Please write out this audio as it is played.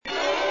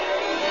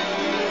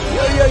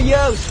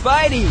Yo,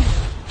 Spidey!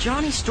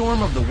 Johnny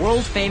Storm of the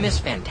world-famous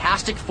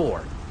Fantastic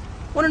Four.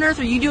 What on earth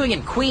are you doing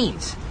in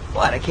Queens?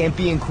 What, I can't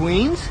be in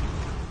Queens?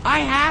 I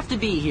have to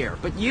be here,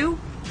 but you?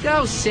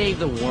 Go save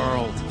the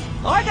world.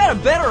 Oh, I got a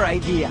better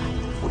idea.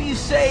 What do you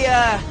say,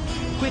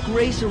 quick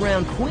race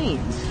around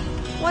Queens?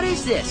 What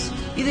is this?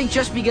 You think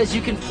just because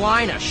you can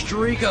fly in a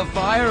streak of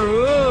fire,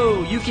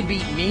 ooh, you can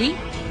beat me?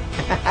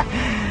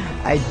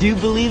 I do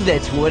believe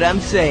that's what I'm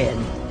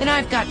saying. Then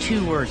I've got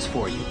 2 words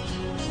for you.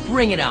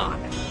 Bring it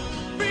on.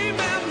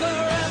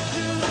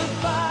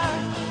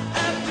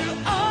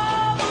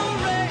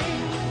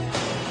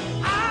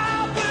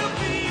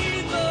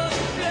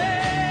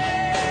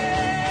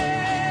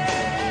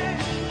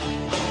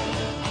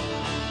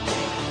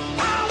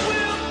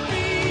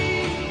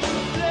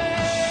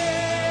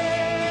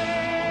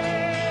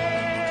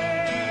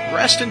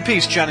 Rest in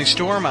peace, Johnny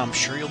Storm. I'm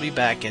sure you'll be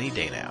back any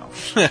day now.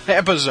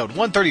 Episode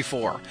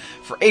 134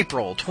 for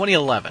April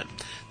 2011.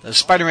 The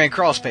Spider-Man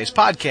Crawlspace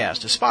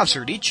podcast is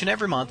sponsored each and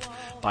every month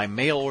by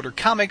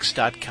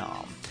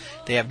mailordercomics.com.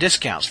 They have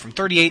discounts from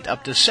 38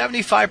 up to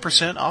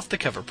 75% off the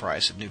cover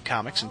price of new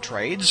comics and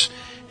trades.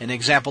 An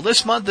example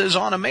this month is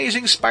on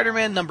Amazing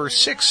Spider-Man number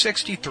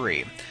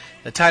 663.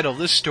 The title of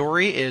this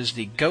story is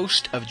The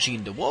Ghost of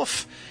Jean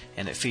DeWolf,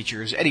 and it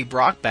features Eddie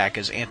Brock back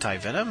as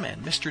Anti-Venom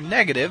and Mr.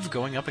 Negative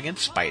going up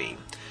against Spidey.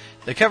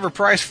 The cover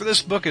price for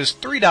this book is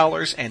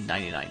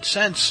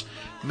 $3.99.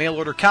 Mail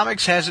Order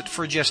Comics has it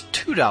for just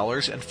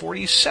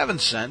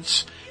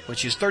 $2.47,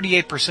 which is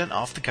 38%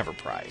 off the cover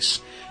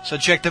price. So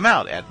check them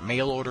out at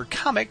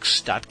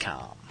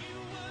mailordercomics.com.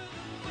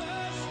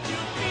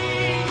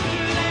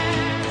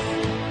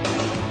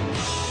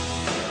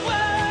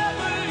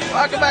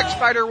 Welcome back,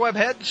 Spider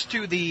Webheads,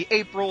 to the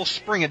April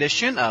Spring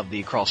edition of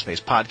the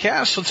Crawlspace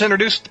podcast. Let's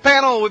introduce the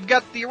panel. We've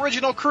got the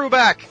original crew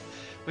back.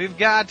 We've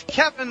got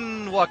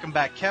Kevin. Welcome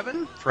back,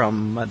 Kevin,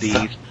 from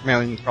the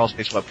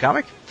Crawlspace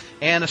webcomic,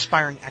 and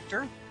aspiring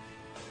actor.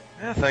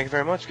 Yeah, thank you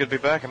very much. Good to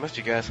be back. I missed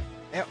you guys.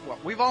 Yeah, well,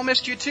 we've all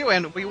missed you too,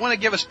 and we want to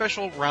give a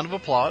special round of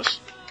applause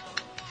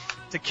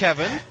to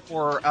Kevin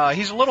for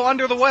he's a little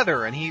under the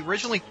weather, and he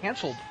originally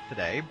canceled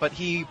today, but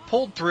he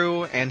pulled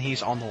through, and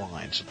he's on the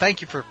line. So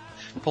thank you for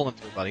pulling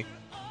through, buddy.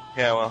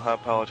 Yeah, well, I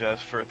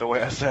apologize for the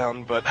way I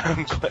sound, but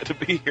I'm glad to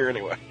be here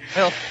anyway.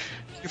 Well,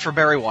 thank you for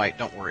Barry White.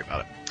 Don't worry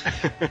about it.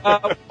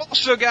 We've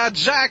also got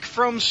Zach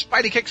from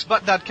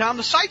SpideyKicksButt.com.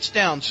 The site's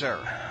down, sir.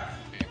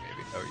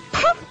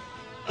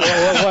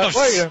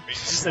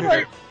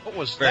 What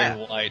was Very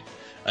that? White.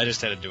 I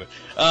just had to do it.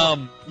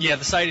 Yeah,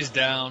 the site is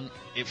down.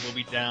 It will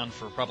be down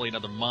for probably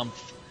another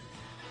month.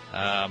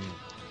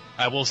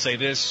 I will say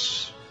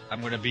this. I'm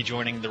going to be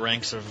joining the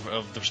ranks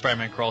of the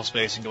Spider-Man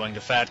Crawlspace and going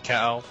to Fat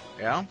Cow.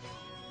 Yeah?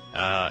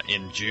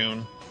 In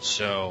June.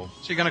 So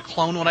you're going to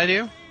clone what I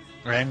do?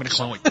 Right, I'm going to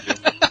clone what you do.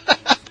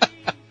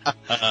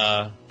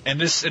 And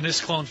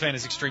this clone fan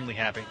is extremely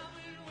happy.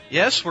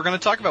 Yes, we're going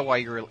to talk about why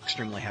you're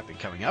extremely happy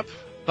coming up.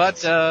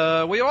 But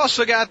we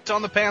also got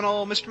on the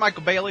panel Mr.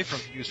 Michael Bailey from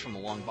Views from the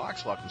Long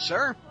Box. Welcome,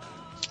 sir.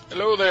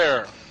 Hello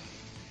there.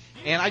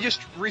 And I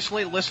just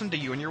recently listened to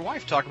you and your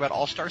wife talk about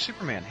All-Star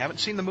Superman. Haven't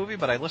seen the movie,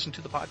 but I listened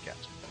to the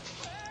podcast.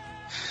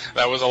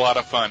 That was a lot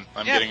of fun.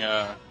 I'm getting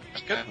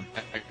good.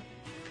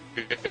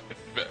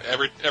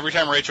 Every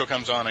time Rachel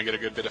comes on, I get a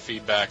good bit of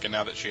feedback, and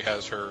now that she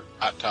has her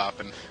hot top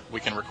and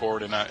we can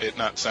record and it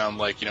not sound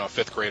like, a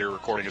fifth grader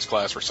recording his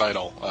class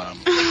recital.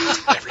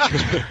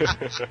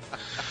 Everything's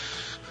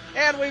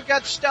And we've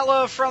got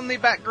Stella from the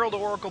Batgirl to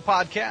Oracle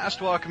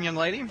podcast. Welcome, young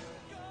lady.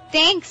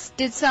 Thanks.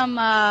 Did some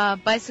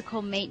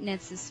bicycle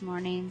maintenance this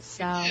morning.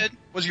 So You did?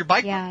 Was your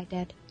bike? Yeah, I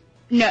did.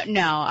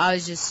 No. I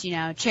was just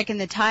checking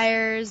the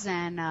tires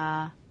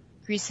and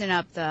greasing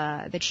up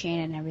the chain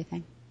and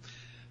everything.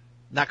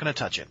 Not going to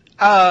touch it.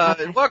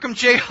 Okay. Welcome,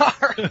 JR.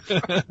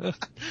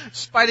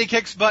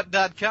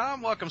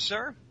 SpideyKicksButt.com. Welcome,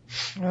 sir.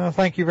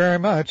 Thank you very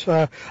much.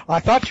 I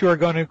thought you were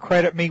going to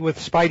credit me with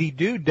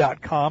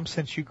SpideyDude.com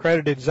since you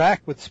credited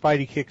Zach with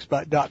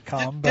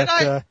SpideyKicksButt.com. Did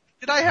I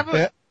have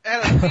a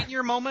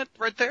senior moment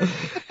right there?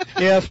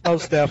 Yes,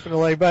 most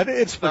definitely, but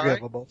it's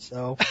forgivable,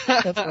 so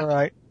that's all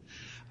right.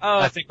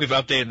 I think we've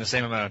updated in the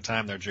same amount of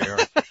time there, JR.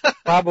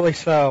 Probably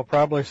so.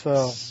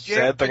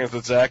 Sad thing is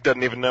that Zach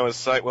doesn't even know his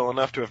site well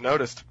enough to have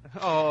noticed.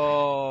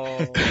 Oh.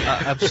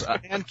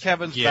 And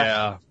Kevin's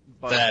yeah,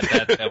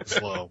 back. that was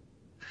low.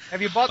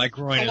 Have you bought my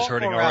groin is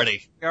hurting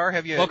already.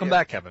 Welcome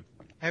back, Kevin.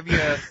 Have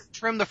you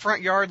trimmed the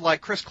front yard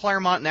like Chris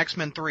Claremont in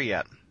X-Men 3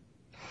 yet?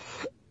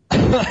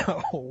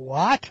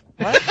 What?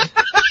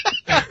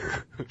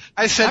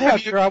 I said, I'm not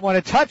sure I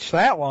want to touch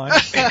that one.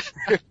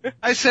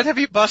 I said, have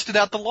you busted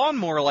out the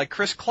lawnmower like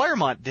Chris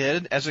Claremont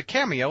did as a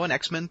cameo in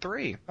X-Men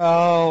 3?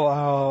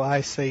 Oh,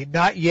 I see.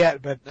 Not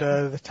yet, but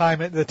the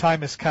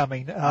time is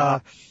coming.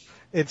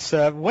 It's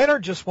winter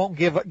just won't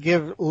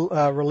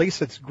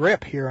release its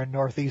grip here in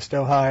Northeast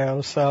Ohio.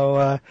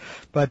 So,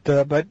 but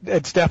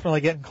it's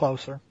definitely getting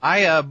closer.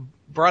 I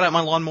brought out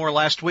my lawnmower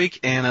last week,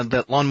 and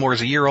that lawnmower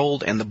is a year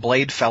old, and the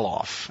blade fell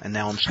off, and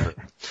now I'm screwed.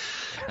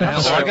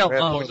 Well, I got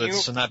man, one when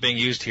that's not being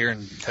used here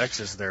in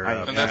Texas. There,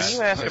 when you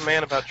ask a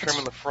man about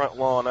trimming the front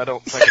lawn, I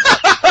don't think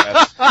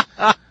it's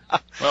that.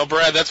 Well,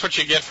 Brad, that's what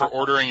you get for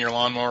ordering your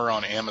lawnmower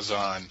on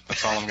Amazon.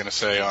 That's all I'm going to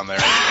say on there.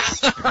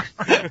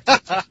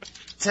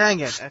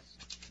 Dang it.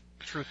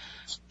 Truth.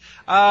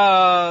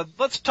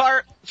 Let's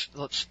start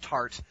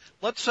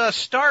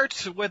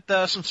with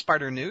some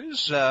Spider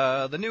news.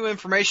 The new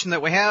information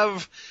that we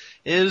have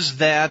is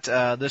that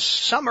this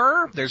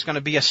summer there's going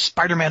to be a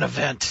Spider-Man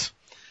event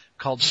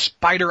called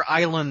Spider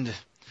Island,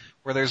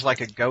 where there's like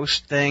a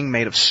ghost thing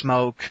made of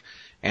smoke,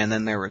 and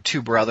then there were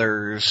two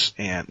brothers,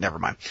 and never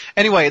mind.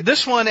 Anyway,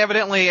 this one,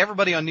 evidently,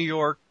 everybody in New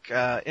York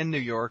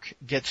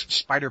gets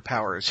spider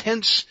powers,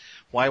 hence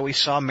why we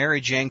saw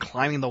Mary Jane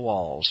climbing the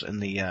walls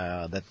in the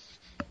that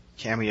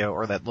cameo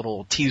or that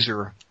little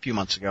teaser a few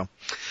months ago.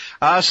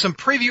 Some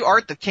preview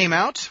art that came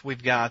out.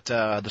 We've got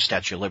the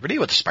Statue of Liberty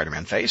with the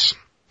Spider-Man face.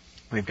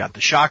 We've got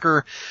the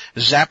Shocker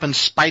zapping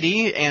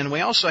Spidey, and we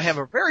also have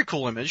a very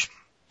cool image.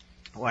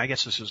 Well, I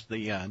guess this is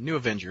the New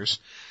Avengers.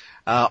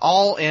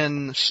 All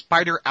in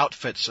spider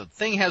outfits. So the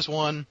Thing has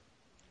one.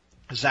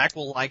 Zach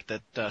will like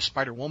that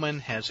Spider-Woman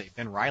has a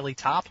Ben Reilly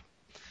top.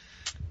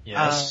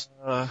 Yes.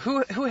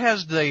 Who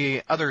has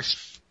the other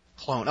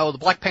clone? Oh, the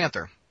Black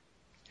Panther.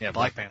 Yeah,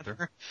 Black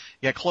Panther.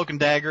 Yeah, Cloak and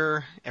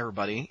Dagger,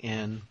 everybody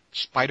in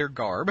spider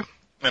garb.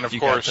 And of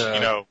course,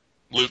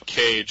 Luke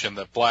Cage in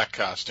the black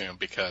costume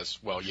because,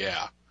 well,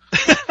 yeah.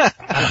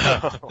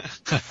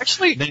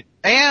 Actually,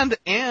 and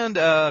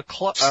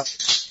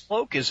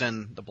Cloak is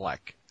in the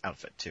black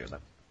outfit too.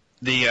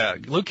 The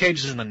Luke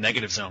Cage is in the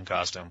Negative Zone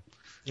costume.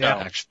 Yeah,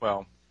 actually.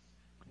 Well,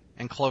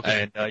 and Cloak.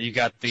 And you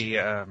got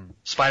the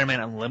Spider-Man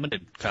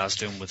Unlimited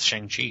costume with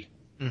Shang-Chi.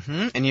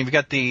 Mm-hmm. And you've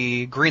got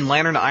the Green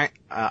Lantern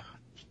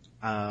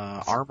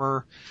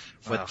armor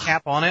with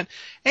cap on it.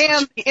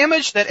 And the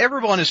image that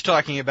everyone is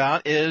talking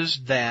about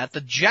is that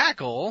the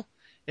Jackal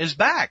is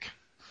back.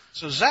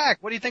 So, Zach,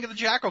 what do you think of the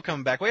Jackal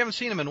coming back? We haven't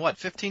seen him in,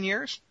 15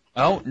 years?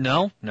 Oh,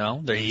 no.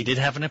 He did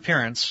have an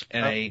appearance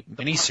in a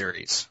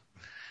miniseries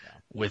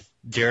with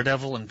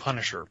Daredevil and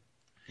Punisher.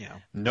 Yeah.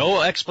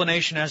 No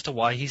explanation as to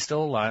why he's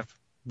still alive,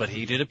 but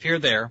he did appear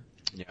there.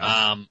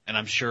 Yeah. And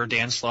I'm sure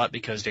Dan Slott,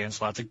 because Dan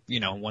Slott,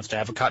 wants to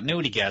have a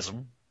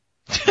continuity-gasm,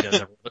 like he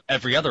does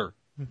every other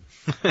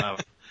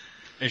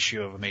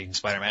issue of Amazing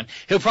Spider-Man.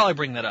 He'll probably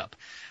bring that up.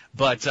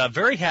 But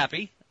very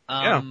happy.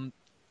 When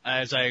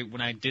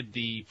I did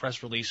the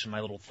press release and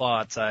my little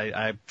thoughts,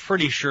 I'm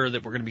pretty sure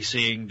that we're going to be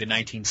seeing the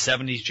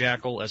 1970s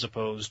Jackal as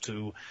opposed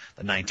to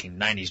the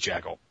 1990s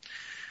Jackal.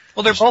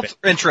 Well, they're both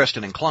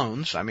interested in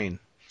clones. I mean,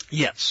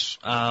 yes.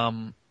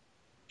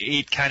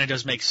 It kind of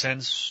does make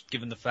sense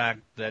given the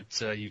fact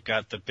that you've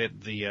got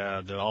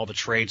all the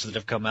trades that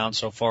have come out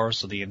so far.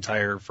 So the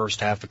entire first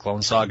half of the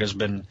Clone Saga has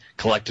been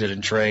collected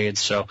in trades.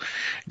 So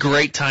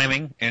great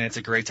timing, and it's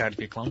a great time to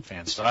be a Clone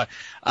fan. So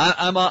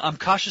I'm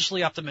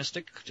cautiously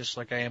optimistic, just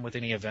like I am with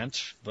any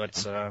event. But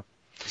see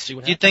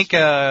what happens. Do you think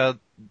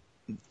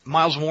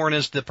Miles Warren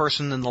is the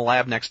person in the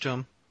lab next to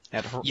him?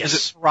 Yes.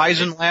 Is it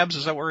Horizon Labs?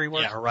 Is that where he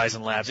works? Yeah,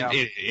 Horizon Labs. Yeah.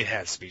 It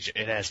has to be.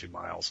 It has to be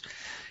Miles.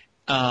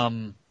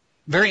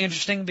 Very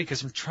interesting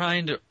because I'm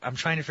trying to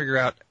figure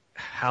out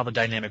how the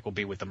dynamic will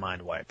be with the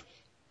Mind Wipe.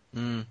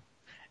 Mm.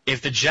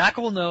 If the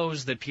Jackal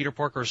knows that Peter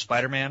Parker is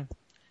Spider-Man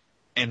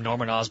and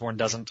Norman Osborn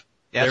doesn't,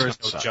 there is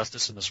no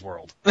justice in this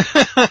world.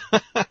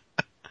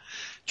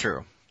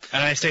 True.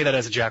 And I say that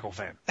as a Jackal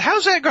fan.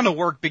 How's that going to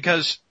work?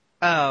 Because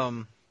he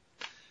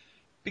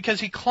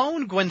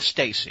cloned Gwen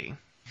Stacy.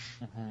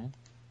 Mm-hmm.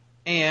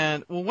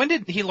 And, well, when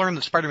did he learn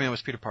that Spider-Man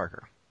was Peter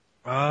Parker?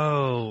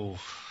 Oh.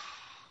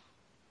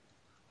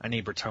 I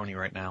need Bertoni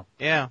right now.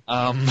 Yeah.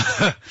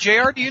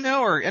 JR, do you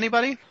know, or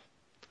anybody?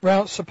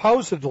 Well,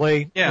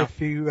 supposedly, if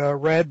you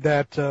read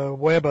that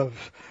Web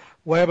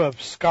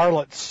of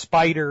Scarlet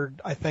Spider,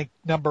 I think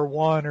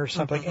 #1 or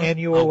something,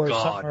 annual or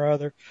something or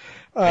other,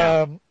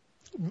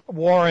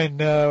 Warren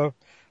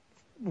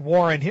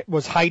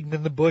was hiding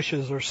in the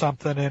bushes or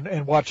something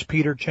and watched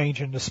Peter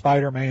change into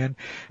Spider-Man.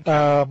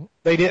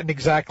 They didn't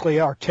exactly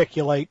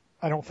articulate,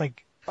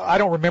 I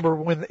don't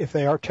remember if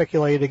they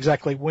articulated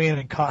exactly when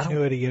in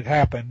continuity it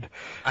happened.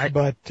 I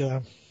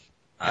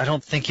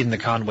don't think in the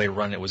Conway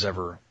run it was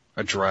ever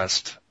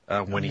addressed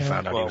when he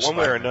found out he was one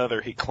way or Spider-Man.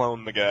 another, he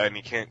cloned the guy, and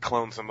you can't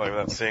clone somebody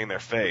without seeing their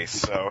face,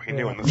 so he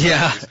knew in the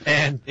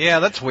 70s.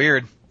 That's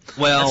weird.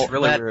 Well, that's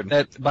really weird.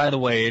 That, by the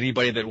way,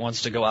 anybody that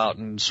wants to go out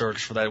and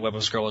search for that Web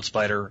of Scarlet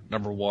Spider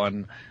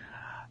 #1,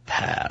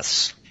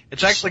 pass.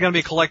 It's actually going to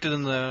be collected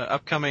in the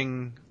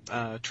upcoming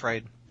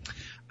trade.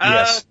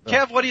 Yes.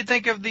 Kev, what do you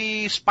think of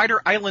the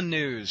Spider Island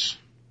news?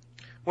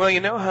 Well, you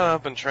know how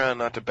I've been trying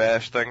not to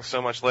bash things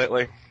so much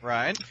lately?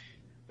 Right.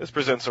 This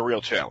presents a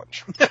real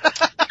challenge.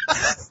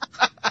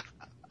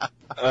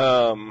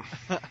 I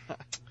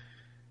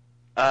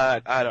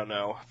don't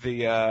know.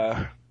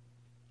 Let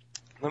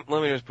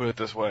me just put it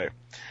this way.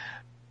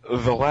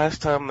 The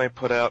last time they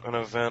put out an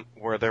event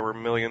where there were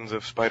millions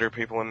of spider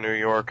people in New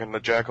York and the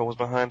Jackal was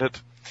behind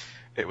it,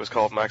 it was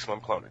called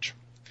Maximum Clonage.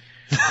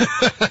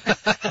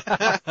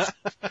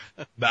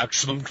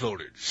 Maximum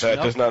clotage.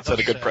 That does not set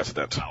a good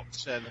precedent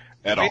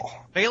at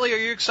all. Bailey, are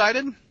you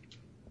excited?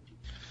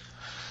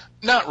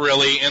 Not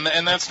really, and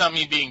that's not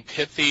me being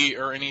pithy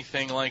or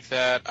anything like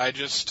that. I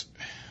just,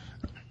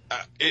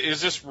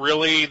 is this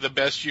really the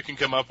best you can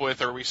come up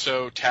with? Are we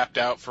so tapped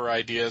out for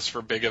ideas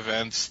for big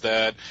events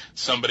that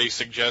somebody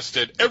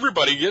suggested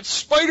everybody gets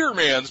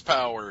Spider-Man's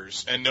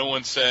powers, and no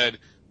one said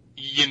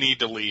you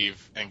need to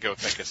leave and go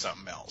think of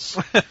something else?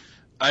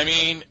 I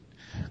mean,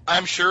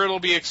 I'm sure it'll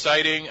be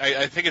exciting.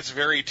 I think it's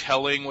very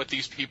telling what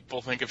these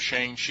people think of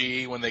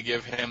Shang-Chi when they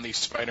give him the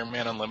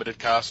Spider-Man Unlimited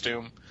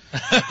costume.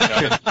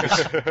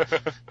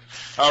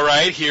 All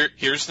right,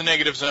 here's the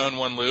negative zone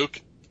one, Luke.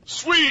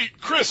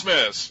 Sweet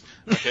Christmas.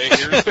 Okay,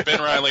 here's the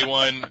Ben Reilly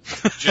one,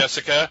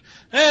 Jessica.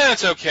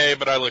 It's okay,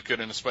 but I look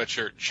good in a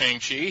sweatshirt.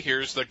 Shang-Chi,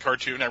 here's the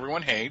cartoon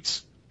everyone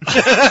hates.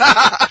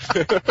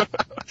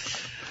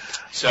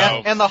 So,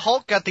 and the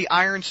Hulk got the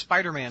Iron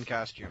Spider-Man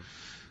costume.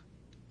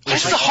 Why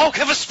does the Hulk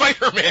have a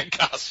Spider-Man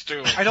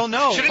costume? I don't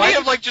know. Shouldn't he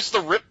have, like, just the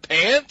ripped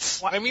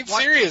pants? I mean,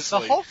 seriously.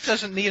 The Hulk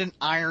doesn't need an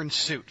iron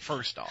suit,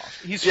 first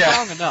off. He's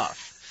strong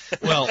enough.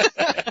 Well,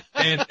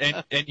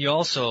 and you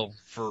also,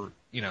 for,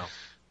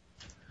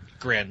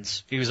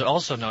 grins, he was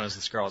also known as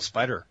the Scarlet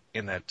Spider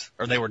in that,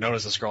 or they were known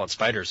as the Scarlet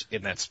Spiders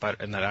in that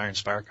Iron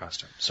Spider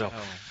costume. So,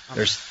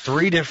 there's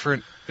 3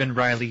 different Ben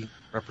Reilly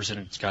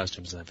represented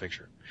costumes in that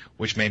picture,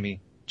 which made me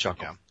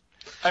chuckle. Yeah.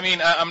 I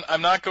mean,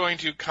 I'm not going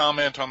to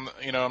comment on,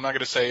 I'm not going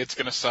to say it's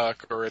going to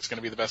suck or it's going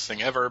to be the best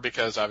thing ever,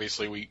 because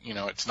obviously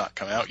it's not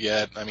come out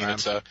yet. I mean,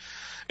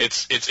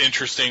 it's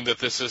interesting that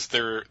this is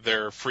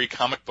their free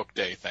comic book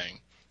day thing.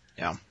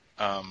 Yeah.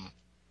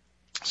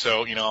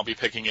 So, I'll be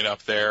picking it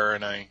up there,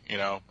 and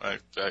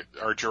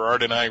are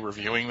Gerard and I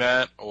reviewing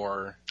that,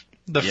 or?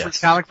 The free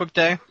comic book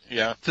day?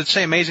 Yeah. Does it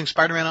say Amazing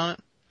Spider-Man on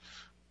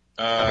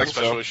it?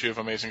 Special issue of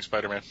Amazing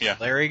Spider-Man. Yeah.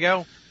 There you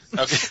go.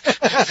 Okay.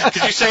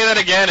 Could you say that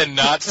again and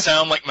not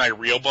sound like my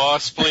real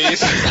boss, please?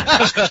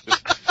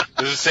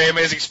 Does it say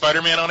Amazing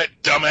Spider-Man on it,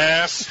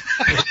 dumbass?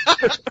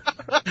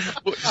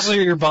 So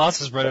your boss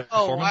has read it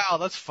Oh, for me? wow,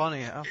 that's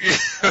funny. Oh.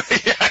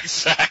 Yeah,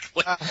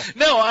 exactly.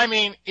 No, I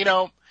mean,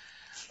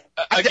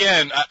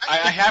 again,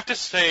 I have to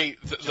say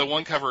the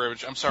one cover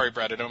image, I'm sorry,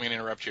 Brad, I don't mean to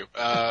interrupt you,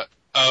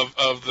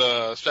 of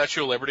the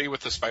Statue of Liberty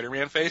with the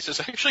Spider-Man face is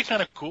actually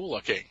kind of cool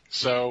looking.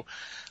 So,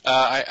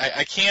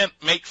 I can't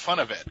make fun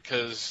of it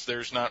because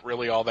there's not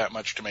really all that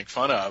much to make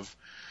fun of,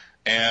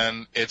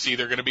 and it's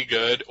either going to be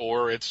good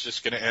or it's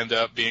just going to end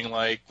up being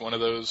like one of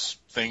those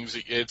things.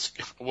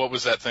 What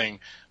was that thing?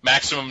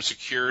 Maximum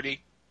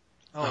Security.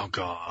 Oh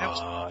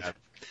God.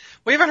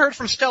 We haven't heard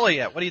from Stella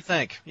yet. What do you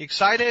think? You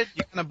excited?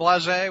 You kind of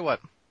blasé? What?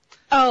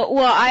 Oh,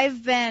 well,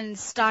 I've been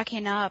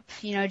stocking up,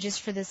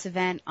 just for this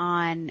event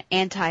on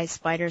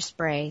anti-spider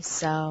spray,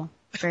 so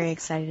very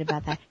excited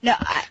about that. No,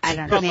 I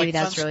don't know. Maybe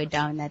that's really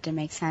dumb. That didn't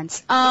make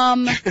sense.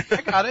 I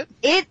got it.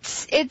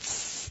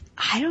 It's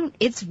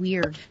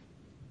weird.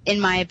 In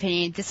my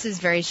opinion, this is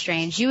very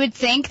strange. You would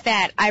think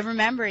that, I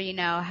remember,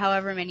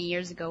 however many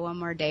years ago One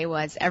More Day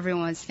was,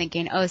 everyone was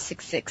thinking,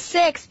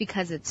 666,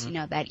 because it's,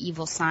 that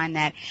evil sign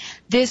that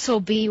this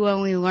will be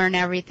when we learn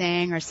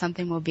everything or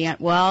something will be,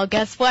 well,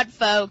 guess what,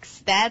 folks?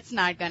 That's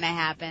not gonna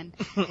happen.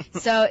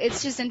 So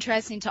it's just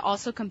interesting to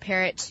also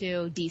compare it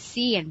to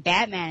DC and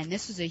Batman, and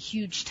this was a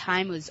huge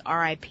time, it was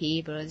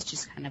RIP, but it was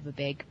just kind of a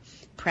big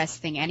press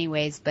thing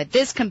anyways, but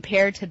this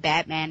compared to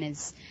Batman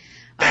is,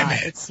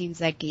 it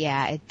seems like,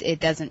 it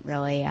doesn't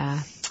really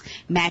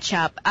match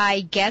up.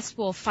 I guess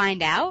we'll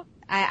find out.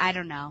 I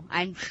don't know.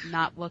 I'm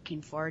not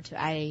looking forward to it.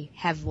 I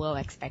have low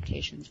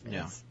expectations for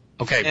this.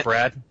 Okay,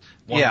 Brad,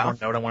 one more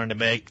note I wanted to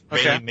make.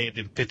 Okay. Bailey made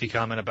the pithy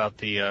comment about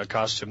the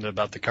costume,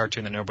 about the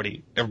cartoon that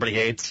everybody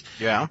hates.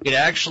 Yeah. It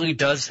actually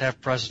does have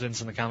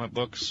precedence in the comic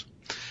books.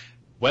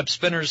 Web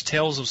Spinner's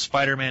Tales of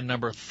Spider-Man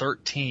number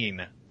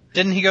 13.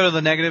 Didn't he go to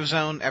the negative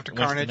zone after Went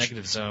to Carnage? the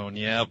negative zone,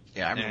 yep.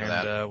 Yeah, I remember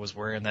that. And was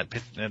wearing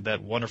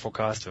that wonderful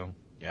costume.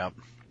 Yep.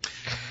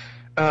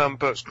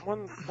 But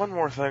one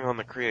more thing on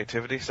the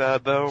creativity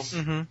side, though.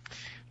 Mm-hmm.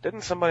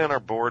 Didn't somebody on our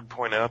board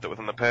point out that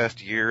within the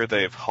past year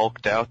they've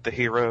hulked out the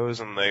heroes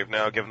and they've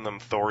now given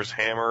them Thor's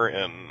hammer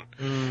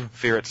and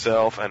Fear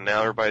itself, and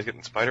now everybody's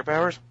getting spider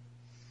powers?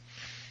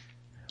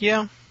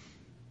 Yeah,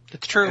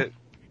 it's true.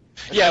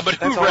 Yeah, but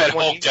who read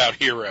Hulked Out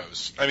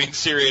Heroes? I mean,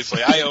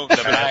 seriously, I own them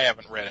and I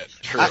haven't read it.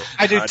 True.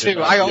 I do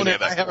too. I own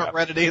it. I I haven't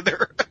read it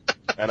either.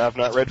 And I've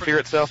not read Fear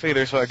itself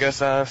either, so I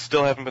guess I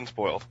still haven't been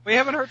spoiled. We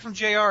haven't heard from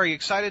JR. Are you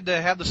excited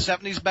to have the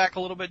 70s back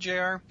a little bit,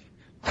 JR?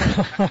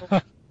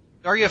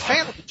 Are you a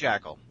fan of the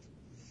Jackal?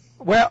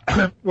 Well,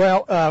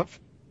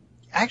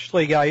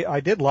 actually, I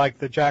did like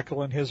the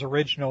Jackal in his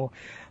original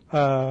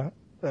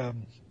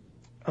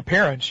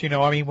appearance.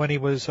 When he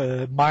was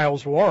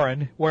Miles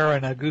Warren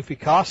wearing a goofy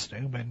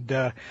costume, and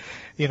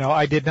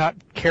I did not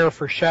care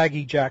for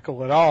Shaggy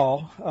Jackal at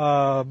all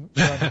in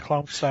the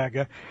Clone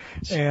Saga,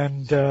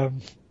 and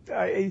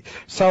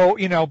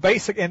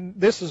basic. And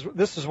this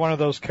is one of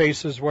those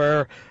cases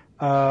where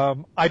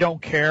I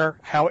don't care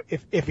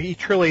if he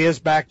truly is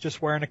back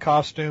just wearing a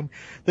costume.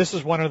 This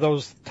is one of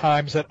those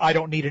times that I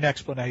don't need an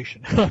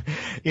explanation.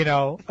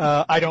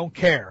 I don't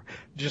care.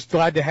 Just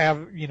glad to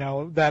have,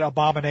 that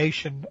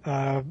abomination,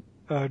 of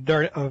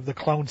the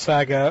Clone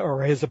Saga,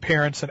 or his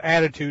appearance and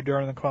attitude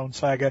during the Clone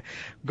Saga,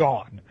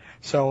 gone.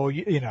 So,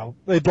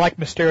 they'd like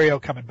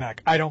Mysterio coming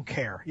back. I don't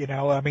care.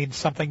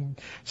 Something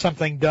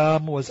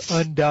dumb was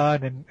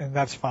undone, and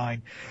that's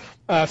fine.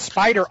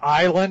 Spider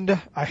Island,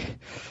 I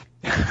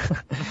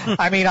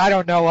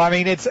don't know.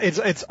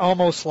 It's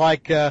almost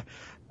like,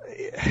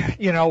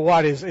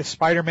 what is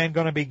Spider-Man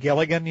going to be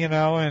Gilligan,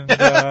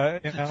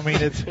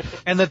 it's,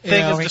 and the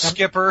thing is the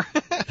skipper.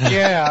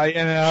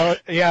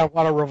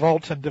 What a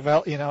revolt and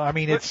develop,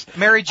 it's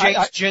Mary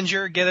Jane's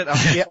Ginger, get it?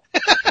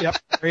 Yep.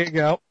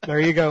 There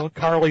you go.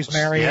 Carly's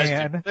Mary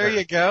Ann. There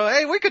you go.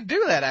 Hey, we could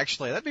do that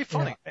actually. That'd be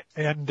funny.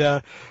 Yeah. And,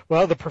 the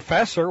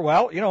professor,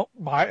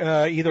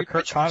 either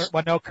Kurt Connors,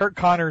 Kurt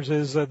Connors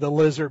is the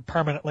lizard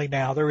permanently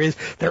now. There is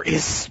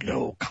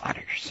Snow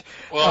Connors.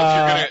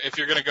 Well, if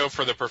you're gonna go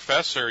for the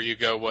professor, you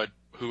go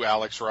who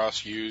Alex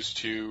Ross used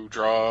to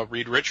draw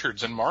Reed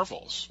Richards in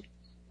Marvels,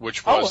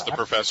 which was the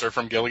professor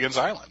from Gilligan's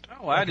Island.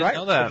 Oh, I didn't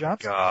know that.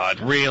 God,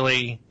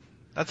 really?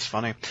 That's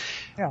funny.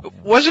 Yeah.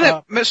 Wasn't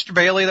it Mr.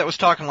 Bailey that was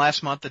talking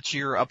last month that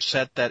you're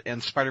upset that in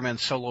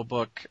Spider-Man's solo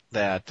book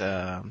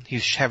that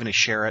he's having to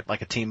share it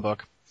like a team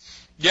book?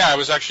 Yeah, I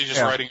was actually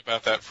just writing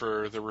about that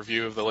for the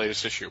review of the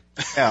latest issue.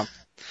 Yeah.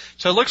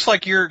 So it looks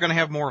like you're going to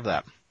have more of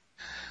that.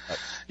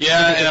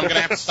 Yeah, and I'm going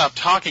to have to stop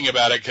talking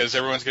about it because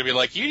everyone's going to be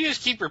like, you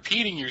just keep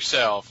repeating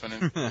yourself.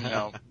 And,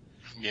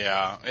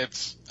 yeah,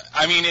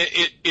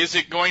 is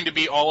it going to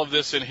be all of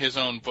this in his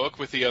own book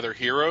with the other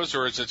heroes,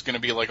 or is it going to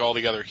be like all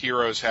the other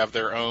heroes have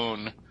their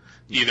own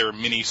either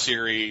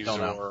mini-series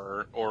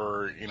or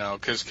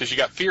because you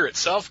got Fear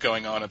itself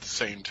going on at the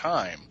same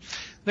time.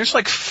 There's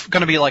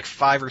going to be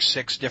 5 or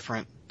 6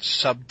 different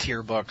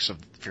sub-tier books of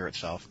Fear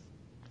itself.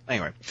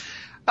 Anyway,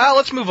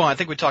 let's move on. I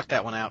think we talked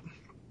that one out.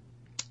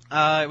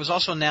 It was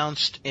also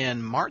announced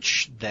in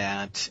March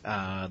that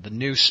the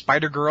new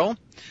Spider-Girl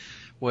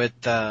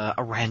with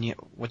Aranya,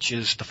 which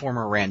is the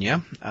former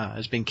Aranya,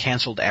 is being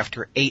canceled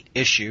after 8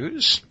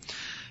 issues.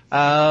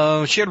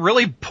 She had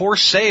really poor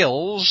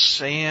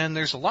sales, and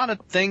there's a lot of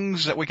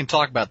things that we can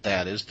talk about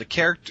that. Is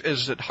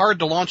it hard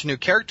to launch a new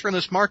character in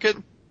this market?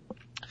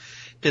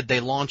 Did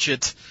they launch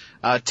it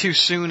too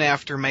soon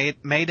after May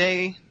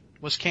Day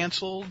was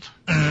canceled?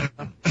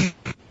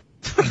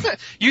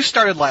 You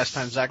started last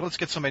time, Zach. Let's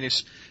get somebody new.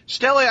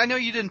 Stella, I know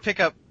you didn't pick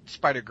up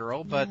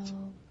Spider-Girl, but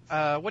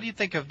what do you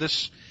think of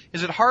this?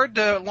 Is it hard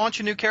to launch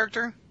a new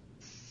character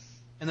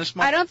in this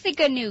market? I don't think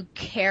a new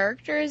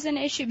character is an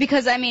issue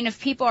because,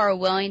 if people are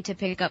willing to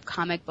pick up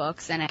comic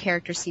books and a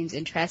character seems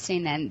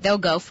interesting, then they'll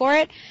go for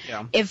it.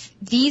 Yeah. If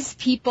these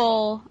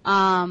people,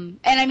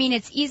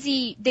 it's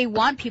easy, they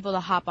want people to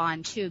hop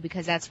on too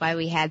because that's why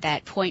we had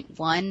that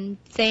 0.1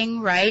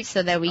 thing, right?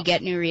 So that we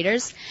get new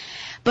readers.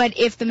 But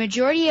if the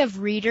majority of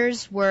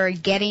readers were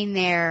getting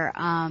their,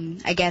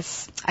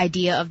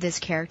 idea of this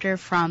character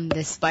from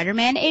the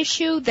Spider-Man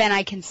issue, then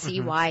I can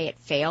see why it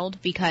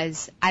failed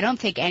because I don't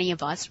think any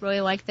of us really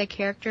liked the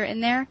character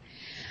in there.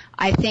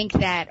 I think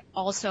that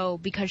also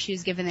because she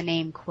was given the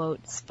name,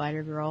 quote,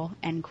 Spider-Girl,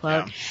 end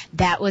quote,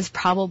 that was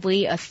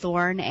probably a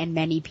thorn in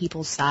many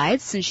people's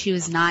sides since she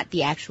was not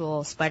the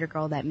actual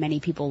Spider-Girl that many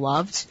people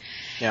loved.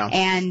 Yeah.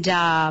 And,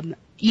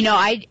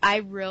 I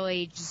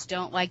really just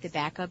don't like the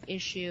backup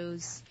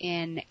issues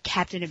in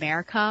Captain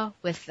America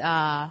with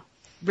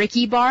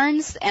Ricky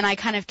Barnes, and I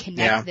kind of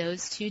connect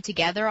those two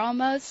together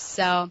almost.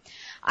 So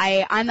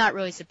I'm not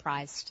really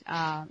surprised.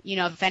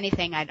 If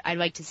anything, I'd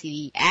like to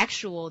see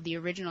the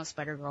original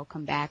Spider-Girl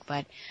come back,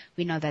 but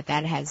we know that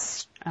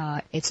has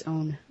its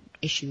own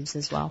issues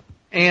as well.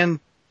 And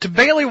to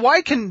Bailey,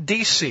 why can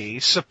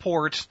DC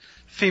support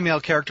female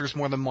characters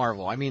more than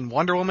Marvel?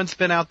 Wonder Woman's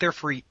been out there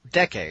for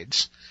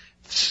decades.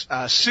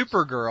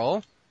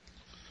 Supergirl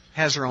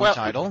has her own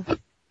title.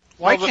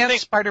 Why can't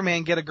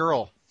Spider-Man get a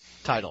girl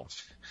title?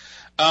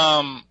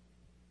 I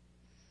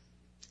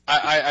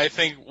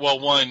think,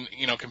 one,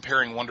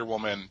 comparing Wonder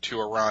Woman to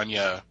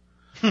Aranya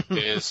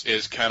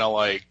is kind of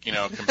like,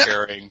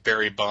 comparing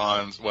Barry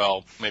Bonds.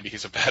 Well, maybe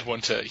he's a bad one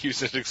to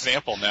use as an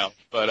example now,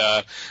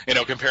 but,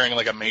 comparing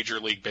like a Major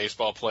League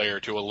Baseball player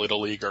to a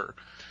Little Leaguer.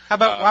 How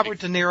about Robert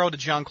De Niro to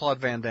Jean-Claude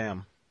Van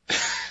Damme?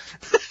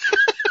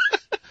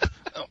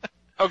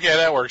 Okay,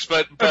 that works.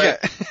 But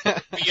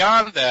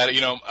beyond that,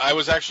 I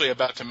was actually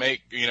about to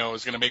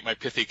was going to make my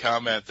pithy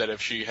comment that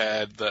if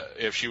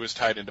she was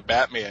tied into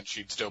Batman,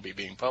 she'd still be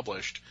being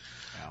published.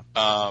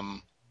 Yeah.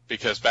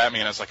 Because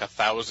Batman has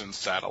 1,000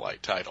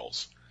 satellite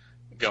titles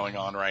going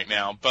on right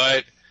now.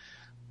 But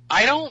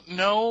I don't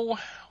know.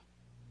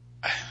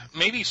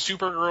 Maybe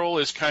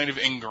Supergirl is kind of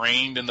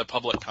ingrained in the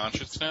public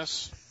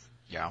consciousness.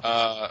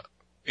 Yeah.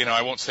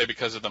 I won't say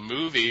because of the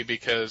movie,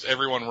 because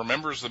everyone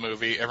remembers the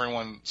movie,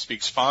 everyone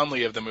speaks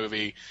fondly of the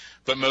movie,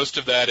 but most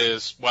of that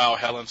is, wow,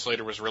 Helen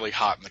Slater was really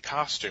hot in the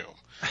costume.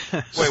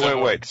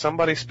 Wait.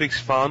 Somebody speaks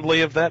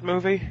fondly of that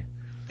movie?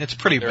 It's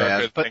pretty They're a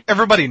bad, good but thing.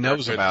 everybody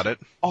knows They're good. about it.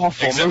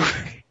 Awful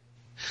Exactly.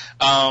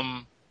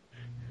 movie.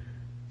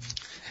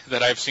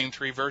 That I've seen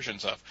 3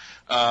 versions of.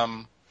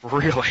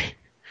 Really?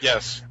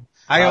 Yes.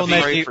 I own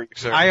that. Great for you,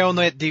 sir. I own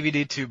that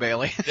DVD too,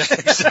 Bailey.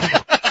 Exactly.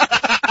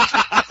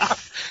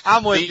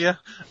 I'm with you.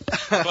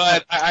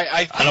 But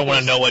I I don't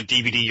want to know what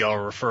DVD y'all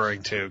are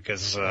referring to,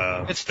 because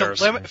It's the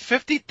limit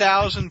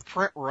 50,000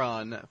 print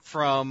run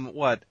from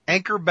what,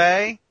 Anchor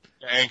Bay?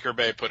 Anchor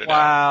Bay put it out.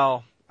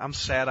 Wow, I'm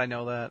sad I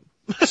know that.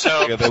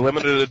 So Yeah, they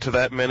limited it to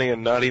that many,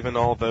 and not even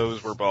all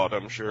those were bought,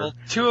 I'm sure. Well,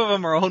 2 of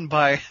them are owned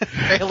by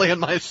Bailey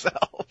and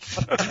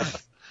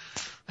myself.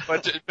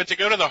 But to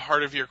go to the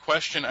heart of your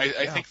question,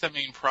 I think the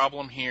main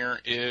problem here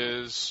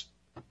is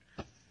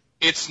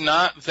it's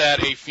not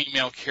that a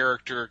female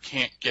character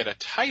can't get a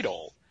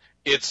title.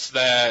 It's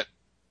that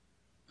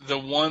the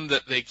one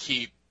that they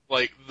keep,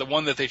 like the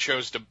one that they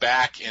chose to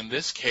back in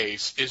this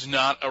case, is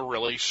not a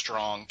really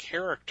strong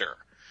character.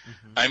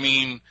 Mm-hmm. I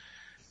mean,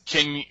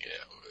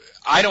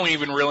 I don't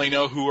even really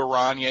know who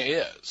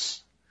Aranya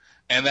is.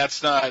 And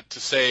that's not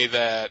to say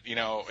that,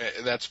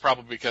 that's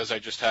probably because I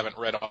just haven't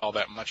read all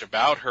that much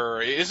about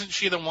her. Isn't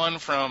she the one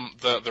from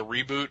the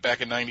reboot back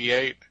in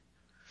 '98?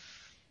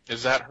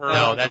 Is that her?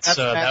 No,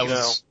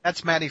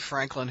 that's Maddie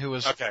Franklin, who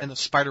was in the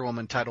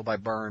Spider-Woman title by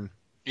Byrne.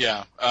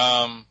 Yeah.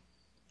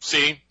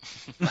 See?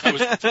 I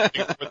was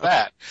thinking with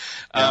that.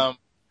 Yeah.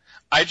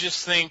 I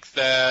just think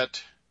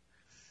that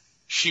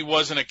she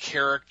wasn't a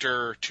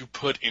character to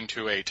put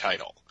into a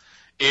title.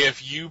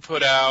 If you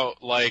put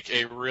out like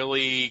a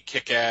really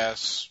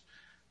kick-ass,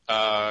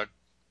 because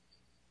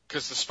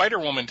the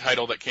Spider-Woman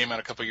title that came out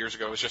a couple years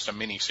ago was just a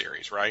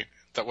mini-series, right?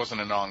 That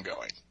wasn't an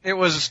ongoing. It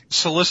was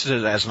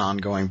solicited as an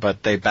ongoing,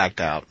 but they backed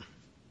out.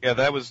 Yeah,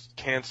 that was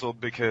canceled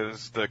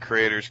because the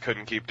creators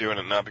couldn't keep doing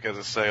it, not because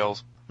of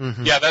sales.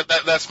 Mm-hmm. Yeah,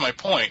 that's my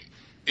point.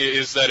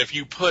 Is that if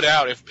you put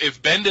out,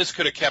 if Bendis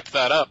could have kept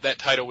that up, that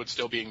title would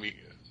still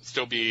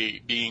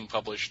be being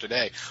published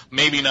today.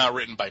 Maybe not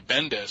written by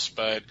Bendis,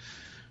 but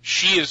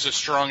she is a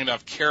strong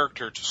enough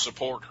character to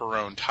support her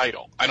own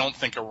title. I don't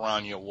think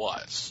Aranya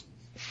was.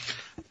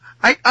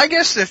 I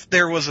guess if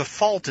there was a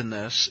fault in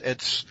this,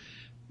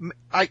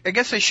 I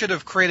guess they should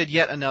have created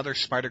yet another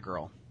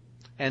Spider-Girl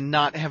and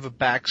not have a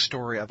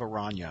backstory of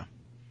Aranya.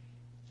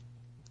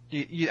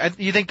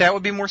 You think that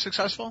would be more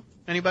successful?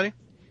 Anybody?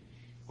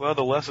 Well,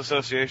 the less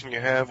association you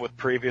have with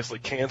previously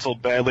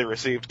canceled, badly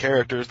received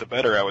characters, the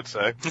better, I would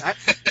say.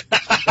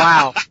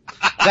 Wow.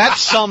 That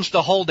sums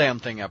the whole damn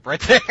thing up right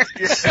there.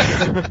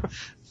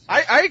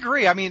 I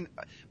agree. I mean,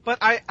 but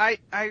I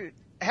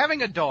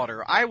having a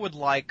daughter, I would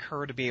like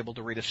her to be able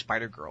to read a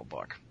Spider-Girl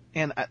book.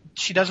 And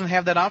she doesn't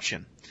have that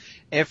option.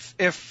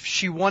 If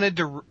she wanted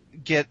to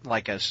get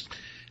like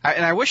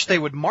and I wish they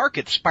would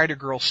market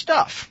Spider-Girl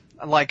stuff.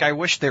 Like, I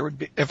wish there would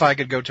be, if I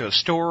could go to a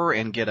store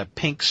and get a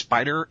pink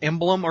spider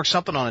emblem or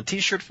something on a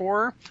t-shirt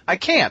for her. I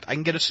can't. I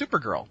can get a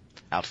Supergirl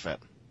outfit.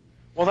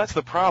 Well, that's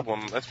the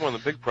problem. That's one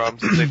of the big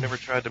problems is they've never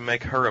tried to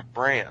make her a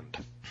brand.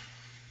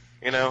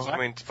 I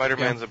mean,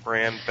 Spider-Man's a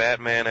brand,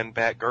 Batman and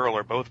Batgirl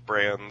are both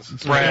brands,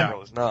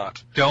 Spider-Girl is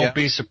not. Don't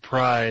be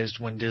surprised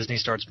when Disney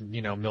starts,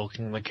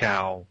 milking the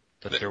cow.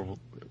 But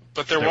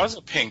there was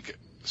a pink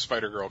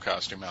Spider-Girl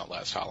costume out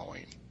last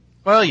Halloween.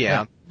 Well,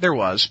 yeah, there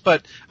was,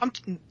 but I'm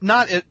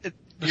not.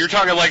 You're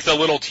talking like the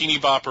little teeny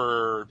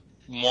bopper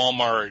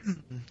Walmart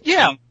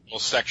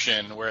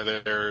section where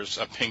there's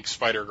a pink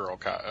Spider-Girl,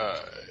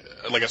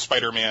 like a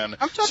Spider-Man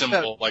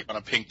symbol, like on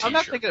a pink T-shirt. I'm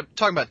not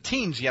talking about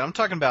teens yet. I'm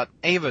talking about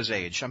Ava's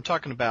age. I'm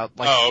talking about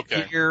like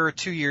a year or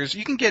 2 years.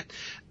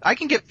 I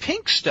can get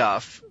pink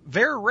stuff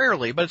very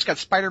rarely, but it's got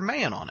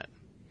Spider-Man on it.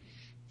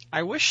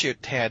 I wish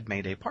it had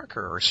Mayday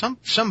Parker or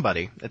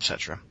somebody,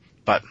 etc.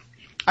 But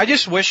I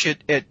just wish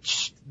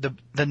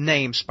the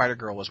name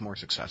Spider-Girl was more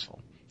successful,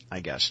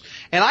 I guess.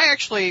 And I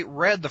actually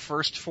read the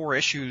first 4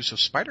 issues of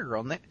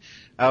Spider-Girl,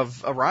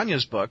 of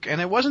Aranya's book, and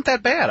it wasn't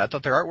that bad. I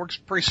thought their artwork's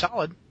pretty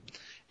solid,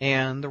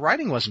 and the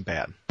writing wasn't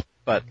bad.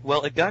 But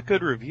well, it got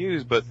good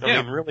reviews, but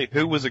I mean, really,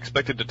 who was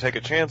expected to take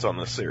a chance on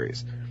this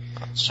series?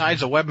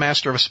 Besides a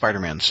webmaster of a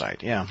Spider-Man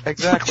site, yeah.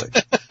 Exactly.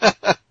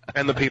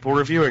 And the people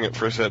reviewing it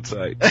for said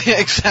site.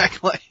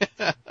 Exactly.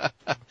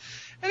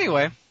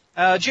 Anyway,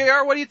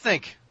 JR, what do you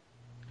think?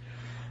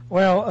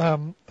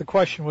 Well, the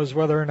question was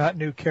whether or not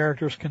new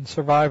characters can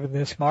survive in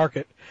this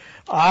market.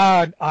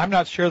 I'm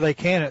not sure they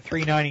can at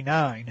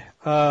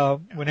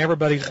 $3.99. When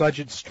everybody's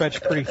budget's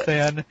stretched pretty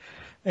thin,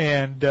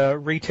 and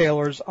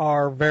retailers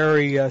are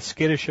very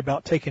skittish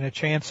about taking a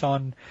chance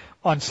on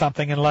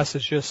something unless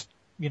it's just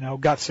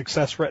got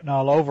success written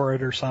all over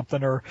it or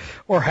something,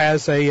 or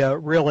has a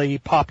really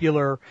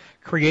popular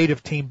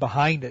creative team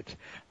behind it.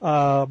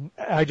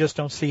 I just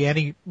don't see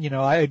any.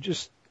 I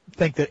just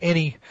think that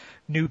any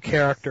new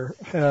character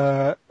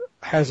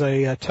has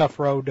a tough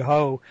road to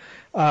hoe.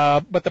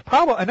 But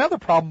another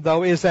problem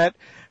though, is that,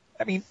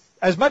 I mean,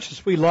 as much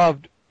as we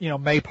loved,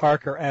 May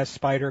Parker as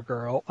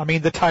Spider-Girl, I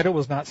mean, the title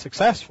was not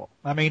successful.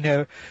 I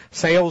mean,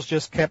 sales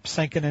just kept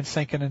sinking and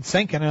sinking and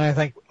sinking,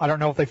 and I don't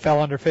know if they fell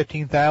under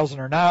 15,000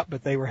 or not,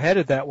 but they were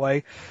headed that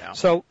way. Yeah.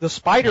 So the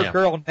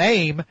Spider-Girl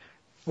name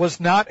was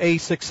not a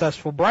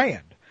successful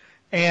brand.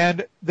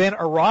 And then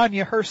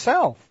Aranya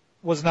herself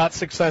was not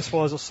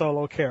successful as a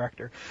solo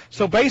character.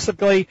 So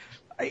basically,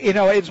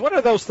 it's one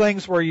of those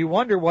things where you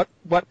wonder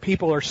what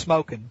people are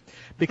smoking,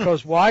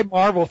 because why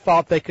Marvel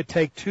thought they could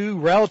take two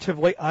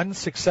relatively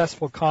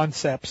unsuccessful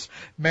concepts,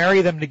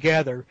 marry them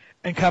together,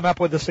 and come up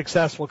with a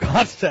successful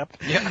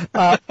concept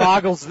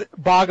boggles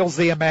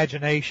the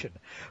imagination.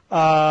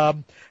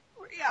 And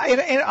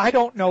I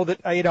don't know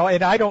that,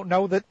 and I don't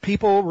know that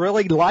people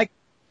really like.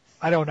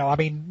 I don't know. I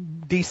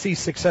mean, DC's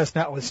success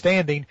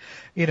notwithstanding,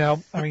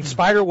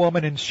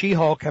 Spider-Woman and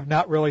She-Hulk have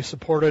not really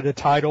supported a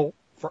title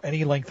for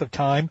any length of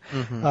time.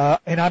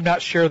 And I'm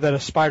not sure that a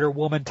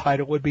Spider-Woman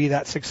title would be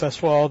that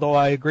successful, although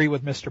I agree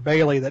with Mr.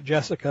 Bailey that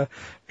Jessica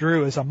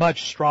Drew is a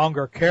much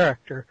stronger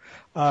character.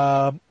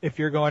 If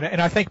you're going to,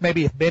 and I think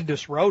maybe if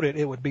Bendis wrote it,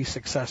 it would be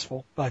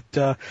successful. But,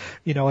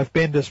 if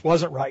Bendis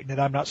wasn't writing it,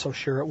 I'm not so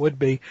sure it would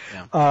be.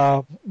 Yeah.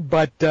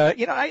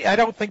 I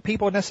don't think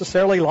people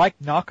necessarily like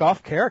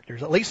knockoff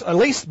characters, at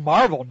least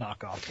Marvel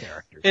knockoff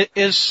characters.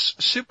 Is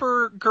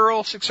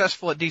Supergirl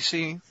successful at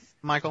DC,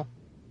 Michael?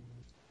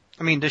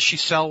 I mean, does she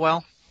sell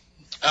well?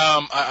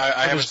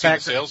 I haven't seen the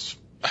sales.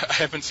 I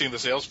haven't seen the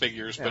sales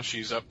figures, but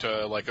she's up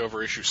to like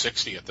over issue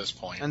 60 at this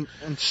point.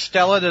 And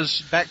Stella,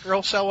 does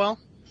Batgirl sell well?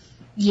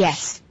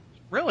 Yes.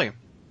 Really?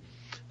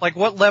 Like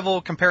what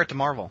level compared to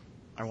Marvel?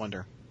 I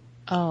wonder.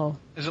 Oh.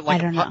 Is it like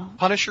I don't know.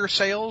 Punisher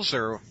sales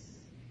or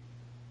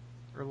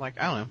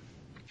like I don't know.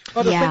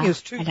 Well, the thing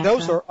is too,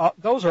 those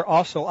are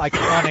also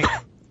iconic.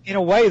 In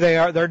a way,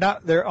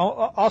 they're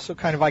also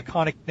kind of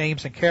iconic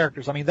names and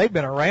characters. I mean, they've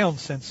been around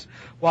since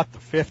the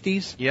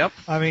 50s. Yep.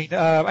 I mean,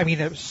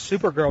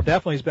 Supergirl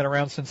definitely has been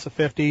around since the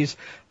 50s.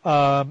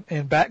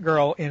 And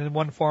Batgirl in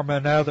one form or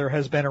another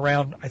has been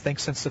around, I think,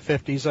 since the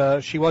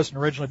 50s. She wasn't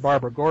originally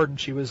Barbara Gordon.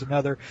 She was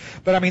another,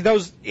 but I mean,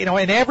 those,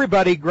 and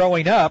everybody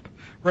growing up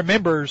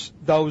remembers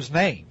those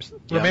names,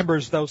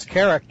 remembers those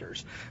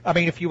characters. I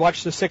mean, if you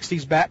watch the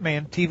 60s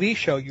Batman TV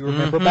show, you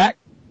remember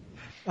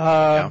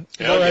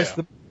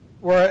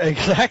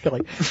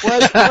Exactly.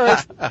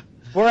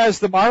 Whereas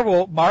the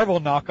Marvel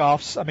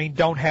knockoffs, I mean,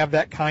 don't have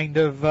that kind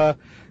of,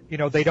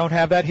 they don't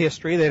have that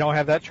history, they don't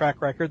have that track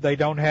record, they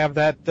don't have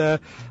that,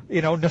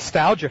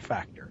 nostalgia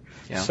factor.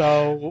 Yeah.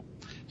 So,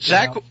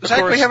 Zach,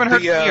 we haven't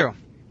heard from you.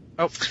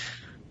 Oh,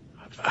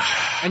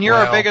 and you're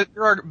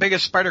our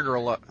biggest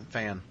Spider-Girl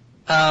fan.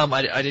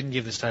 I didn't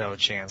give this title a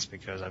chance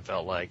because I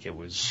felt like it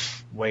was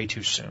way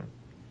too soon.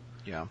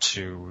 Yeah.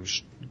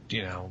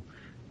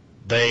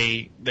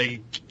 They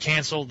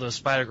canceled the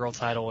Spider-Girl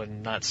title,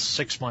 and not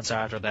 6 months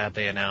after that,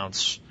 they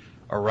announced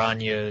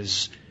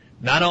Aranya's.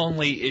 Not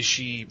only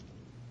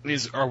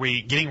are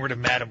we getting rid of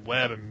Madam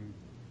Web and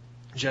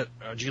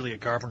Julia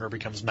Carpenter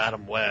becomes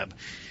Madam Web.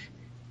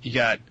 You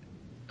got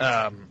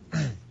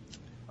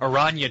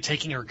Aranya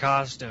taking her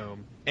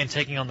costume and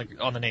taking on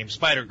the name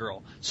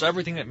Spider-Girl. So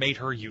everything that made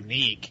her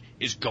unique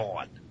is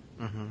gone.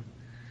 Mm-hmm.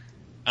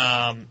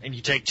 And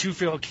you take three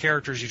failed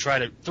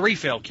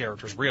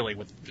characters really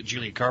with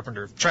Julia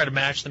Carpenter, try to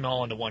match them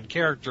all into one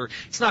character.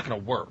 It's not going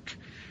to work.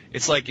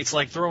 It's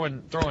like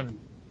throwing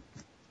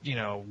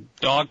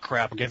dog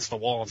crap against the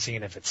wall and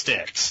seeing if it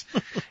sticks.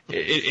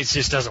 it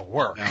just doesn't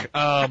work.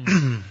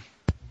 No.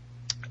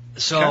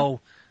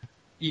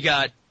 You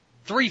got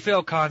three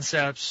failed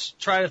concepts.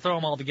 Try to throw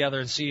them all together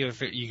and see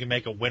if you can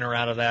make a winner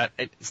out of that.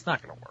 It's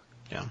not going to work.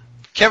 Yeah.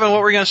 Kevin,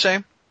 what were you going to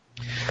say?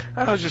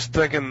 I was just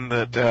thinking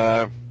that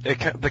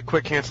the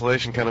quick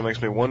cancellation kind of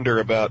makes me wonder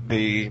about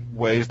the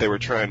ways they were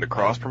trying to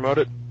cross-promote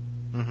it.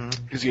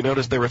 Because you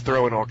notice they were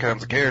throwing all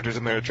kinds of characters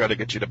in there to try to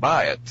get you to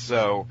buy it.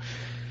 So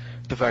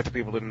the fact that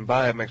people didn't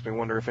buy it makes me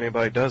wonder if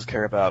anybody does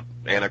care about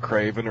Anna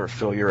Craven or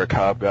Phil Urich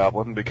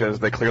Hobgoblin, because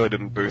they clearly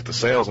didn't boost the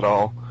sales at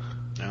all.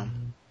 Yeah.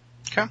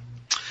 Okay.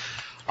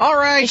 All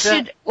right.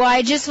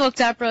 I just looked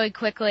up really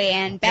quickly,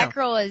 and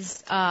Batgirl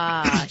is,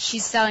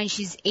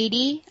 she's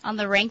 80 on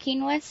the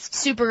ranking list.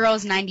 Supergirl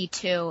is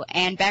 92,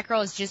 and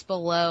Batgirl is just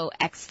below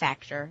X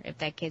Factor, if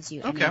that gives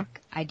you any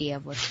idea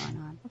of what's going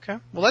on. Okay.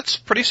 Well, that's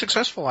pretty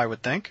successful, I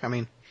would think. I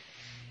mean,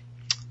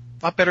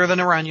 a lot better than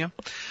Aranya.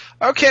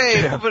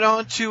 Okay, moving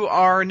on to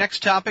our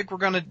next topic. We're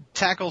going to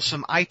tackle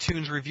some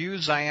iTunes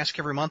reviews. I ask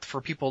every month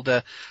for people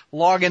to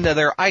log into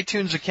their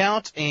iTunes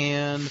account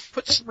and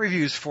put some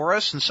reviews for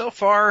us. And so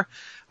far,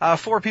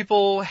 4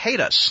 people hate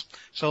us.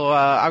 So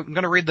I'm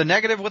going to read the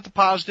negative with the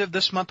positive.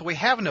 This month we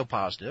have no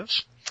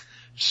positives.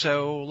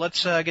 So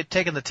let's get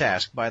taken to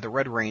task by the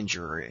Red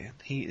Ranger.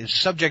 His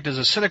subject is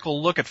a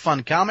cynical look at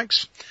fun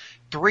comics.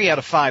 3 out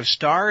of 5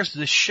 stars.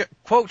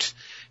 Quote,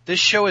 this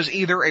show is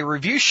either a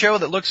review show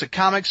that looks at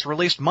comics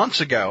released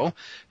months ago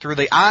through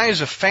the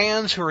eyes of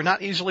fans who are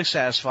not easily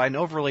satisfied and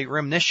overly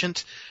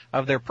reminiscent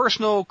of their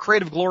personal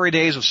creative glory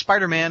days of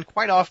Spider-Man.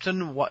 Quite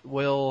often,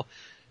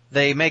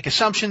 they make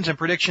assumptions and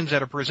predictions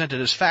that are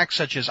presented as facts,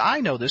 such as, I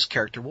know this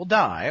character will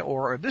die,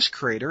 or this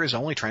creator is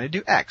only trying to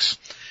do X.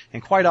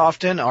 And quite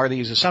often are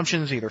these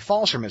assumptions either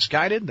false or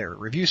misguided. Their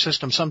review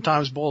system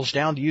sometimes boils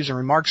down to using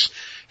remarks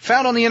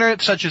found on the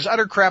internet, such as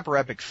utter crap or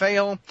epic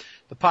fail.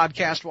 The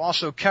podcast will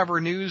also cover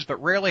news,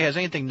 but rarely has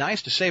anything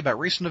nice to say about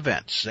recent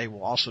events. They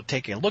will also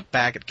take a look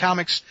back at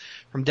comics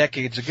from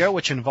decades ago,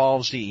 which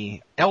involves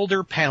the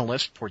elder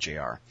panelist, poor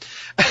JR,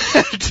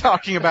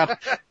 talking about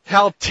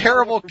how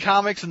terrible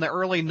comics in the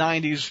early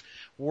 90s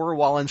were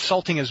while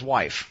insulting his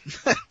wife.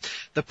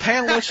 The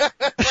panelist...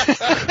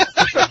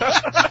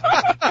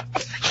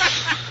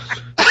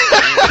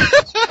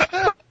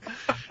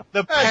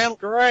 That's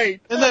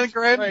great. Isn't that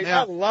great?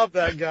 Yeah. I love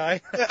that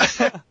guy.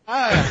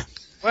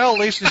 Well,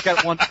 at least he's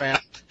got one fan.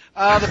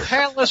 The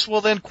panelists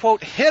will then,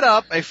 quote, hit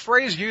up, a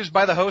phrase used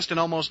by the host in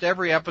almost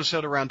every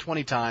episode around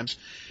 20 times.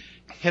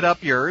 Hit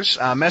up yours.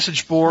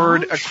 Message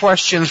board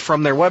questions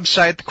from their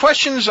website. The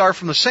questions are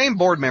from the same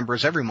board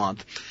members every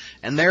month,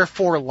 and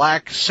therefore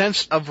lack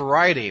sense of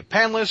variety.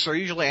 Panelists are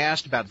usually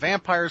asked about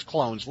vampires,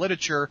 clones,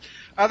 literature,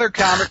 other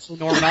comics, and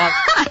Norman.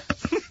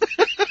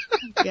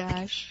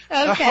 Gosh.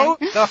 Okay.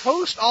 The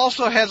host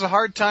also has a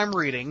hard time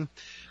reading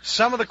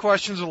some of the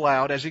questions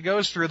aloud as he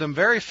goes through them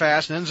very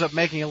fast and ends up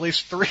making at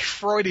least 3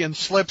 Freudian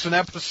slips an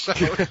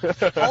episode.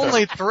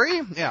 Only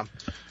 3? Yeah.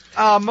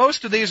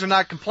 Most of these are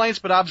not complaints,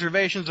 but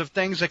observations of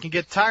things that can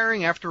get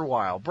tiring after a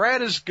while.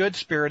 Brad is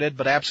good-spirited,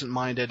 but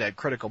absent-minded at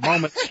critical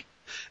moments.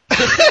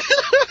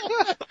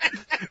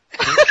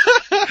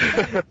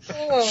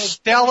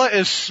 Stella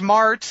is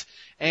smart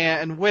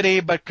and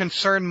witty, but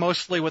concerned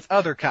mostly with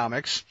other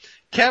comics.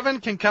 Kevin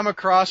can come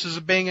across as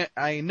being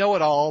a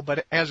know-it-all,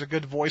 but has a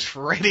good voice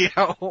for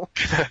radio.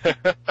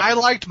 I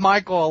liked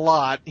Michael a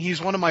lot. He's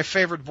one of my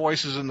favorite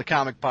voices in the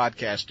comic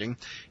podcasting.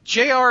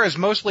 JR is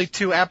mostly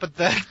too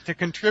apathetic to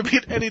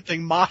contribute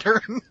anything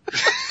modern.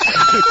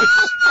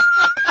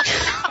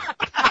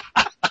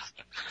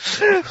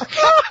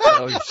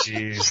 Oh,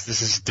 jeez.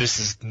 This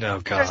is,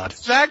 no, God.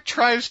 Zach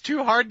tries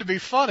too hard to be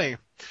funny.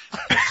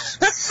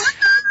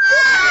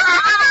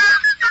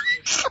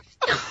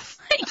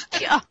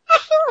 God.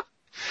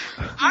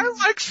 I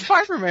like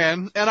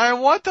Spider-Man, and I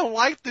want to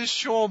like this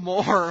show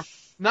more.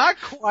 Not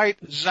quite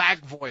Zach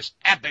voice,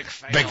 epic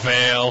fail. Big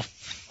fail.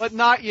 But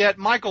not yet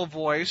Michael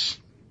voice.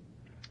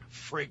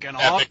 Freaking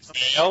Epic awesome.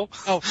 fail.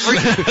 Oh,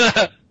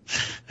 freaking.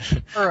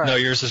 All right. No,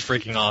 yours is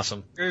freaking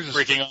awesome. Yours is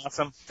Freaking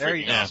awesome. There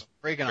you go. Awesome.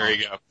 Freaking There awesome.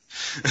 you go.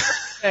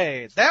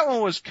 Hey, that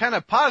one was kind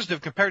of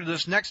positive compared to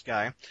this next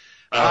guy.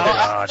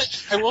 God.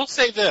 I will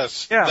say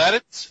this. Yeah. That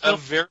it's a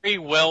very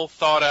well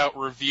thought out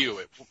review.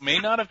 It may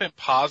not have been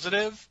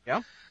positive.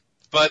 Yeah.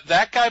 But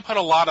that guy put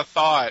a lot of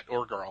thought,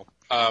 or girl,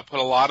 put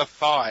a lot of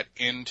thought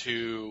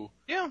into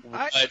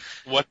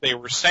what they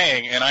were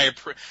saying, and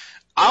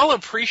I'll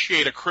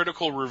appreciate a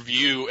critical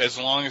review as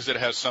long as it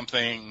has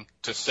something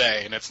to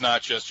say, and it's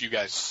not just you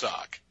guys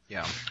suck.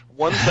 Yeah.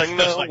 One thing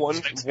though,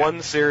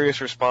 one serious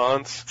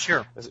response.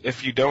 Sure. Is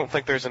if you don't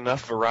think there's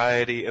enough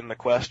variety in the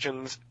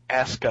questions,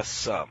 ask us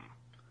some.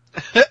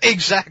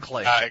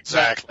 Exactly.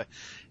 Exactly.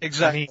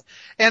 Exactly.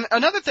 And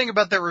another thing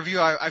about that review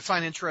I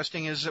find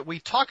interesting is that we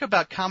talk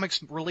about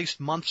comics released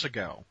months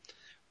ago.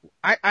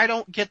 I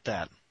don't get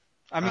that.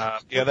 I mean,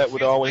 yeah, that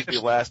would always be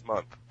last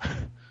month.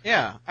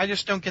 Yeah, I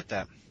just don't get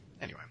that.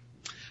 Anyway.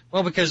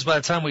 Well, because by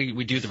the time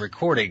we do the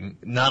recording,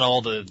 not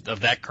all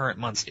of that current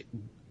month's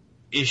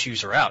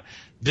issues are out.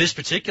 This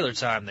particular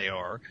time they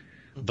are,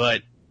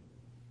 but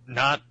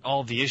not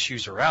all the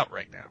issues are out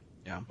right now.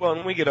 Yeah. Well,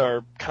 and we get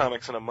our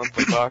comics in a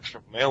monthly box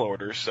from mail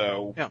order,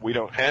 so Yeah. we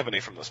don't have any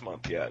from this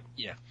month yet.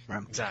 Yeah,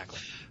 Right. exactly.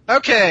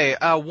 Okay,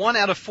 1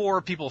 out of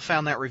 4 people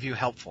found that review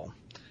helpful.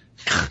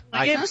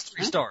 He gave us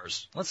 3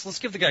 stars. Let's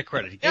give the guy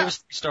credit. He gave us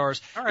 3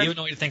 stars, All right. even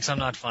though he thinks I'm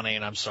not funny,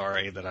 and I'm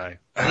sorry that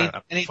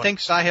And he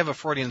thinks I have a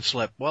Freudian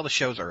slip. Well, the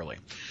show's early.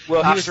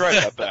 Well, he was right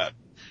about that.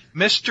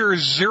 Mr.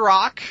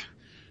 Xerox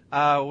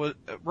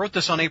wrote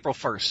this on April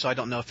 1st, so I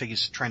don't know if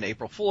he's trying to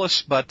April Fool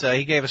us, but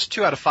he gave us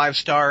 2 out of 5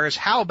 stars.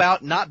 How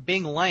about not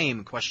being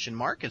lame? ?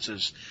 It's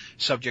his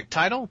subject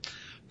title.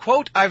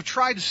 Quote, I've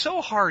tried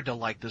so hard to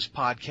like this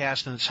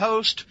podcast and its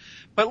host,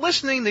 but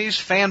listening to these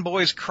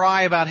fanboys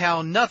cry about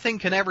how nothing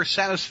can ever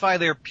satisfy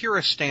their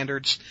purest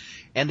standards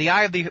and the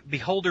eye of the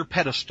beholder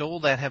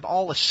pedestal that have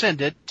all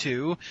ascended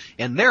to,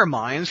 in their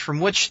minds, from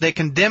which they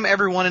condemn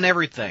everyone and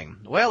everything.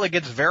 Well, it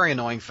gets very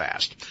annoying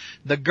fast.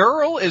 The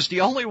girl is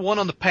the only one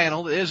on the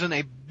panel that isn't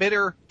a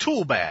bitter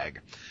tool bag.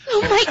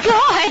 Oh my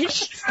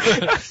gosh!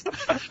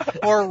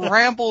 Or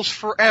rambles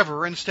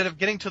forever instead of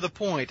getting to the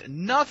point.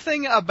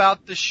 Nothing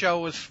about the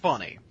show is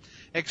funny.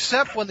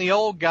 Except when the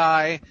old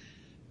guys,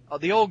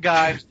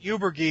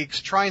 Uber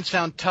geeks, try and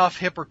sound tough,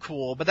 hip, or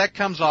cool, but that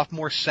comes off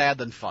more sad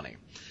than funny.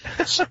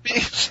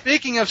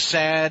 Speaking of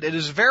sad, it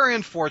is very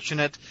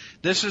unfortunate.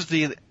 This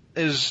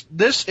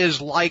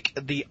is like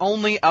the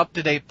only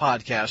up-to-date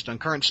podcast on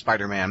current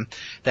Spider-Man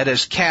that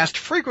is cast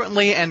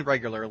frequently and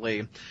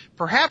regularly.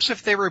 Perhaps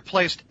if they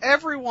replaced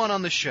everyone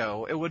on the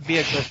show, it would be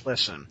a good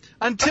listen.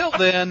 Until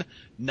then,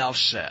 enough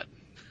said.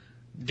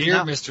 Dear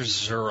Mr.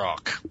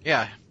 Xerox,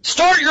 Yeah.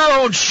 start your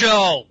own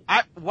show!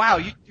 Wow,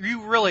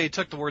 you really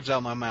took the words out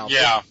of my mouth.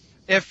 Yeah.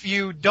 If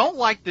you don't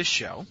like this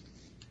show,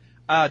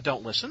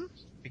 don't listen,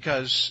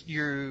 because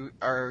you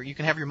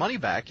can have your money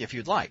back if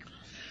you'd like.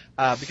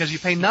 Because you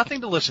pay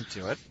nothing to listen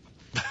to it.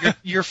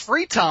 Your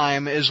free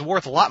time is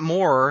worth a lot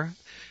more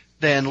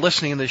than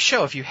listening to the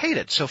show if you hate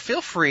it. So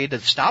feel free to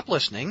stop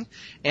listening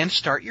and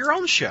start your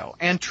own show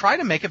and try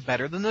to make it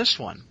better than this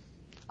one.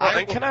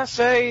 And can I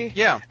say,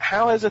 Yeah.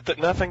 how is it that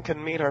nothing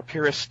can meet our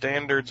purist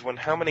standards when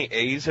how many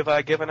A's have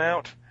I given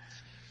out?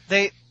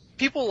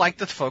 People like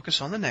to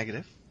focus on the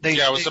negative.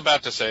 I was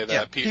about to say that.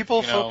 Yeah,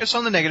 people focus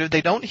on the negative.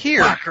 They don't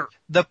hear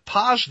the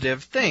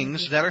positive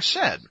things that are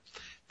said.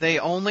 They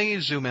only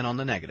zoom in on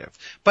the negative.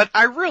 But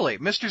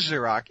Mr.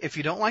 Xerox, if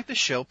you don't like the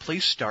show,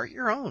 please start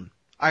your own.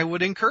 I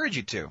would encourage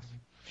you to.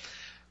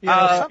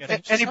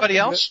 Anybody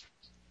else?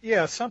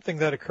 Something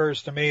that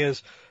occurs to me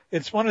is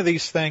it's one of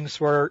these things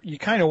where you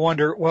kind of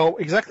wonder, well,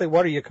 exactly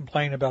what are you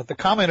complaining about? The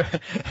comment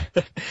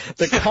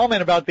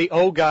about the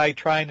old guy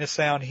trying to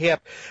sound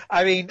hip.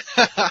 I mean,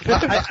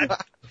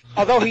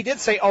 although he did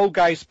say old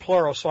guys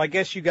plural, so I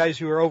guess you guys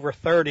who are over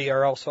 30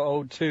 are also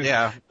old too.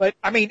 Yeah. But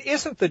I mean,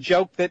 isn't the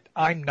joke that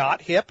I'm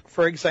not hip,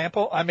 for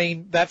example? I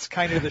mean, that's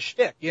kind of the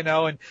shtick,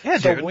 and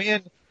yeah,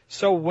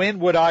 so when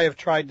would I have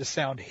tried to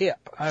sound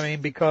hip? I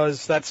mean,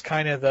 because that's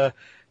kind of the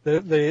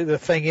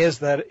thing is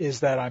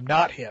that I'm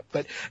not hip.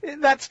 But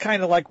that's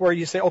kind of like where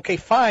you say, okay,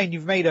 fine,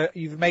 you've made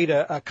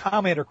a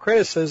comment or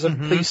criticism.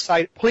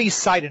 Mm-hmm. Please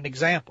cite an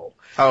example.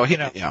 Oh,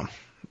 yeah.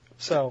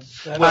 So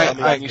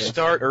when you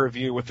start a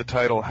review with the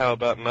title, "How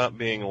about not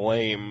being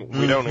lame?"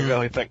 we don't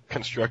really think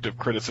constructive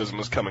criticism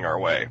is coming our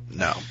way.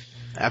 No,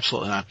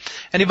 absolutely not.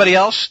 Anybody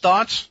else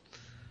thoughts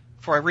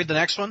before I read the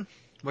next one?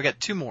 We got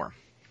two more.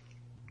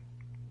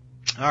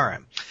 All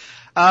right.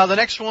 The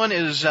next one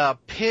is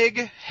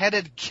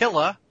Pig-Headed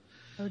Killa.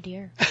 Oh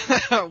dear.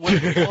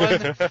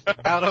 With 1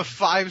 out of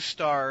 5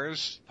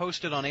 stars,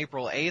 posted on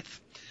April 8th.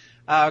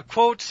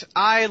 Quote,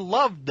 I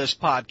loved this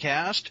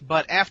podcast,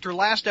 but after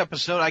last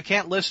episode I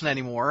can't listen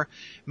anymore.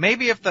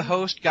 Maybe if the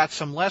host got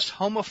some less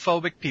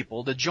homophobic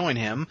people to join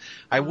him,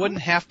 I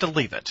wouldn't have to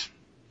leave it.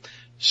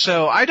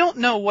 So I don't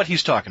know what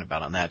he's talking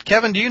about on that.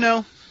 Kevin, do you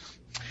know?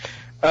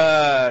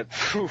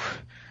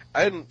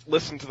 I didn't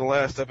listen to the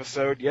last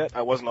episode yet.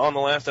 I wasn't on the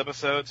last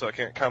episode, so I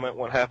can't comment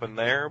what happened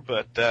there.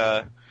 But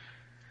the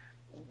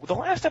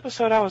last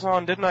episode I was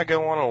on, didn't I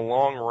go on a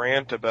long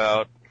rant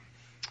about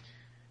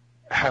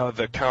how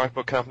the comic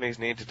book companies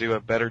need to do a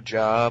better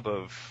job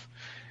of,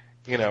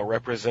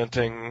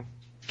 representing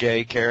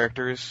gay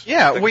characters?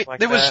 Yeah,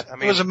 there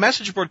was a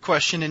message board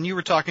question, and you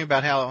were talking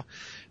about how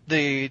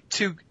the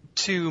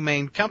two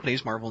main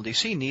companies, Marvel and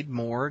DC, need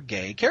more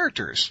gay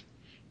characters.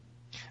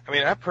 I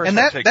mean, I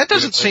personally that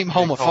doesn't seem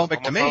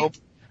homophobic to me.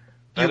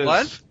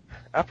 What?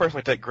 I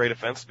personally take great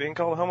offense to being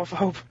called a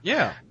homophobe.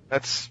 Yeah.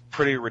 That's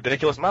pretty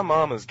ridiculous. My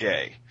mom is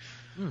gay.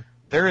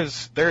 There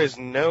is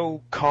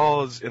no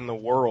cause in the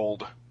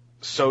world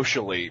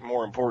socially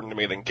more important to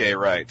me than gay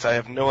rights. I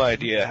have no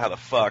idea how the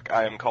fuck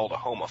I am called a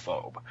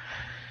homophobe.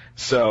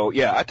 So,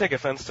 yeah, I take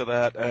offense to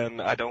that,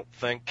 and I don't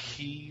think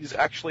he's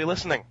actually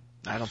listening.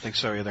 I don't think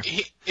so either.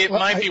 It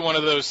might be one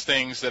of those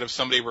things that if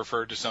somebody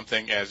referred to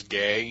something as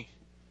gay,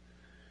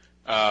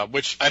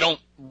 which I don't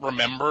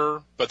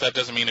remember, but that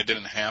doesn't mean it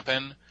didn't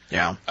happen.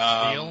 Yeah.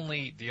 The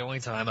only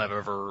time I've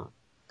ever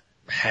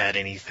had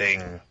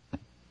anything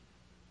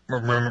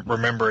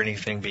remember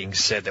anything being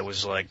said that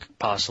was like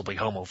possibly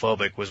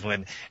homophobic was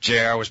when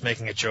JR was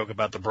making a joke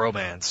about the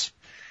bromance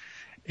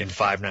in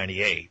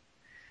 598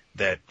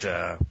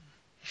 that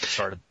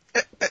started.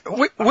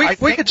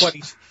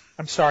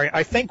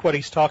 I think what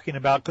he's talking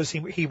about, because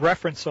he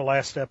referenced the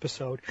last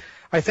episode,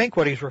 I think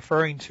what he's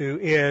referring to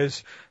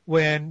is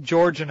when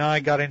George and I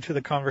got into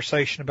the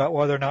conversation about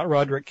whether or not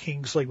Roderick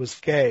Kingsley was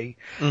gay,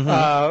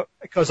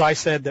 because I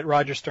said that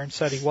Roger Stern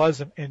said he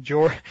wasn't, and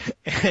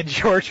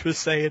George was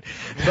saying,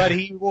 but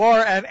he wore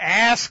an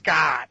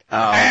ascot.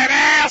 An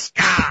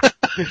ascot!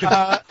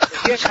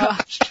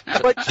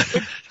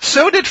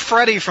 So did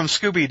Freddy from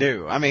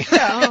Scooby-Doo. I mean,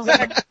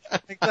 yeah,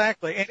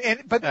 exactly.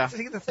 But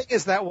see, the thing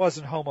is, that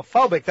wasn't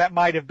homophobic. That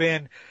might have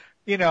been,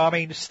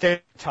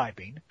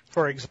 stereotyping,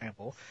 for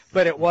example.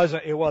 But it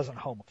wasn't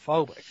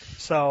homophobic.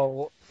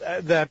 So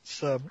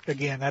that's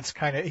again, that's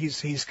kind of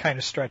he's kind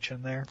of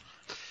stretching there.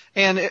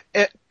 And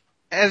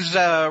as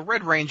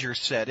Red Ranger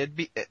said,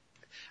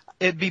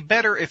 it'd be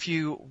better if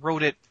you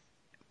wrote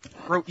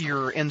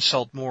your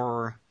insult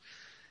more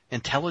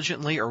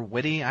intelligently or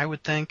witty, I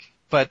would think.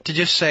 But to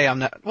just say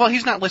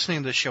he's not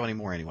listening to the show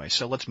anymore anyway,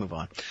 so let's move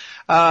on.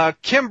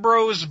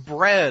 Kimbro's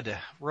Bread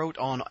wrote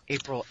on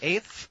April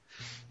 8th.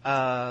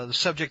 The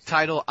subject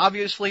title,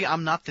 obviously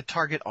I'm not the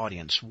target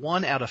audience.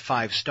 1 out of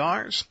 5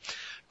 stars.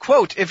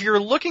 Quote, if you're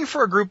looking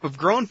for a group of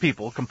grown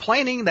people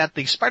complaining that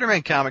the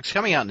Spider-Man comics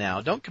coming out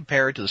now don't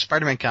compare it to the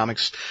Spider-Man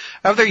comics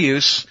of their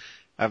utes,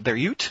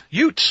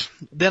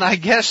 then I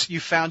guess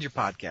you found your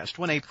podcast.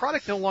 When a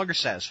product no longer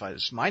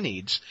satisfies my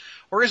needs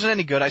or isn't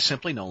any good, I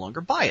simply no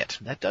longer buy it.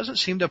 That doesn't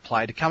seem to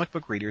apply to comic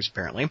book readers,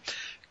 apparently.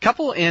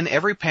 Couple in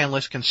every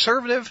panelist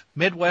conservative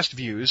Midwest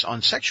views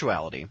on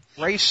sexuality,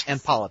 race,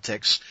 and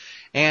politics,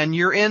 and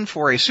you're in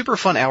for a super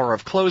fun hour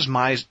of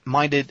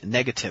closed-minded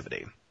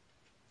negativity.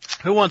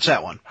 Who wants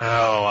that one? Oh,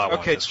 I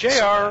want this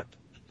one.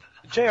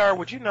 JR,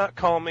 would you not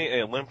call me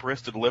a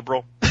limp-wristed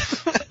liberal?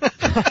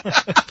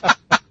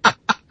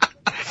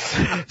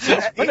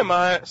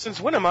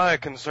 Since when am I a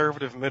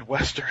conservative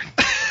Midwestern?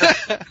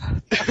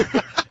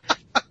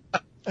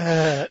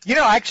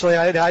 Actually,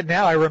 I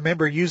now I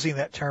remember using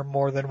that term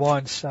more than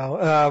once.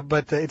 So,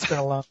 but it's been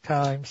a long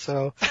time.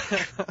 So,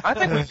 I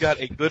think we've got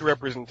a good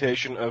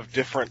representation of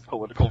different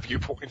political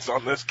viewpoints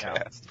on this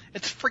cast.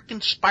 It's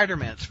freaking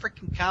Spider-Man. It's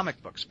freaking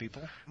comic books,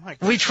 people.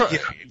 We try.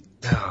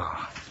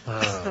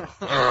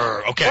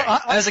 Okay.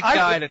 Well, As a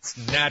guy that's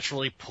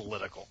naturally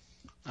political.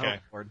 Okay. Oh,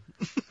 Lord.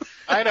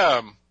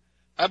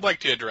 I'd like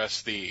to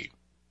address the,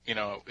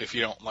 if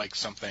you don't like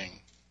something,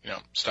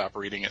 stop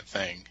reading it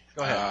thing.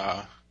 Go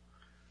ahead.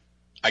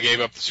 I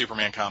gave up the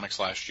Superman comics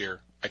last year.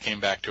 I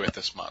came back to it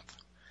this month.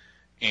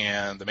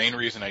 And the main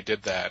reason I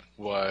did that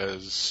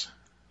was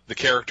the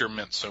character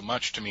meant so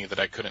much to me that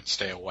I couldn't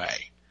stay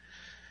away.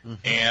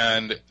 Mm-hmm.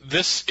 And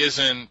this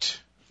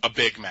isn't a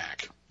Big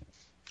Mac.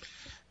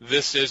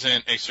 This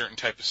isn't a certain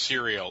type of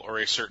cereal or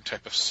a certain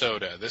type of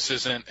soda. This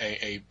isn't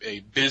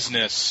a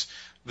business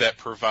that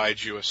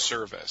provides you a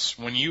service.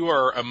 When you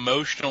are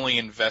emotionally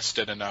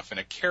invested enough in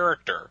a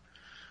character,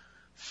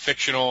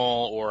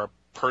 fictional or a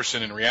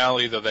person in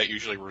reality, though that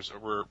usually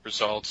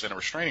results in a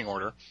restraining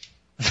order,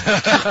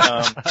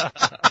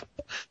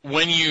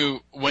 when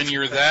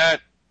you're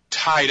that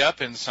tied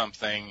up in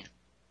something,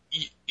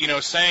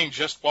 saying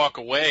just walk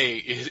away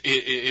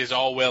is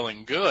all well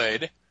and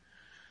good,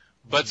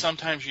 but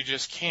sometimes you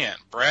just can't.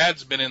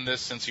 Brad's been in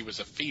this since he was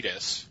a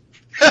fetus.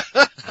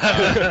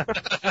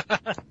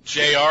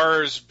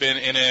 JR's been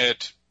in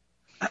it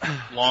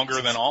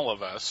longer than all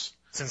of us.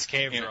 Since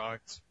cave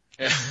drawings.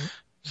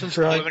 That's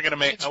right.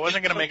 I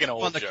wasn't gonna make an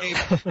old joke.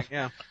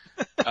 Yeah.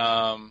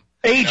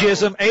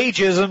 Ageism.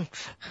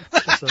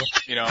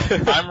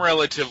 I'm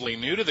relatively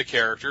new to the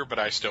character, but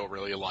I still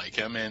really like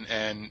him.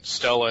 And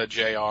Stella,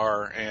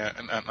 JR,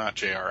 and not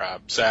JR,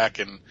 Zach,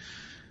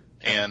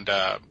 and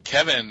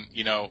Kevin,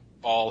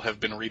 all have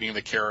been reading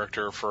the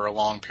character for a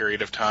long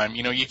period of time.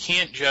 You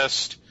can't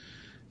just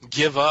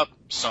give up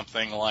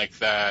something like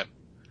that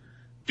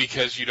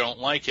because you don't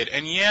like it.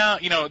 And yeah,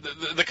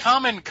 the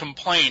common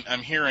complaint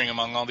I'm hearing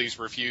among all these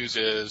reviews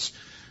is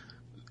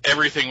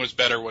everything was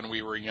better when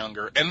we were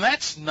younger. And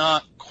that's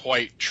not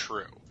quite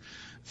true.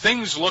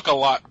 Things look a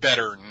lot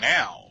better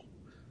now.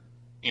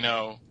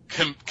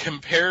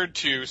 Compared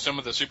to some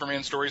of the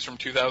Superman stories from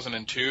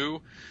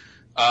 2002,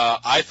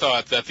 I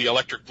thought that the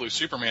Electric Blue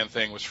Superman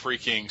thing was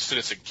freaking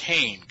Citizen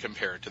Kane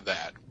compared to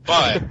that.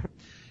 But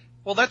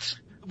well, that's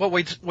what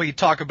we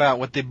talk about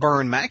with the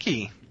Byrne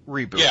Mackey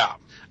reboot. Yeah.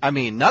 I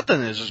mean,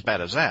 nothing is as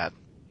bad as that.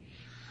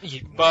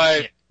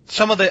 But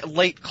some of the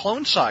late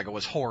Clone Saga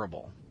was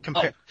horrible.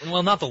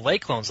 Well, not the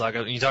late Clone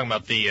Saga. You're talking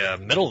about the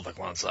middle of the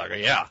Clone Saga,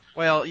 yeah.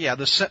 Well, yeah,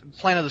 the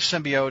Planet of the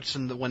Symbiotes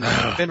and when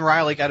Ben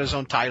Reilly got his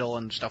own title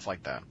and stuff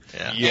like that.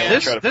 Yeah.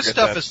 This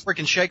stuff is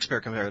freaking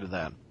Shakespeare compared to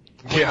that.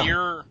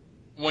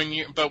 When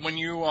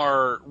you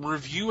are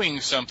reviewing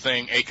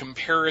something, a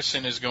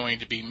comparison is going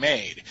to be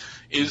made.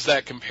 Is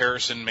that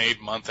comparison made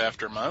month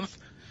after month?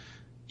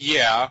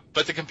 Yeah,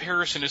 but the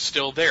comparison is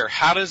still there.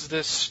 How does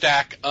this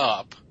stack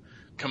up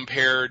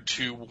compared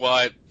to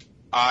what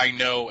I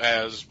know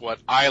as what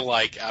I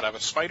like out of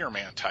a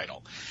Spider-Man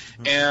title?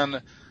 Mm-hmm.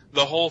 And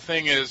the whole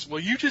thing is, well,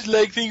 you just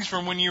like things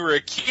from when you were a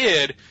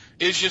kid,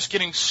 is just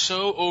getting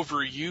so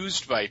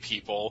overused by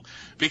people,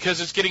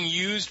 because it's getting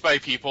used by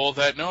people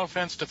that, no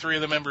offense to three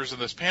of the members of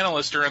this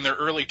panelist, are in their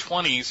early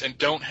 20s and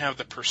don't have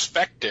the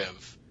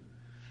perspective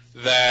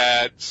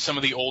that some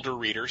of the older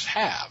readers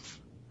have.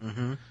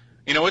 Mm-hmm.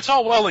 It's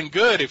all well and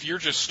good if you're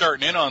just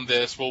starting in on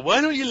this. Well,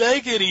 why don't you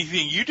like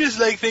anything? You just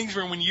like things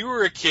from when you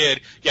were a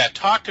kid. Yeah,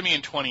 talk to me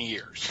in 20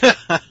 years.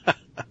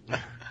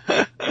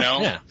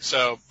 Yeah.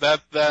 So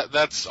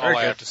that's all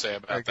I have to say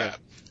about that.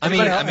 I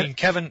mean,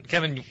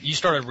 Kevin, you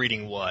started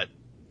reading what?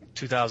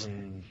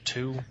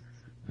 2002?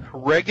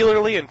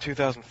 Regularly in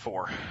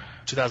 2004.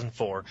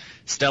 2004.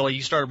 Stella,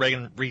 you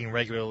started reading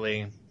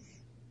regularly.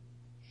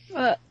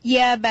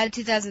 Yeah, about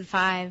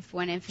 2005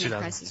 when Infinite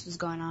Crisis was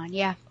going on.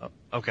 Yeah.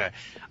 Okay.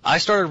 I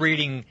started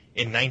reading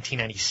in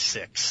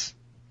 1996.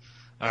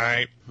 All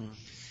right.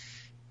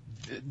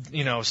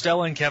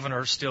 Stella and Kevin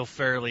are still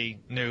fairly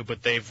new,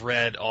 but they've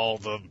read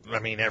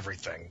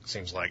everything,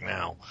 seems like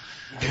now.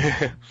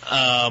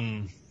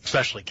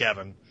 Especially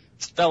Kevin.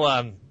 Stella,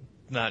 I'm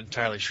not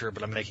entirely sure,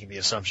 but I'm making the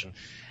assumption.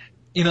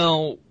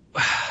 I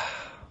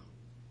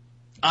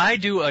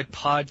do a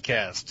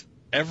podcast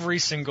every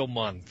single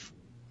month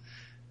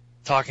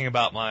talking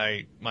about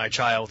my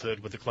childhood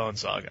with the Clone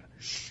Saga.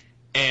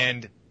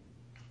 And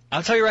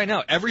I'll tell you right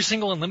now, every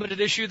single Unlimited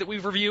issue that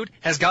we've reviewed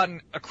has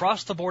gotten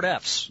across-the-board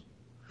Fs.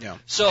 Yeah.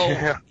 So,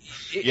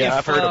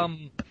 I've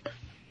heard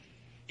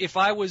if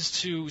I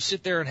was to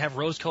sit there and have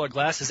rose-colored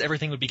glasses,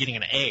 everything would be getting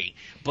an A.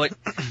 But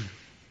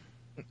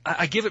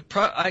I give it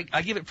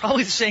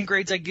probably the same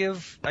grades I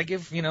give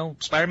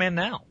Spider-Man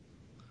now.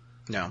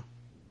 No.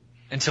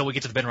 Until we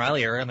get to the Ben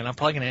Reilly era, and then I'm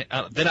probably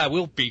then I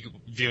will be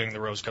viewing the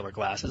rose-colored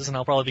glasses, and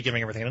I'll probably be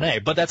giving everything an A.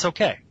 But that's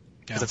okay,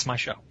 because it's my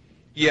show.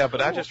 Yeah,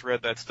 but I just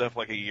read that stuff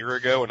like a year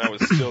ago, and I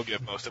would still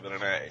give most of it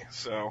an A.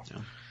 So,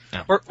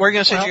 What are you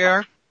gonna say,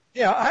 JR?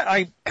 Yeah,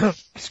 I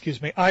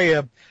excuse me.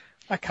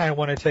 I kind of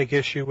want to take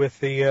issue with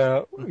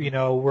the,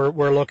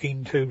 we're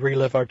looking to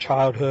relive our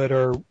childhood,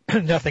 or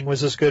nothing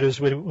was as good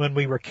as when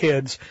we were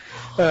kids.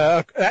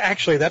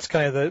 Actually, that's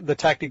kind of the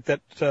tactic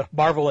that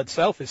Marvel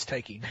itself is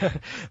taking.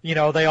 They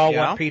all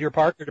want Peter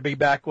Parker to be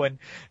back when,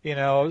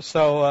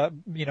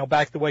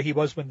 back the way he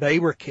was when they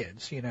were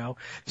kids.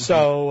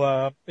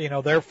 So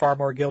they're far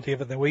more guilty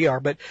of it than we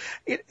are. But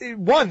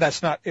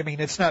that's not. I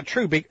mean, it's not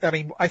true.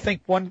 I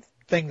think one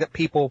thing that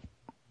people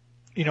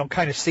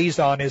kind of seized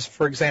on is,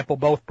 for example,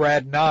 both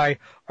Brad and I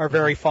are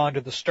very fond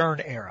of the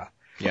Stern era.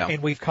 Yeah.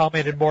 And we've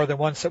commented more than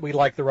once that we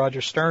like the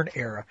Roger Stern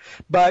era.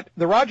 But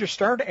the Roger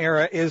Stern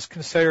era is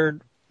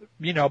considered,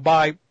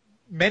 by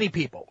many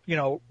people,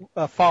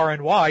 far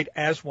and wide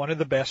as one of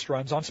the best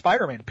runs on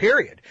Spider-Man,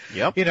 period.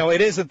 Yep.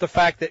 It isn't the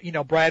fact that,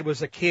 Brad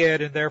was a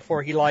kid and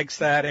therefore he likes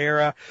that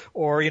era,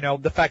 or,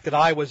 the fact that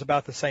I was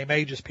about the same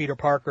age as Peter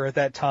Parker at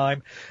that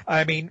time.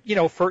 I mean,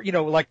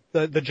 like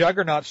the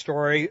Juggernaut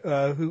story,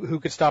 who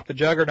could stop the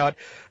Juggernaut,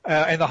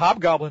 and the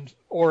Hobgoblin's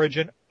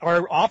origin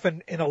are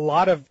often in a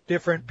lot of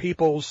different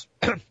people's,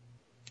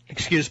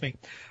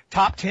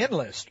 top 10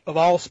 list of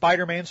all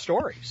Spider-Man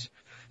stories.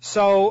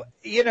 So,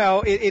 we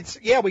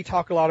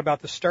talk a lot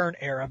about the Stern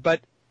era, but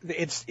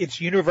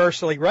it's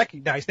universally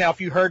recognized. Now,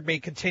 if you heard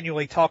me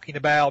continually talking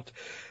about,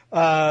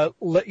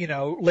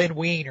 Len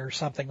Wein or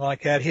something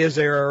like that, his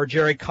era, or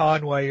Jerry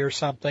Conway or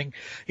something,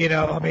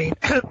 maybe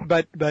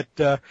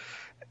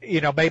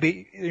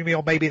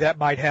that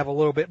might have a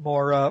little bit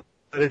more,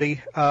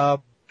 validity.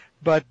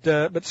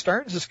 But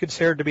Stearns is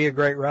considered to be a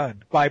great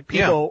run by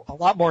people a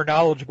lot more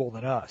knowledgeable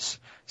than us.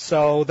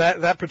 So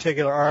that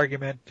particular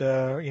argument,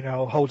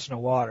 holds no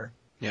water.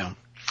 Yeah.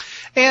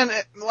 And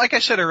like I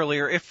said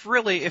earlier, if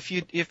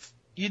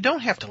you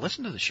don't have to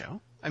listen to the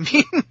show, I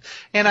mean,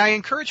 and I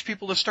encourage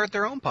people to start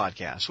their own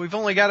podcasts. We've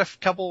only got a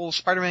couple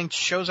Spider-Man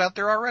shows out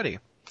there already.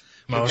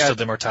 Most of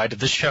them are tied to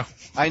this show.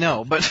 I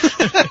know, but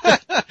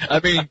I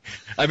mean,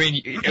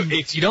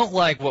 if you don't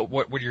like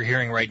what you're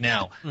hearing right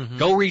now,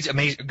 go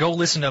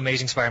listen to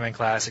Amazing Spider-Man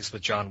Classics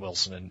with John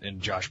Wilson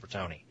and Josh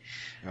Bertoni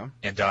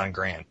and Don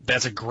Grant.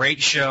 That's a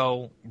great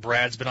show.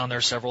 Brad's been on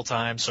there several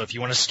times, so if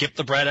you want to skip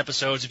the Brad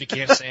episodes, if you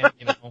can't stand,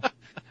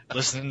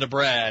 listening to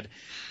Brad,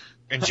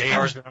 and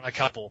JR's been on a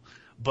couple,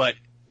 but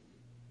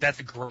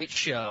that's a great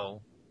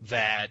show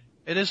that.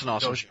 It is an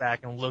awesome goes show.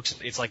 Back and looks.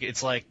 It's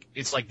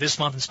like this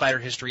month in Spider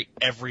history.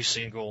 Every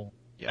single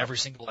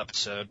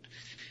episode.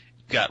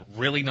 You got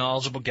really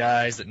knowledgeable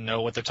guys that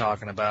know what they're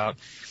talking about.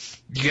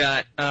 You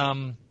got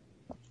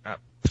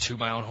to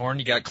my own horn.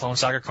 You got Clone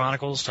Saga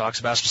Chronicles, talks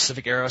about a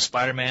specific era of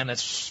Spider-Man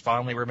that's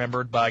fondly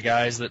remembered by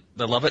guys that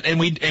love it. And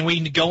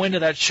we go into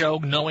that show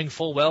knowing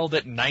full well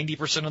that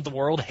 90% of the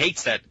world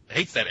hates that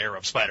era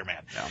of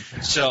Spider-Man.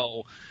 Yeah.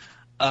 So.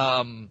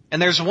 And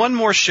there's one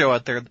more show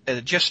out there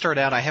that just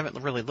started out. I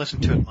haven't really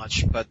listened to it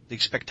much, but the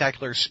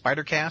Spectacular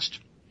Spider-Cast.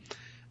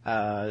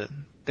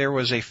 There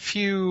was a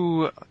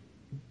few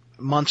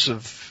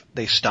months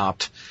they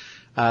stopped.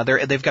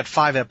 They've got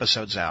 5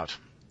 episodes out,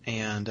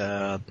 and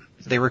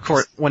they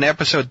record when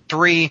episode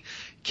 3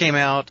 came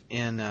out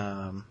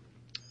in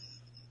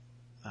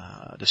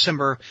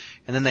December,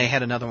 and then they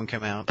had another one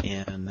come out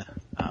in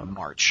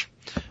March.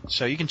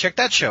 So you can check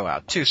that show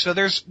out too. So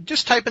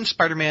just type in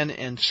Spider-Man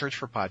and search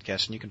for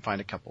podcasts, and you can find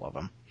a couple of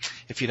them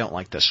if you don't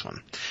like this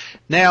one.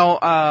 Now,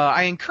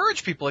 I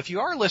encourage people, if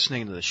you are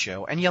listening to the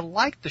show and you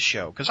like the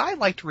show, because I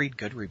like to read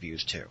good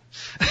reviews too,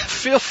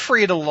 feel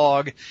free to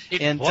log.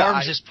 It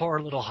warms his poor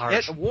little heart.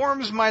 It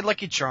warms my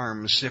lucky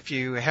charms if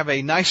you have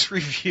a nice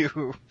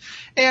review.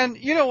 And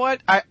you know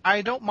what?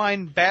 I don't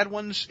mind bad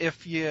ones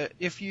if you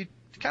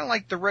kind of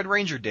like the Red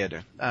Ranger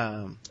did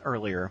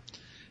earlier.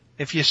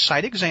 If you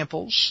cite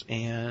examples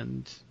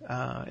and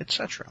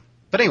etc.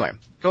 But anyway,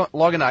 go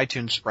log into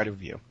iTunes, write a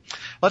review.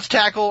 Let's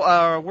tackle.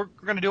 We're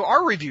going to do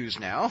our reviews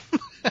now,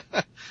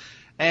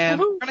 and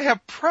we're going to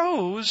have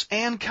pros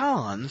and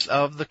cons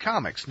of the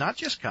comics, not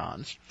just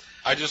cons.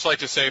 I'd just like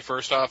to say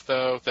first off,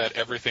 though, that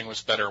everything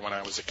was better when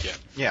I was a kid.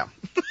 Yeah.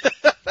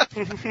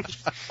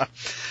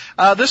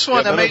 This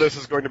one, none of this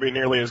is going to be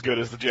nearly as good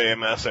as the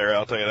JMS era.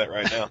 I'll tell you that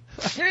right now.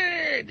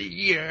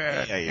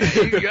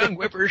 You young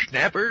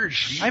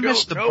whippersnappers. I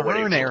missed the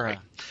Byrne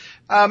era.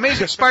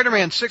 Amazing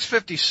Spider-Man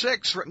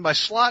 656, written by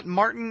Slott and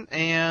Martin,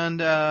 and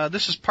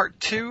this is part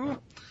 2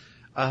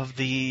 of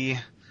the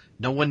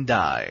No One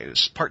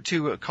Dies. Part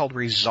 2 called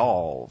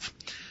Resolve.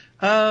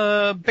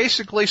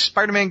 Basically,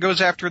 Spider-Man goes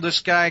after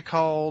this guy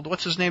called,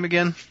 what's his name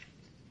again?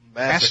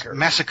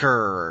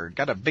 Massacre.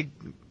 Got a big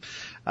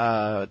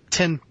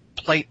tin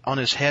plate on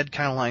his head,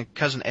 kind of like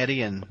Cousin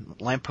Eddie in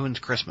Lampoon's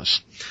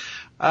Christmas.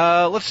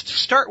 Let's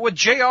start with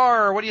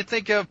JR. What do you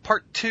think of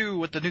part 2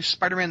 with the new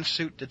Spider-Man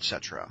suit,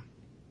 etc.?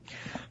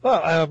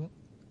 Well,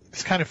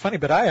 it's kind of funny,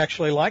 but I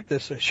actually like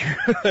this issue,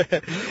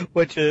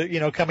 which,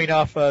 coming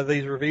off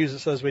these reviews, it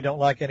says we don't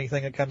like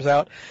anything that comes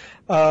out.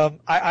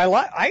 I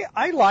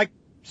like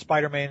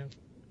Spider-Man,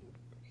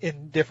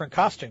 in different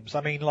costumes.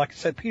 I mean, like I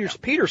said,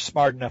 Peter's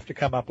smart enough to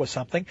come up with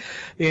something,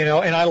 and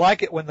I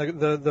like it when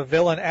the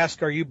villain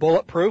asks, "Are you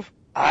bulletproof?"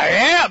 I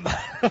am,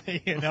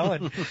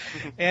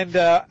 and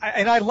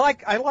I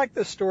like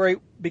this story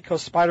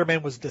because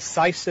Spider-Man was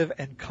decisive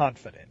and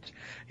confident.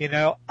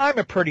 I'm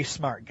a pretty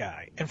smart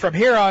guy, and from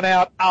here on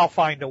out, I'll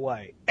find a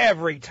way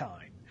every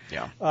time.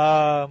 Yeah.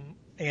 I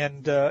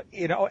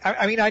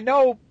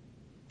know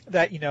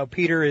that,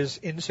 Peter is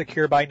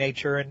insecure by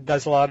nature and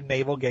does a lot of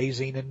navel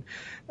gazing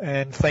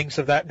and things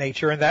of that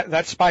nature, and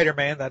that's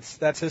Spider-Man,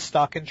 that's his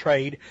stock in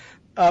trade.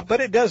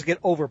 But it does get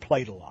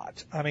overplayed a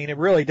lot. I mean, it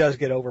really does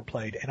get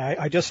overplayed, and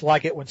I just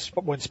like it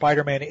when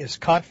Spider-Man is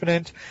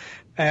confident,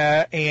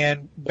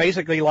 and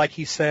basically like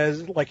he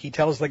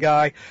tells the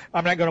guy,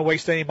 "I'm not going to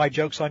waste any of my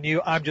jokes on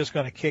you. I'm just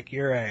going to kick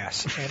your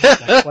ass." And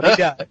that's what he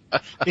does.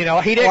 He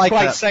didn't like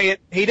quite that. say it.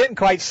 He didn't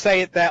quite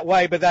say it that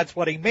way, but that's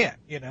what he meant.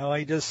 He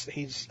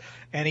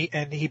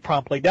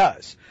promptly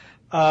does.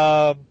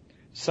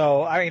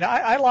 So I mean,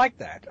 I like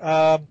that.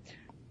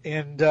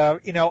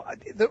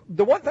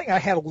 The one thing I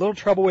had a little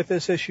trouble with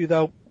this issue,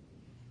 though,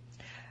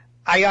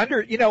 I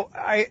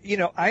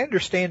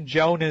understand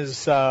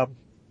Jonah's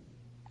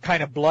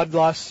kind of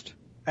bloodlust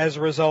as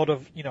a result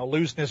of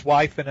losing his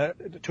wife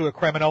to a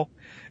criminal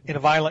in a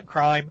violent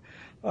crime.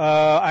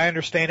 I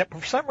understand it, but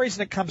for some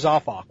reason it comes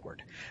off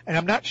awkward, and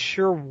I'm not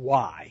sure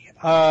why.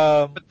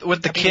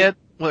 With the kid,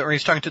 where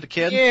he's talking to the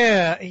kid.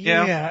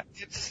 Yeah.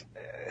 It's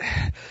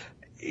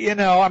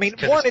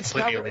one, it's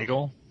not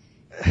illegal.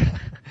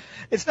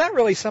 It's not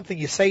really something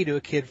you say to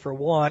a kid, for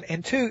one,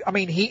 and two, I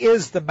mean, he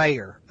is the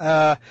mayor,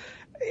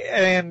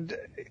 and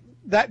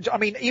that, I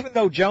mean, even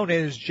though Jonah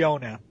is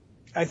Jonah,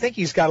 I think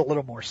he's got a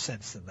little more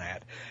sense than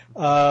that.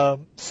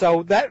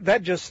 So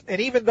that just,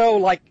 and even though,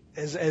 like,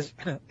 as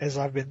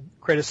I've been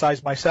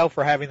criticized myself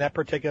for having that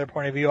particular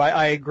point of view,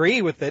 I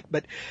agree with it,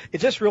 but it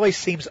just really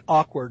seems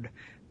awkward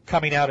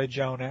coming out of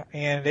Jonah,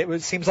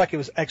 and seems like it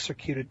was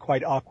executed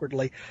quite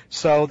awkwardly.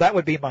 So that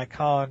would be my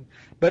con.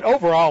 But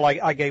overall,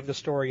 I gave the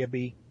story a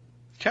B.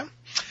 Okay.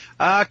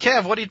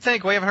 Kev, what do you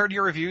think? We haven't heard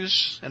your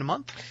reviews in a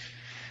month.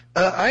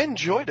 I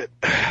enjoyed it.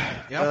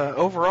 Yeah.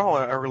 Overall,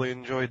 I really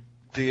enjoyed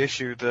the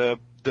issue. The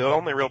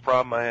only real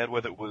problem I had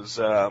with it was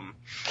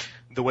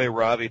the way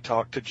Robbie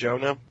talked to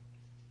Jonah.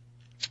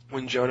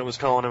 When Jonah was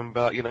calling him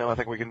about, I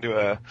think we can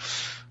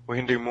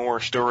do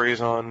more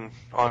stories on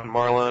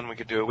Marla, and we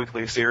could do a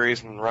weekly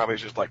series, and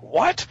Robbie's just like,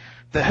 "What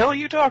the hell are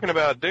you talking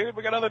about, dude?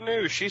 We got other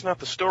news. She's not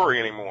the story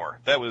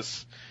anymore." That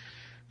was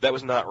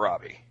not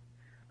Robbie.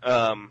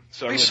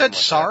 So He said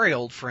sorry,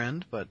 old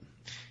friend, but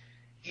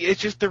it's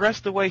just the rest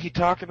of the way he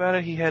talked about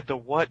it. He had the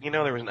what,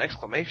 there was an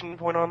exclamation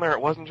point on there. It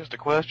wasn't just a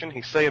question.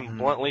 He's saying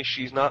bluntly,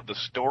 "She's not the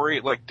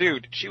story." Like,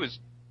 dude,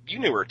 you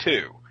knew her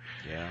too.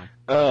 Yeah.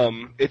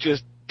 It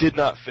just did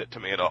not fit to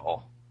me at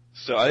all.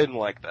 So I didn't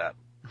like that.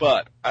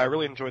 But I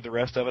really enjoyed the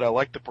rest of it. I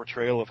like the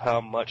portrayal of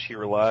how much he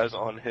relies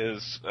on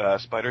his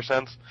spider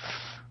sense.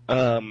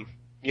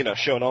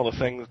 Showing all the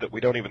things that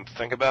we don't even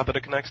think about that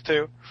it connects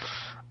to.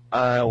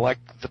 I like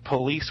the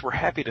police were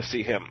happy to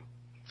see him.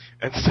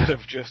 Instead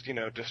of just,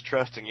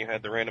 distrusting, you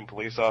had the random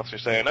police officer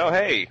saying, "Oh,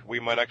 hey,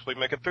 we might actually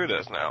make it through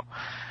this now."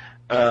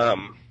 I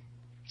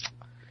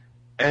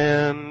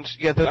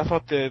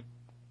thought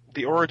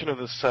the origin of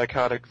the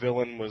psychotic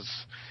villain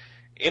was,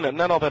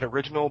 not all that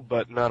original,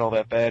 but not all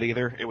that bad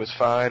either. It was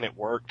fine. It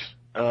worked.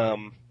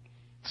 So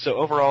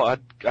overall,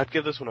 I'd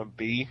give this one a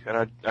B,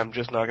 and I'm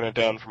just knocking it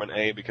down from an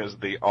A because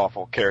of the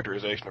awful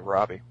characterization of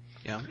Robbie.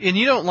 Yeah. And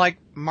you don't like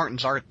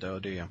Martin's art, though,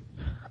 do you?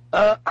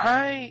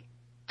 I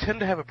tend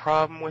to have a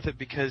problem with it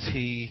because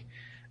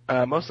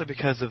mostly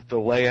because of the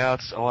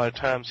layouts. A lot of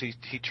times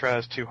he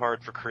tries too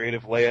hard for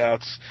creative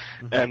layouts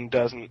and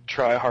doesn't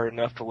try hard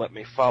enough to let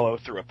me follow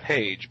through a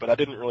page, but I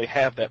didn't really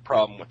have that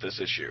problem with this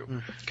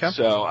issue. Okay.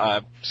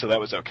 So that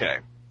was okay.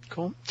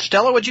 Cool.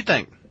 Stella, what'd you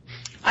think?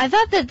 I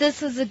thought that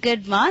this was a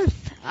good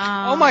month.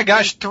 Oh my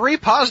gosh, 3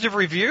 positive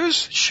reviews?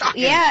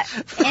 Shocking. Yeah,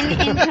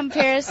 in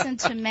comparison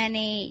to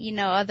many,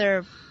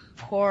 other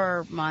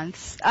poor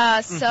months.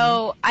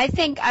 So I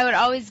think I would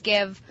always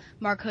give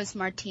Marcos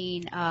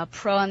Martin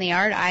pro on the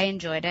art. I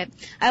enjoyed it.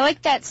 I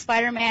like that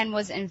Spider-Man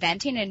was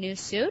inventing a new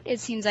suit. It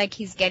seems like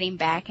he's getting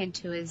back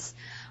into his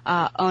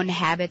own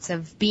habits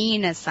of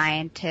being a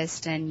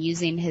scientist and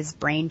using his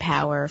brain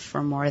power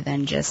for more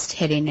than just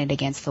hitting it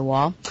against the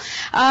wall.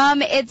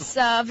 It's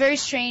very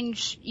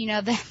strange,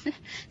 that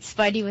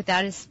Spidey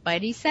without his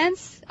Spidey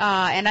sense.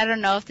 And I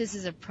don't know if this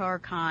is a pro or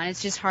con.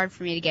 It's just hard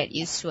for me to get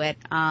used to it.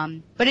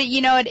 But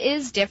it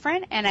is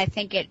different, and I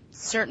think it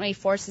certainly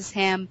forces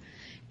him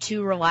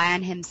to rely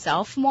on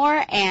himself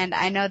more, and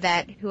I know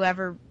that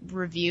whoever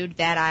reviewed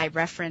that I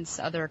reference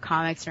other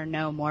comics or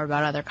know more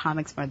about other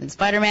comics more than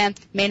Spider-Man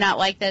may not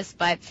like this,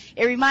 but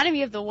it reminded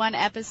me of the one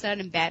episode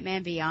in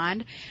Batman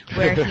Beyond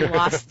where he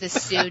lost the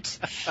suit,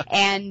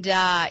 and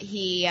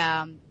he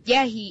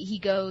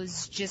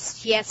goes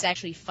he has to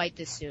actually fight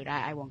the suit.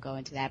 I won't go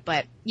into that,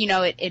 but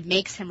it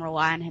makes him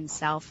rely on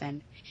himself,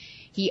 and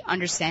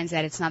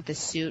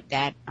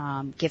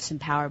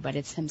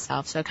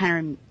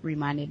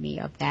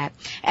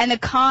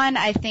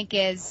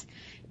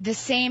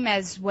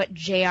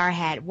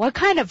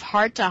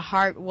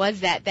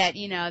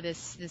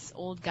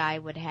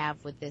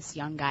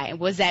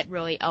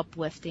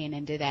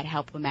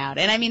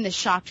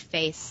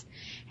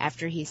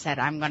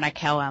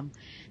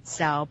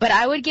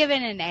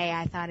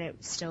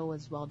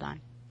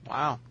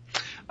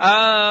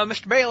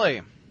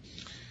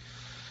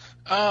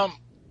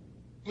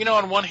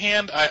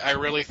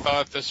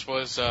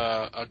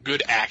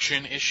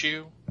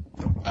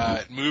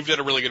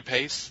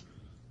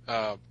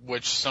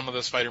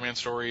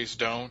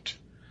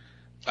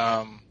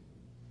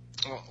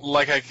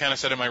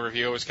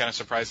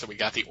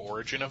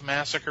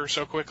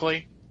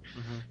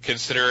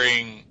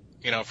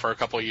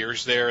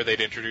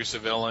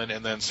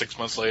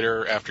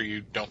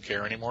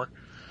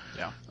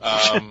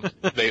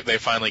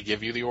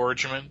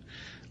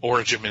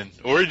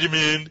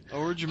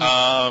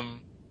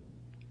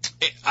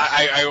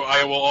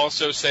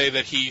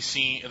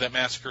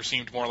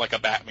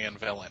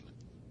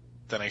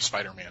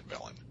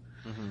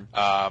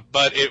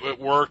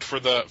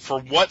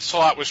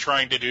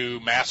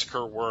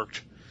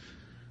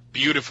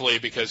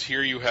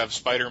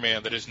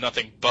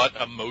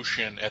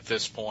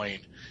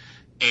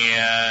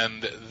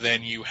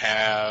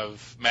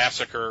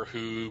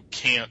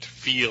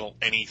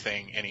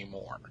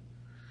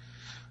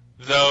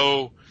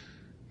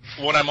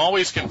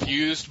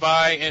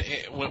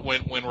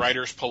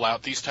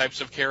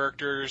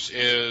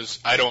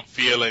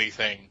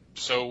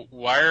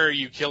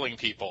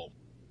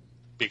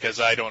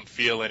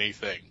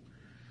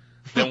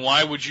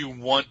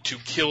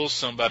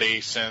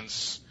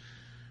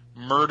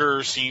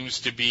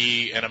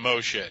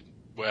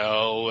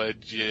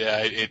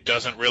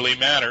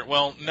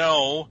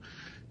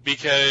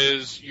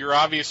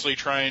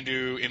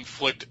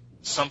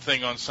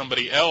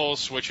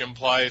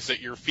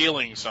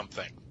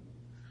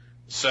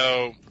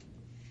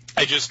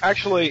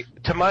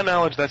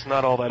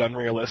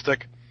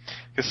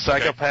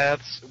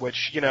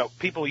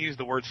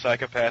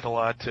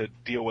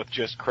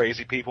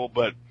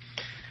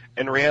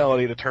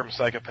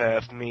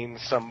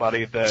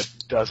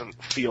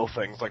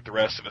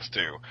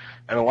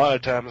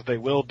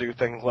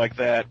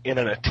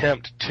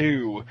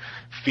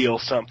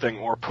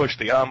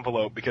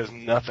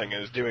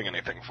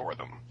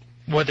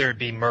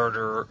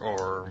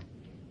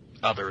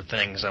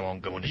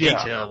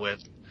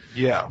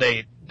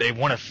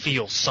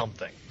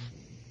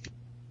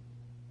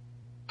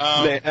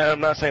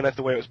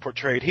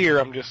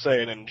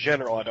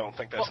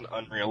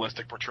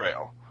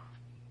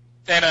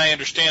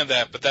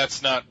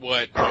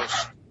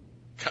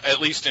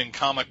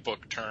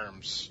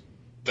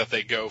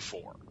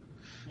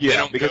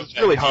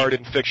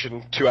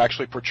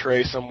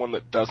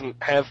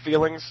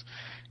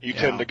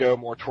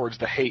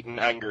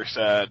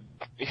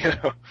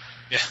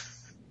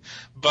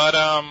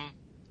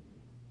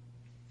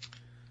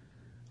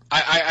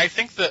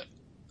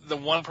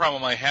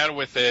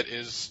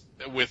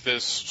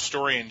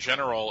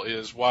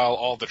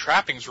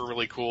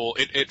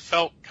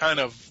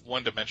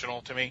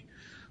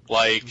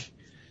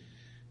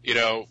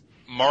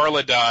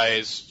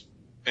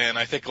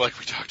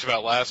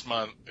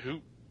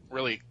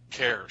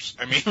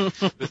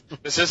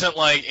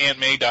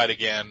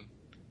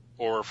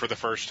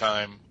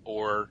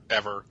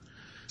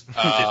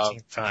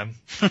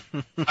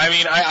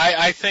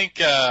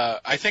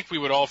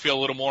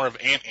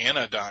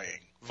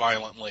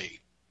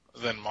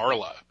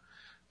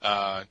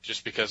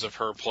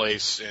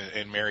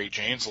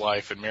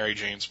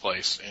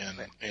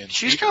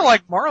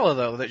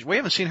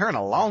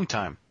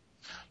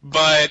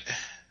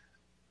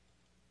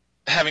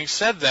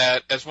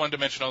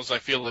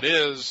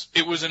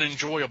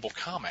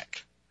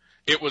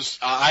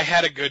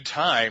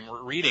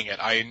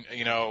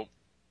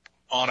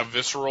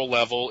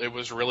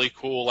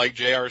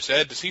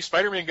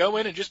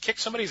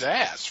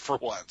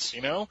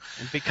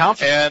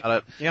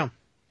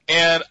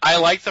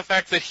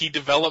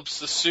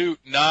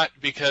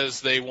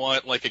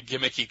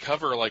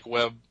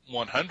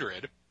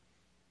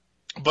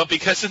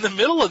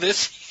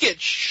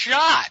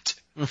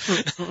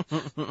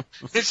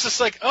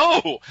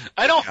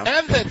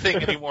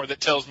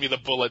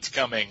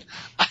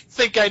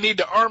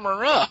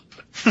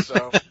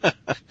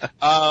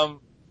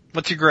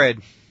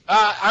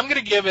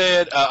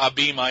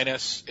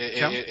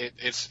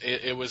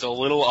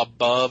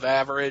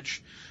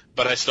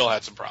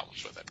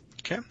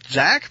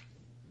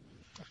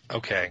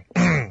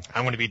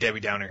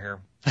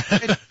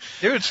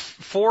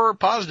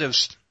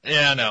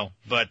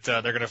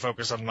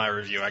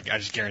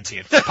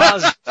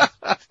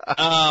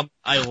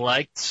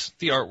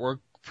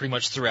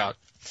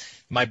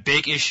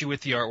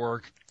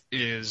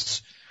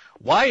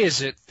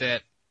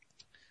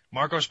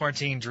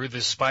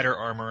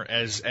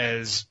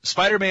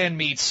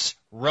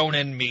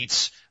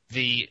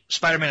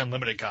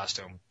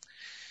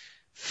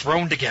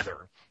thrown together.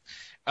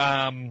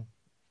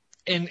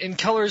 In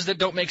colors that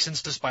don't make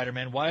sense to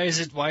Spider-Man. Why is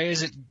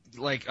it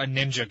like a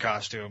ninja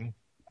costume?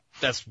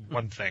 That's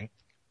one thing.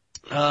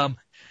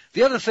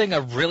 The other thing I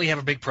really have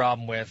a big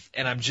problem with,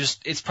 and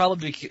it's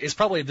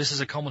probably this is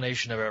a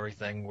culmination of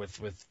everything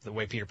with the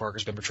way Peter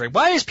Parker's been portrayed.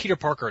 Why is Peter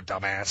Parker a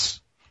dumbass?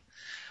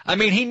 I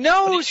mean, he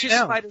knows his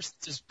spider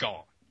sense is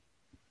gone.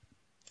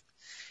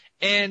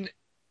 And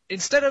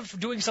instead of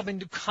doing something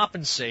to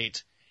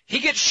compensate, he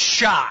gets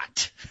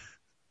shot.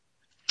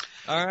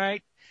 All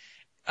right?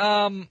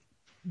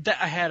 That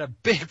I had a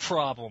big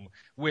problem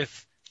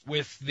with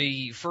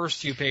the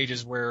first few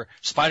pages where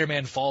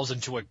Spider-Man falls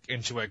into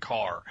a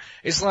car.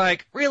 It's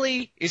like,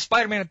 really? Is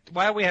Spider-Man,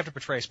 why do we have to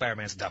portray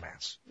Spider-Man as a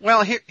dumbass?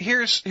 Well,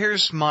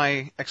 here's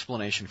my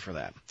explanation for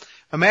that.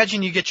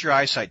 Imagine you get your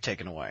eyesight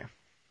taken away.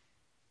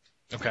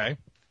 Okay.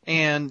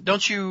 And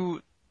don't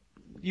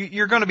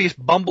you're going to be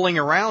bumbling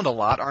around a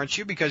lot, aren't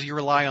you? Because you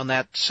rely on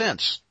that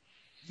sense.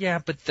 Yeah,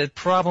 but the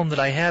problem that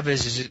I have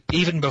is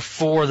even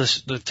before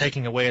the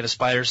taking away of the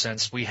spider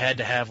sense, we had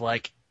to have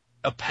like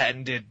a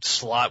patented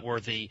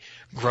slot-worthy,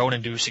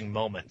 groan-inducing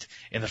moment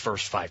in the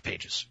first 5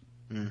 pages.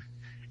 Mm.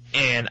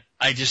 And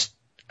I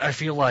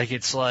feel like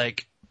it's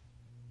like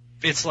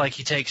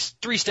he takes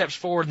 3 steps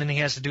forward and then he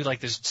has to do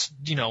like this,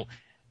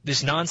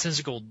 this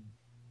nonsensical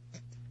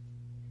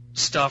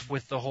stuff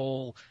with the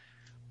whole,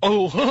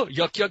 yuck,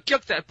 yuck,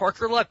 yuck, that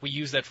Parker luck. We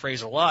use that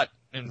phrase a lot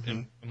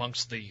in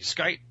amongst the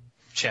Skype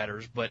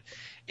chatters, but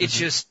it's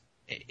just,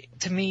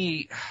 to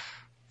me,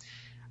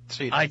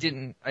 I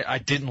didn't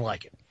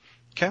like it.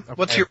 Okay.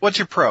 What's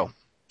your pro?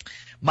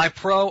 My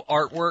pro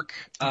artwork,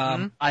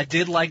 I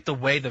did like the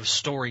way the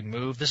story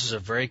moved. This is a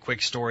very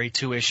quick story,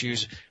 2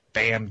 issues,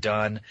 bam,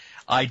 done.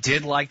 I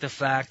did like the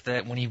fact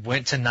that when he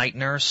went to Night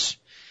Nurse,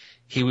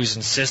 he was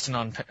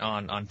insistent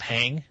on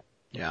paying.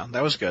 Yeah,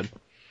 that was good.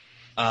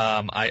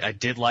 I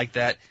did like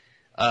that.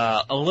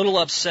 A little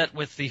upset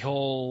with the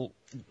whole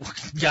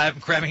guy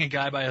grabbing a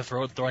guy by the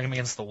throat, throwing him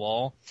against the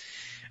wall.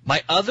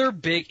 My other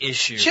big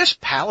issue. Just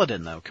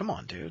Paladin, though. Come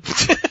on, dude.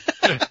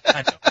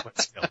 I know,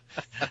 but still.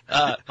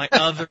 My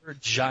other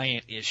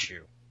giant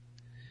issue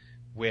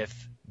with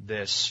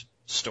this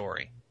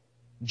story,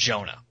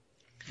 Jonah.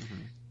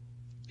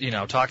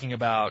 Talking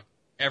about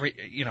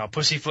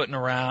pussyfooting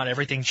around,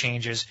 everything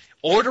changes,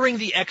 ordering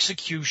the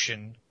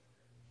execution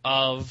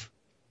of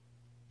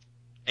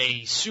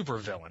a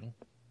supervillain.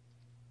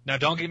 Now,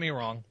 don't get me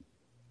wrong.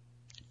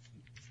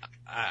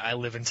 I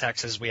live in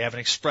Texas. We have an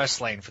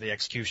express lane for the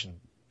execution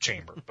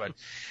chamber, but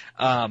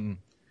I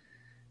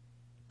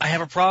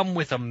have a problem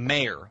with a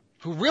mayor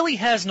who really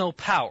has no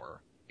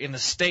power in the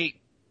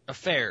state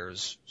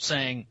affairs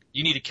saying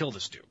you need to kill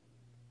this dude.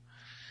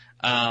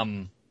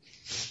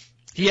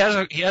 He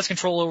has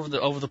control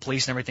over the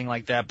police and everything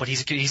like that, but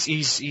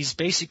he's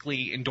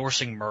basically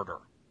endorsing murder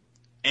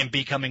and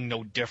becoming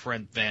no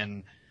different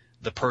than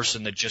the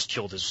person that just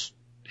killed his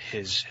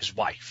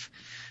wife.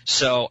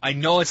 So I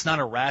know it's not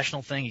a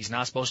rational thing. He's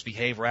not supposed to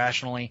behave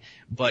rationally,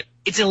 but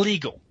it's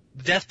illegal.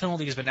 The death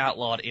penalty has been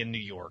outlawed in New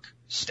York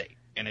State.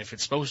 And if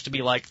it's supposed to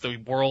be like the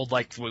world,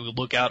 like we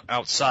look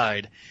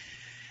outside,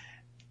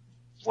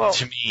 well,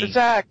 to me,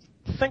 Zach,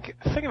 think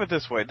of it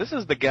this way. This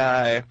is the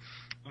guy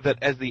that,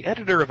 as the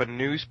editor of a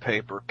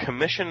newspaper,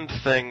 commissioned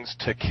things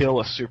to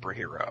kill a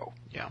superhero.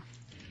 Yeah.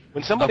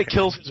 When somebody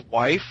kills his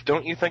wife,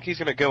 don't you think he's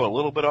going to go a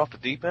little bit off the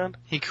deep end?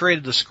 He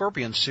created the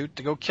Scorpion suit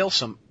to go kill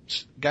some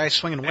guy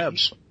swinging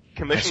webs.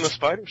 Commissioned the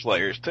Spider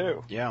Slayers,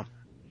 too. Yeah.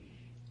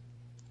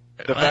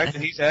 The fact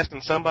that he's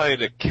asking somebody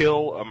to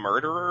kill a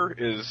murderer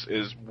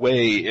is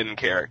way in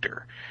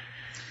character.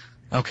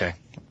 Okay.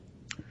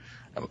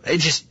 It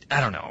just, I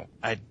don't know.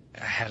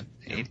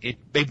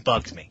 It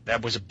bugged me.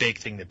 That was a big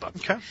thing that bugged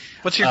me. Okay.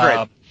 What's your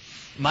grade?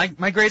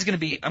 My grade's going to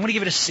be, I'm going to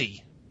give it a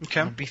C. Okay.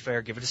 I'm going to be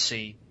fair, give it a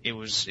C. It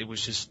was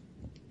just,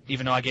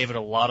 even though I gave it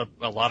a lot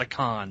of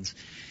cons,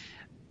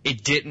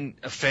 it didn't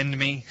offend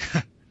me.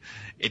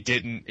 It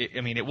didn't,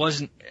 it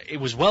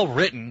was well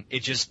written.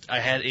 It just, I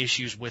had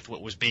issues with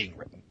what was being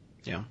written.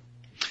 Yeah.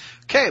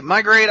 Okay,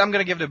 my grade, I'm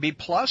going to give it a B+.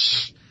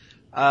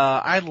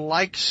 I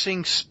liked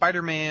seeing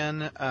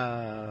Spider-Man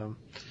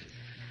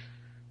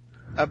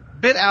a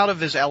bit out of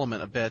his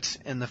element a bit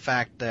in the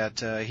fact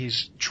that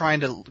he's trying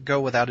to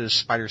go without his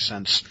spider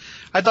sense.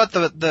 I thought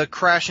the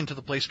crash into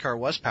the police car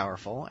was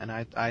powerful, and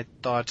I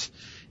thought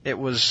it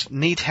was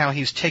neat how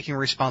he's taking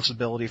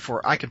responsibility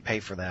for, I can pay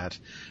for that.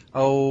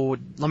 Oh,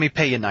 let me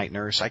pay you, Night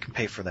Nurse. I can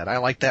pay for that. I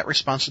like that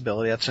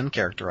responsibility. That's in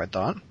character, I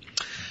thought.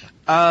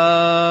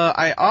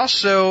 I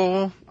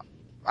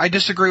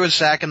disagree with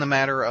Zach in the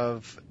matter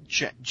of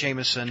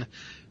Jameson.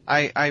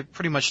 I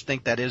pretty much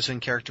think that is in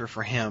character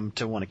for him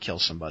to want to kill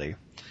somebody.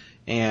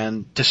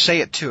 And to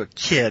say it to a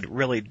kid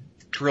really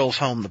drills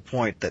home the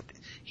point that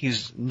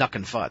he's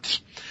knuckin'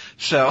 futz.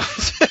 So,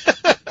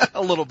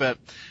 a little bit.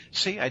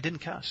 See, I didn't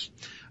cuss.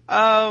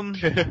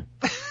 Kevin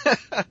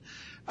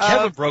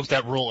broke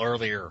that rule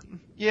earlier.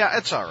 Yeah,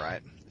 it's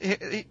alright.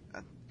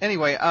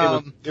 Anyway,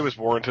 it was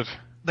warranted.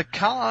 The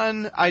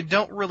con, I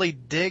don't really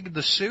dig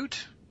the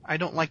suit. I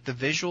don't like the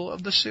visual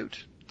of the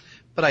suit.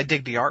 but I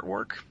dig the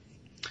artwork.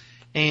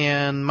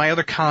 And my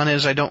other con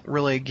is I don't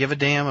really give a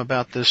damn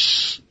about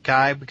this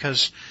guy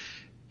because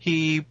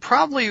he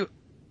probably,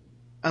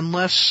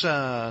 unless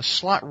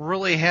Slott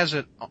really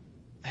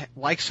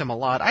likes him a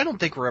lot, I don't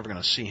think we're ever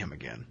going to see him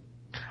again.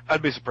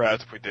 I'd be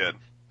surprised if we did.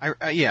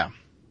 Yeah.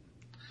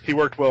 He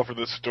worked well for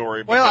this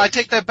story. Well, I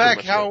take that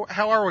back. How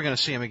are we going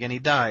to see him again? He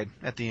died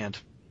at the end.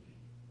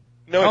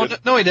 No,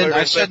 he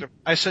didn't.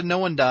 I said no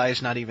one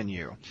dies, not even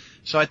you.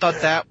 So I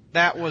thought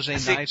that was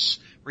a nice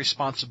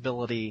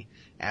responsibility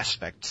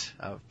aspect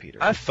of Peter.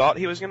 I thought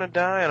he was going to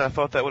die, and I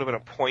thought that would have been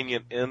a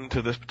poignant end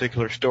to this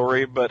particular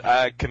story, but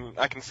I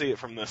can see it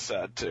from this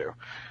side too.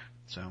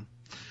 So,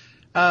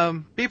 B+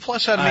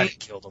 out of me.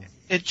 Killed him.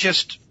 It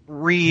just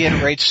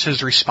reiterates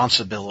his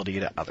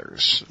responsibility to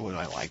others, what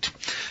I liked.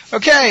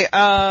 Okay,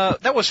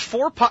 that was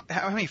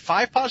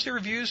 5 positive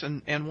reviews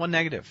and 1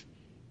 negative.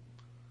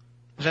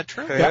 Is that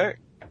true? Yeah.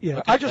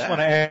 Okay, I just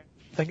want to add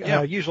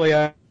something. Usually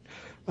I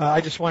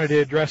just wanted to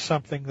address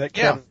something that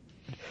Kevin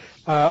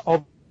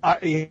about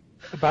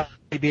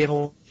me being a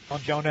little on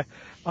Jonah.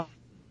 I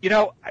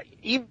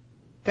even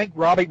think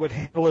Robbie would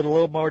handle it a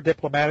little more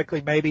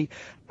diplomatically, maybe.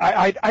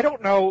 I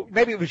don't know.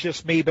 Maybe it was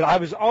just me, but I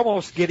was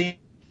almost getting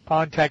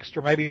context,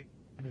 or maybe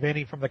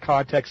Vinny from the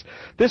context.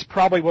 This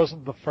probably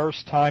wasn't the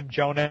first time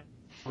Jonah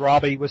and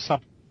Robbie was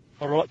something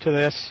to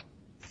this.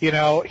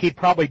 He'd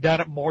probably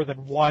done it more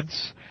than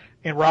once,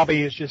 and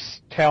Robbie is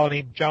just telling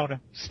him, Jonah,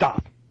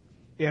 stop.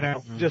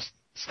 Just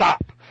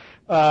stop.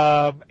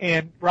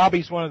 And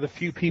Robbie's one of the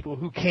few people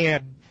who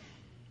can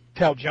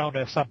tell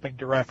Jonah something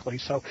directly.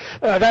 So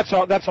that's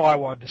all I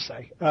wanted to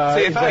say.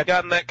 See, if I had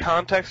gotten that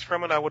context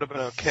from it, I would have been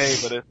okay.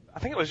 But I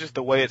think it was just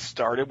the way it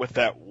started with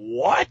that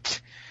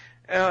what.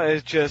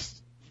 It's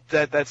just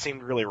that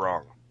seemed really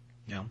wrong.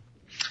 Yeah.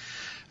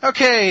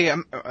 Okay,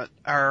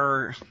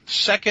 our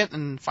second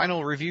and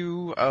final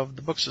review of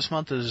the books this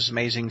month is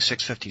Amazing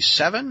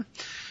 657.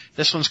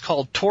 This one's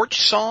called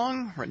Torch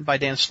Song, written by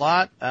Dan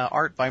Slott,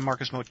 art by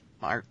Marcus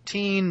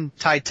Martin,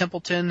 Ty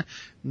Templeton,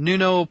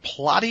 Nuno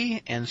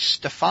Platti, and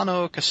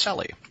Stefano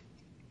Caselli.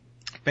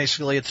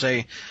 Basically, it's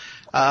a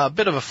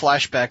bit of a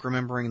flashback,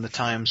 remembering the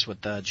times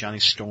with Johnny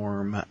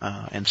Storm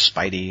and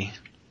Spidey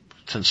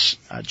since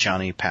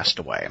Johnny passed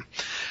away.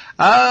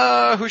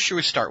 Who should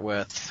we start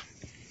with?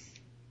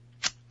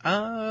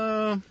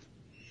 Who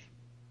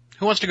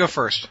wants to go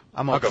first?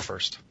 I'll go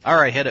first. All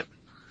right, hit it.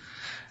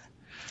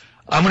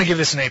 I'm going to give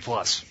this an A+.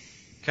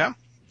 Okay.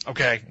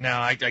 Okay,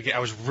 now I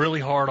was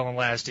really hard on the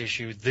last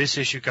issue. This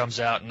issue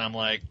comes out, and I'm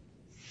like,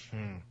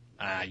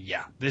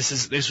 this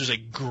was a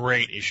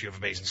great issue of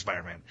Amazing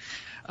Spider-Man.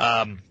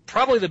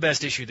 Probably the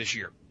best issue this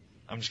year.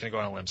 I'm just going to go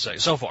on a limb and say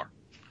so far.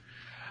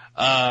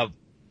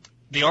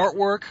 The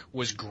artwork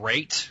was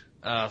great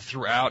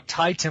throughout.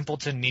 Ty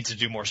Templeton needs to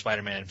do more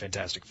Spider-Man and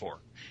Fantastic Four.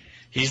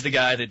 He's the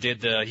guy that did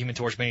the Human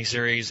Torch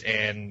miniseries,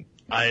 and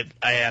I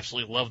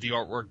absolutely loved the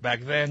artwork back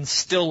then.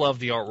 Still love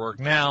the artwork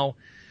now.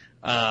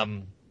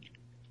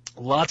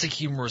 Lots of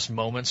humorous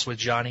moments with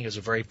Johnny. It was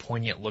a very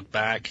poignant look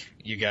back.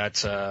 You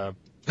got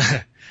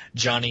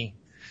Johnny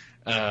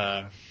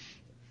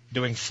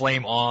doing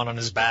flame on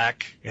his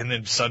back and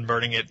then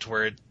sunburning it to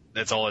where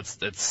that's all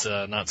it's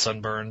not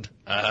sunburned.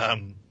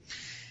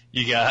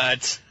 You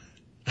got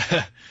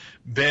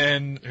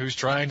Ben, who's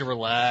trying to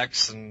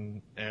relax,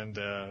 and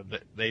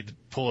they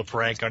pull a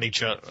prank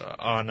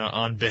on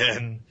on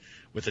Ben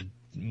with a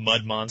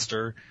mud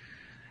monster.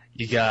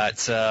 You got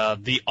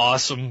the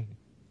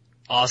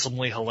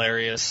awesomely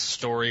hilarious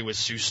story with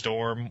Sue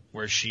Storm,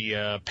 where she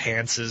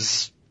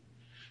pantses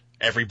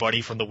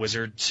everybody from the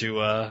Wizard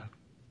to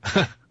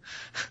have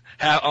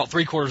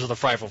 3/4 of the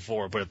Frightful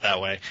Four, put it that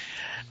way.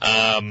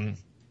 To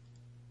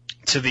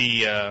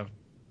the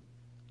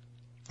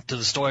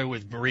story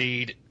with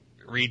Reed,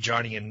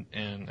 Johnny,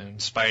 and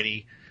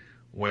Spidey,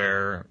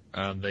 where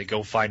they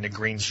go find a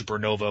green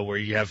supernova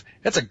where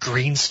that's a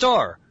green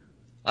star.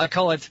 I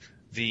call it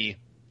the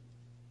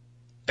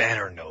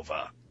Banner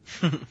Nova.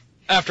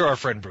 After our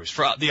friend Bruce,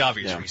 for the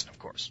obvious reason, of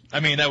course. I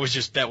mean, that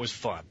was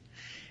fun.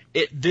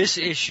 This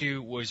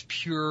issue was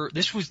pure,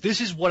 this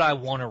is what I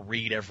want to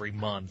read every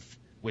month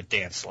with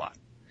Dan Slott.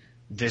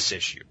 This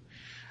issue.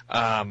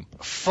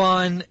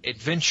 Fun,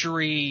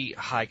 adventure-y,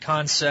 high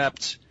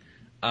concept.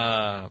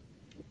 Now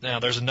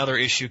there's another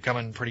issue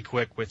coming pretty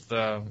quick with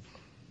the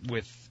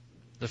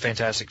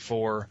Fantastic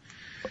Four,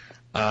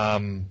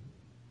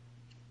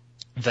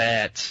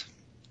 that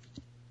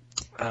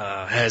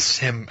has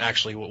him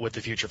actually with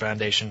the Future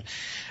Foundation.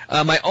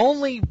 My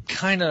only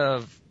kind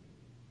of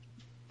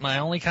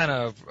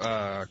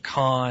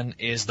con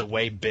is the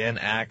way Ben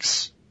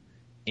acts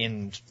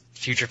in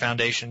Future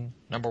Foundation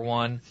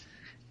 #1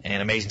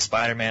 and Amazing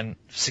Spider-Man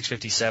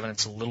 657.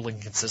 It's a little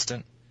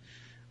inconsistent.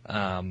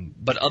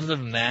 But other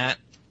than that,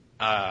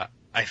 I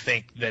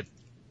think that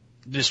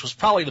this was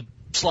probably the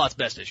Slott's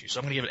best issue, so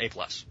I'm going to give it A+.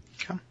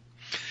 Okay.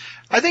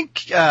 I think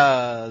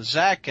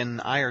Zach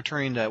and I are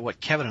turning to what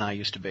Kevin and I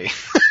used to be,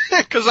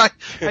 because I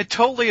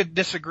totally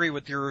disagree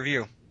with your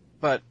review.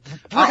 But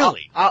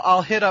really,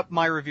 I'll hit up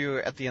my review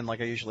at the end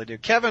like I usually do.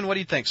 Kevin, what do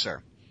you think,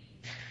 sir?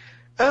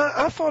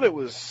 I thought it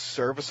was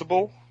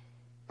serviceable.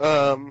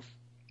 I'm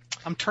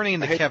turning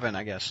into Kevin,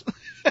 I guess.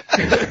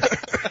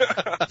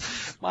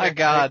 My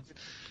God.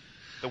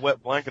 The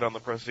wet blanket on the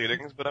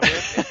proceedings, but I mean,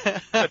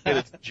 it did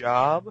its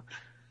job.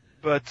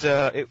 But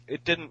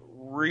it didn't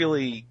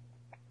really,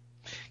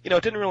 it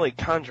didn't really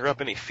conjure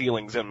up any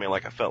feelings in me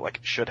like I felt like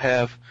it should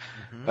have.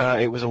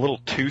 Mm-hmm. It was a little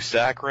too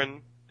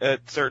saccharine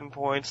at certain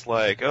points,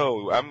 like,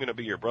 oh, I'm going to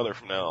be your brother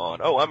from now on.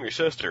 Oh, I'm your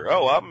sister.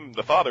 Oh, I'm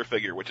the father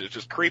figure, which is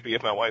just creepy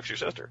if my wife's your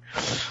sister.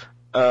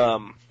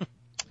 And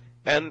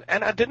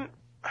I didn't.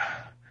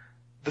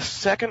 The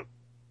second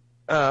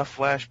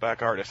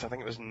flashback artist, I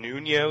think it was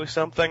Nuno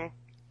something.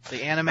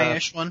 The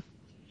anime-ish one?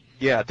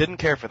 Yeah, didn't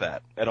care for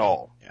that at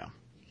all. Yeah.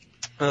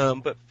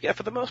 But yeah,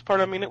 for the most part,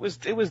 I mean, it was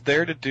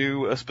there to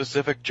do a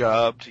specific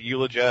job, to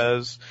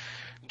eulogize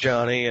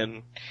Johnny,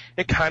 and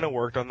it kind of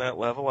worked on that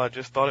level. I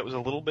just thought it was a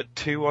little bit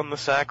too on the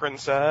saccharine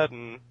side,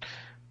 and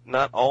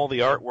not all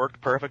the art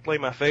worked perfectly.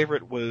 My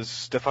favorite was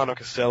Stefano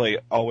Caselli.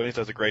 Always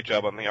does a great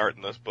job on the art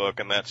in this book,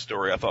 and that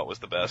story I thought was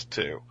the best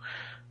too.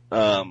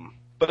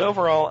 But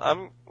overall,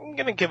 I'm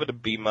gonna give it a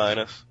B-.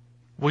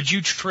 Would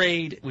you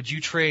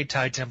trade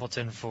Ty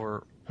Templeton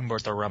for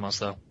Humberto Ramos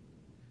though?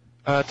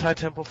 Ty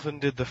Templeton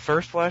did the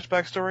first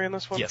flashback story in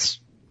this one? Yes.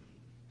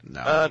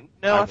 No.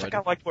 I think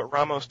I liked what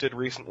Ramos did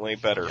recently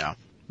better. Yeah.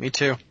 Me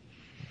too.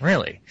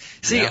 Really?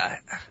 See, Yeah.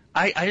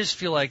 I just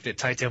feel like that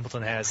Ty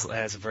Templeton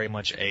has very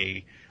much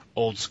a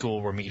old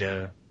school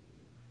Romita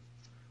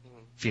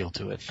feel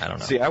to it. I don't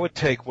know. See, I would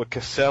take what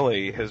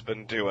Caselli has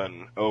been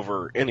doing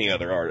over any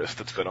other artist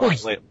that's been on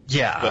lately.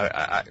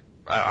 Yeah,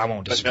 I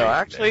won't disagree.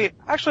 But no, I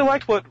actually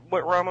liked what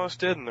Ramos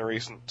did in the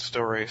recent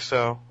story,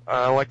 so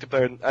I liked it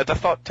better. I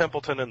thought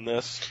Templeton in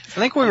this. I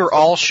think we were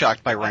all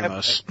shocked by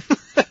Ramos.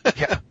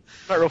 Yeah.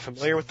 I'm not real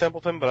familiar with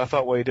Templeton, but I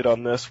thought what he did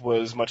on this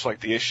was much like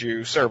the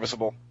issue,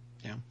 serviceable.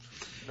 Yeah.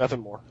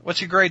 Nothing more.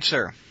 What's your grade,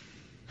 sir?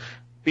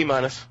 B-.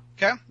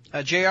 Okay.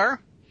 JR?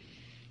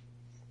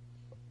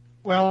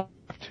 Well,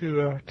 I have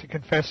to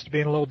confess to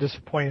being a little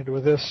disappointed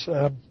with this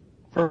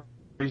for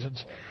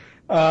reasons.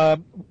 I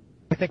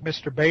think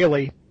Mr.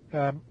 Bailey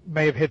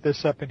may have hit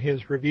this up in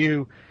his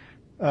review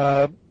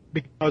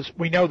because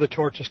we know the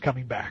Torch is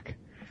coming back.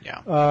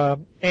 Yeah.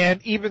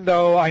 And even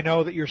though I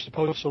know that you're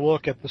supposed to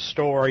look at the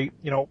story,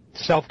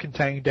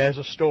 self-contained as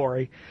a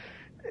story,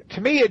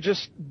 to me it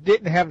just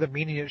didn't have the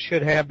meaning it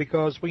should have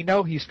because we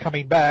know he's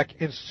coming back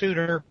and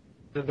sooner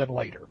than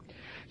later.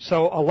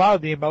 So a lot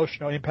of the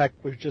emotional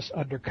impact was just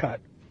undercut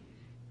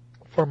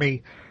for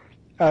me.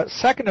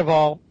 Second of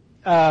all,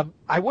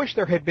 I wish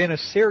there had been a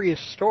serious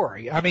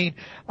story. I mean,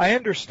 I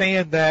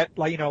understand that,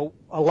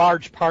 a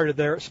large part of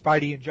their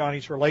Spidey and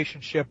Johnny's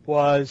relationship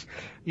was,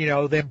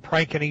 them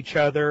pranking each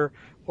other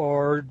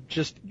or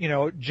just,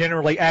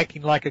 generally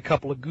acting like a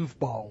couple of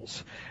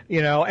goofballs,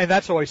 and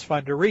that's always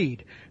fun to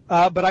read.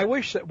 But I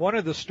wish that one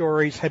of the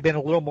stories had been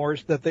a little more,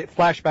 that the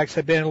flashbacks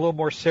had been a little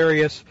more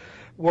serious,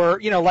 where,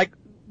 like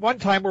one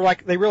time where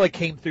they really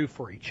came through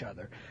for each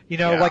other.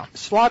 Like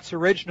Slott's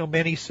original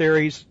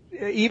miniseries,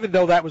 even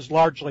though that was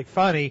largely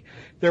funny,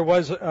 there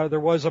was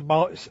a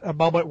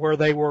moment where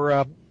they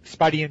were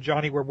Spidey and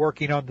Johnny were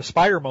working on the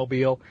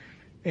Spider-Mobile,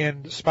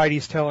 and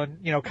Spidey's telling,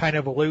 kind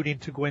of alluding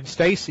to Gwen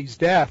Stacy's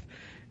death,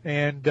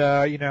 and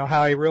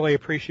how he really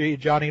appreciated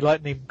Johnny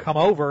letting him come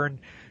over,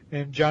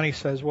 and Johnny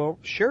says, "Well,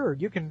 sure,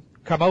 you can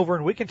come over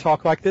and we can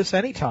talk like this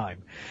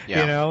anytime."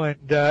 Yeah. And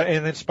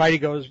then Spidey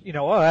goes,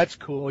 "Oh, that's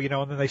cool,"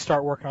 and then they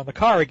start working on the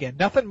car again.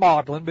 Nothing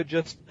maudlin, but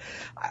just,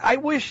 I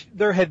wish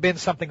there had been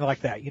something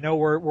like that,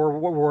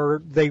 where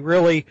they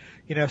really,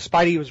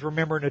 Spidey was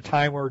remembering a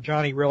time where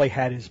Johnny really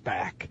had his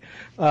back.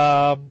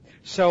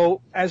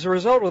 So as a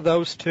result of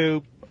those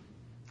two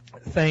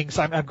things,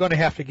 I'm going to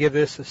have to give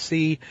this a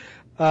C.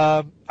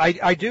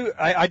 I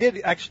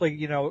did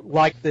actually,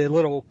 like the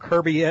little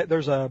Kirby,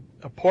 there's a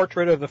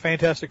portrait of the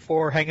Fantastic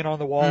Four hanging on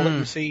the wall that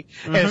you see,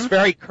 and it's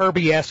very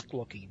Kirby-esque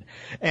looking,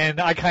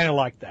 and I kind of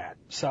like that.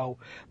 So,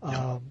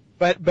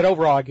 but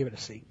overall I give it a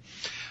C.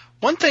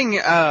 One thing,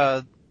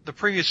 the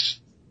previous,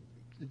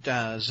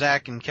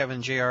 Zach and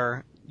Kevin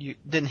JR, you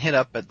didn't hit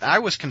up, but I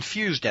was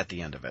confused at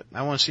the end of it.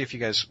 I want to see if you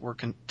guys were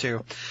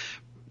too.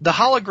 The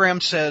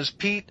hologram says,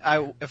 "Pete,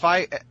 if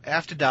I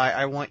have to die,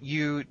 I want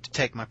you to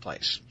take my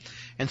place."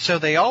 And so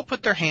they all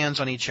put their hands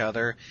on each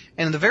other,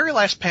 and the very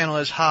last panel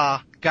is,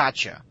 "Ha,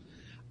 gotcha."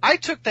 I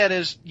took that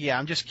as, yeah,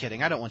 I'm just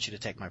kidding. I don't want you to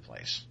take my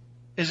place.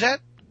 Is that,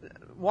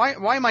 why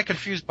am I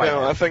confused by that?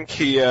 I think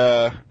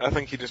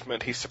he just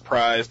meant he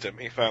surprised him.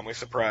 He finally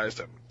surprised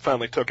him.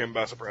 Finally took him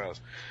by surprise.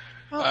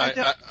 Well,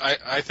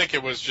 I think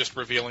it was just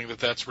revealing that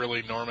that's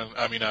really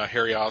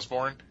Harry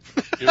Osborn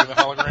doing the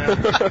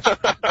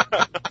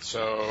hologram.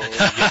 So,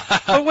 yeah.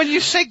 But when you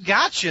say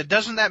gotcha,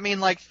 doesn't that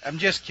mean I'm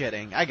just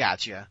kidding, I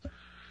gotcha?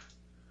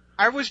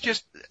 I was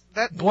just,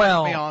 that put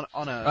me on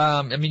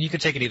a... you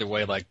could take it either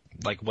way, like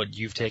what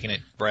you've taken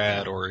it,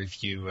 Brad, or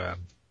if you,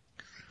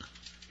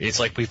 it's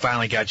like we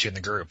finally got you in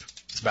the group.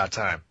 It's about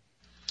time.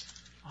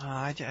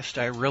 I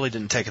really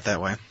didn't take it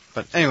that way.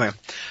 But anyway,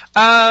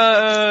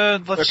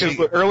 let's see.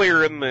 Because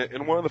earlier in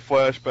one of the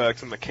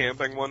flashbacks, in the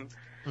camping one,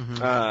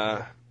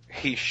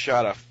 he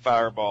shot a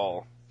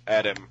fireball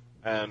at him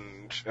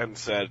and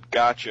said,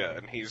 "Gotcha,"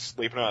 and he's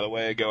leaping out of the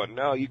way going,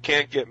 "No, you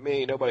can't get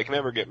me. Nobody can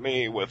ever get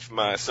me with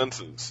my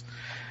senses."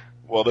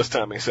 Well, this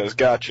time he says,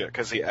 "Gotcha,"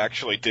 because he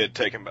actually did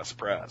take him by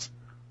surprise.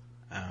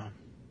 Oh.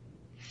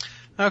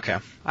 Okay.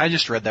 I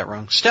just read that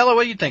wrong. Stella,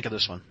 what do you think of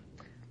this one?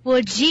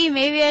 Well, gee,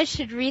 maybe I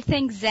should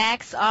rethink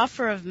Zach's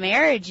offer of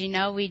marriage. You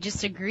know, we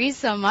just agree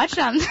so much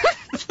on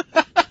this.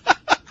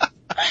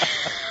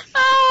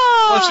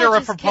 Was there a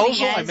just proposal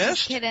kidding, I guys, missed?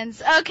 just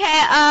kiddings. Okay,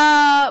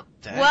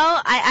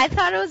 well, I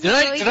thought it was a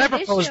really Did I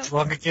good propose issue.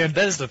 drunk again?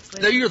 That is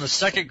you're the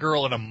second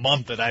girl in a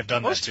month that I've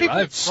done Most that to. people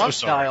I'm so drunk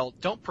sorry. dial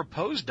don't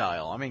propose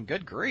dial. I mean,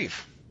 good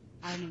grief.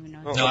 I don't even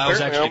know. Well, No, I was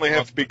apparently actually only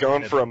have to be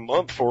gone for a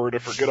month for her to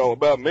forget all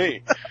about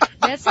me.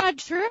 That's not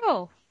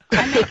true.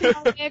 I make it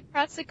all the way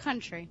across the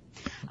country.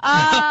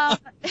 That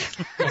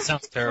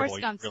sounds terrible.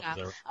 Forrest Gump Really style.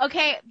 terrible.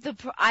 Okay,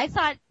 I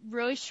thought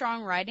really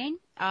strong writing.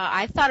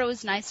 I thought it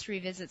was nice to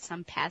revisit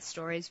some past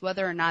stories,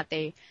 whether or not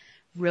they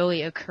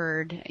really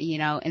occurred, you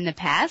know, in the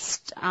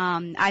past.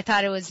 I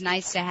thought it was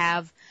nice to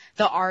have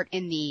the art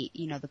in the,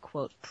 you know, the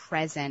quote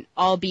present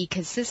all be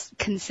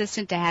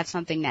consistent, to have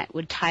something that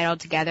would tie it all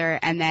together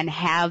and then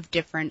have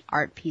different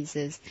art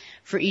pieces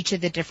for each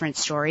of the different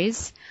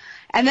stories.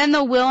 And then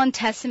the will and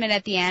testament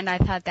at the end, I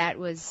thought that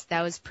was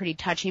pretty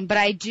touching. But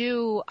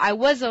I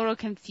was a little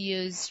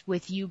confused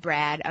with you,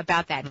 Brad,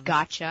 about that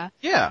gotcha.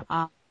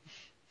 Yeah.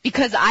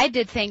 Because I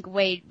did think,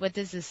 wait, what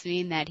does this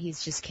mean, that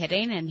he's just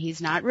kidding and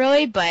he's not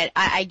really? But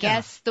I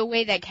guess the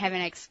way that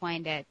Kevin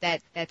explained it,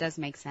 that does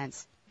make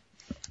sense.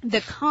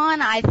 The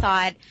con, I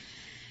thought,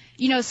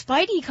 you know,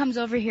 Spidey comes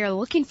over here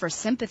looking for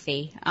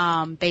sympathy,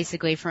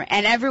 basically,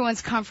 and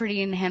everyone's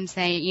comforting him,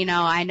 saying, you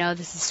know, I know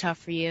this is tough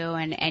for you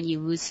and you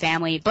lose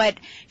family, but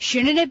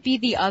shouldn't it be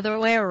the other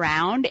way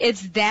around?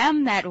 It's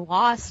them that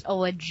lost a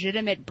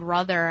legitimate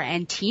brother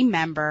and team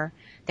member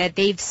that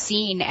they've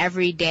seen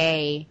every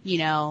day, you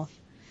know,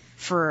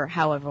 for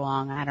however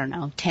long, I don't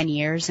know, 10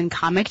 years in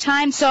comic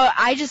time. So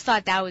I just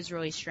thought that was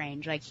really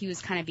strange. Like, he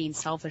was kind of being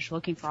selfish,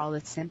 looking for all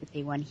this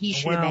sympathy when he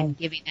should have been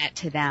giving that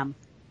to them.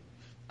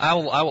 I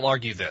will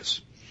argue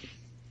this.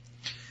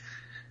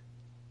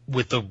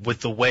 With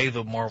the way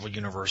the Marvel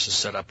Universe is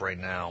set up right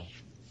now,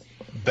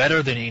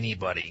 better than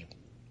anybody,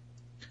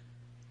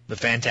 the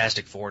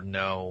Fantastic Four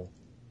know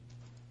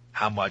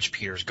how much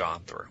Peter's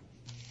gone through.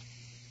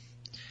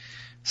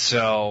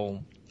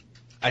 So,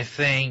 I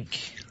think,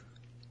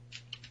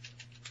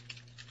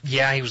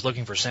 yeah, he was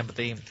looking for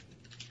sympathy,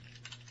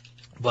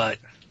 but,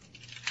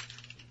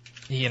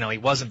 you know, he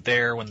wasn't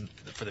there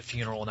for the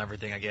funeral and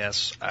everything, I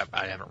guess.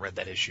 I haven't read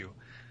that issue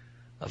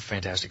of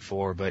Fantastic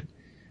Four, but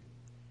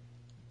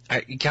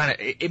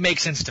it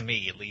makes sense to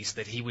me, at least,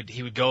 that he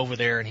would go over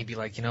there and he'd be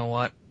like, you know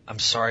what, I'm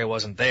sorry I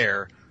wasn't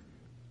there.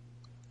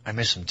 I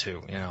miss him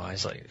too, you know.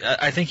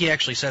 I think he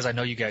actually says, I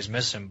know you guys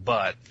miss him,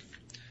 but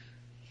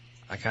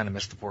I kind of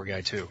miss the poor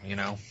guy too, you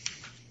know.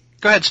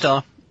 Go ahead,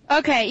 Stella.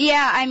 Okay,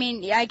 yeah, I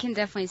mean, I can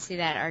definitely see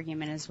that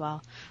argument as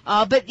well.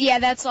 But yeah,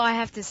 that's all I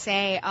have to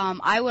say.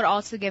 I would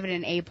also give it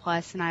an A+,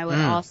 and I would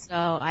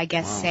also, I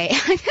guess, say,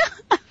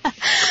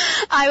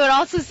 I would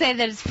also say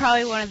that it's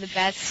probably one of the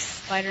best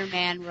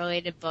Spider-Man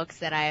related books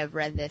that I have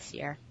read this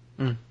year.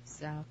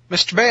 So,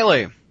 Mr.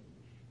 Bailey.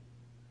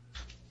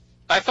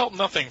 I felt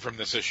nothing from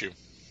this issue.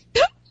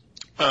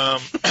 I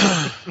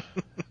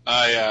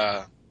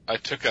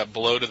took a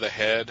blow to the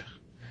head,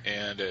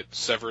 and it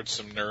severed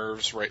some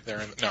nerves right there.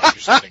 No, I'm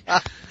just kidding.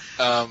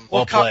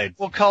 Well played.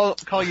 We'll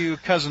call you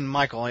Cousin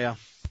Michael, yeah.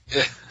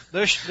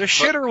 The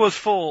shitter was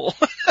full.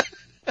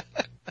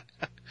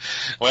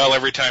 Well,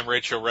 every time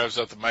Rachel revs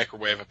up the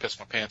microwave, I piss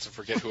my pants and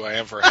forget who I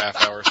am for a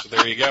half hour, so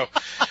there you go.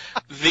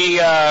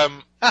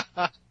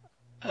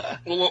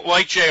 Well,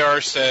 like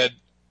JR said,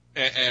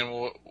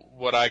 and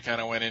what I kind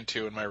of went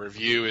into in my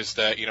review is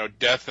that, you know,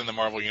 death in the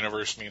Marvel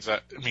Universe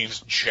means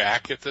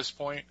Jack at this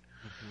point.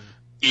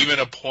 Even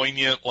a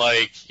poignant,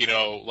 like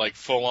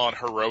full-on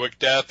heroic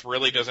death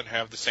really doesn't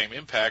have the same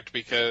impact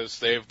because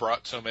they've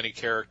brought so many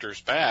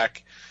characters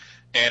back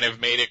and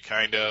have made it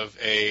kind of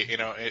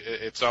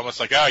it's almost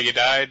like, oh, you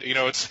died. You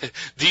know, it's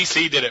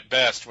DC did it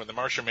best when the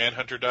Martian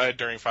Manhunter died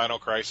during Final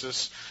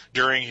Crisis.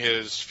 During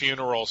his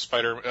funeral,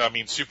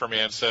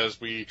 Superman says,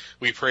 we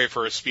pray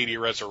for a speedy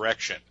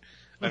resurrection.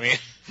 I mean,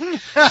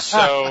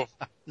 so.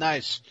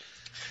 Nice.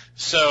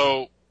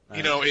 So,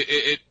 you know,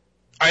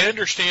 I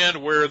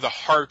understand where the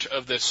heart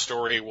of this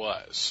story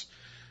was.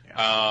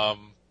 Yeah.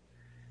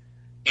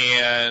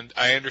 And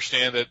I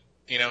understand that,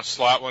 you know,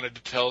 Slott wanted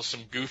to tell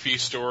some goofy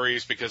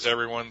stories because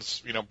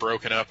everyone's, you know,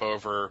 broken up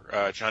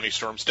over Johnny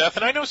Storm's death.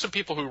 And I know some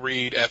people who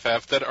read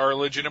FF that are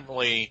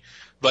legitimately,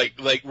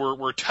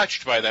 we're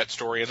touched by that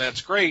story, and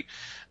that's great.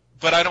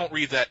 But I don't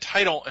read that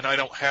title, and I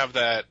don't have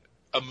that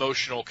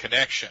emotional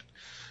connection.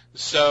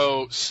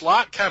 So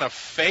Slott kind of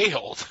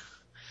failed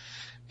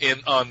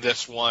on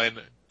this one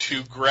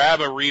to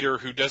grab a reader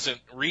who doesn't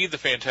read the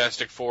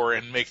Fantastic Four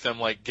and make them,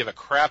 give a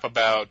crap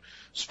about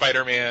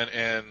Spider-Man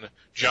and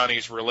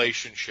Johnny's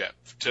relationship.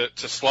 To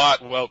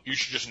Slott, well, you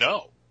should just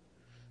know.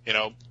 You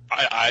know,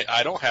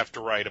 I don't have to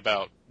write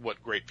about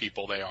what great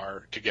people they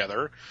are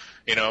together.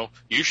 You know,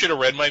 you should have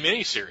read my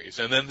miniseries,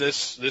 and then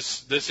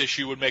this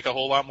issue would make a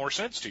whole lot more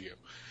sense to you.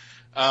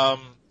 The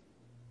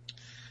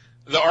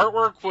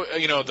artwork,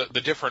 you know,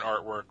 the different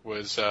artwork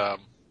was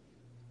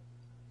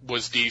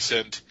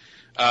decent.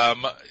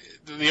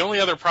 The only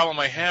other problem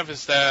I have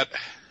is that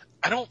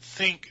I don't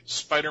think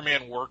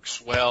Spider-Man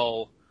works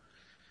well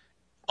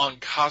on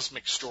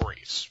cosmic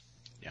stories.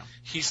 Yeah.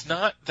 He's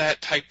not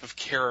that type of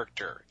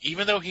character.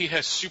 Even though he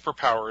has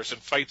superpowers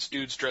and fights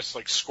dudes dressed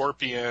like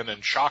Scorpion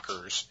and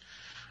Shockers,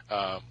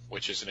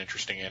 which is an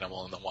interesting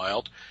animal in the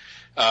wild,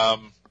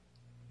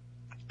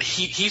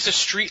 he's a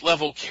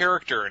street-level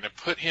character, and to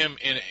put him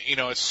in, you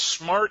know, as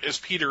smart as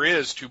Peter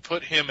is, to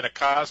put him in a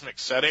cosmic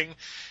setting,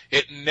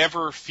 it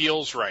never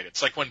feels right.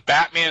 It's like when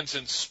Batman's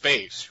in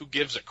space, who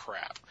gives a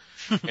crap?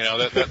 You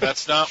know,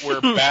 that's not where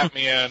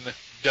Batman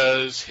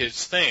does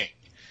his thing.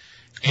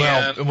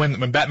 Well,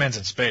 when Batman's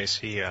in space,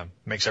 he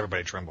makes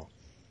everybody tremble.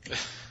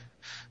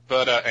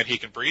 But and he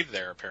can breathe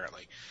there,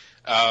 apparently.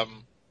 So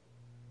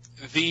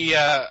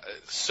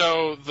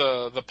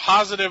the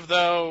positive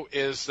though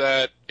is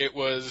that it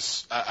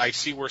was I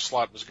see where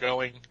Slott was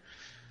going,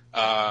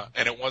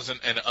 and it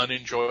wasn't an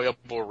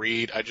unenjoyable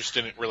read. I just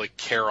didn't really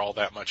care all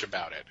that much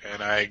about it,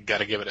 and I got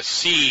to give it a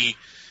C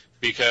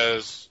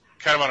because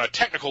kind of on a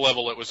technical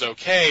level it was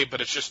okay,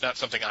 but it's just not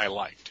something I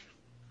liked.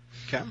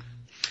 Okay.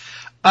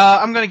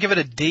 I'm going to give it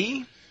a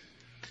D.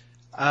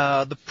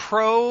 The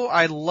Pro,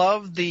 I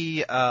love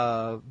the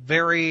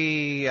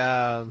very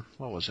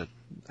what was it?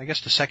 I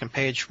guess the second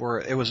page where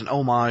it was an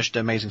homage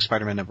to Amazing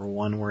Spider-Man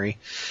 #1 where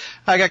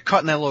I got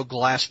caught in that little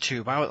glass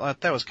tube.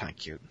 That was kind of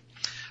cute.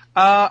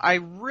 I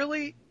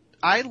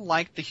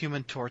like the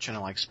Human Torch and I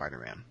like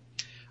Spider-Man.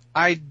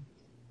 I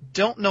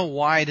don't know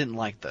why I didn't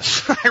like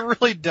this. I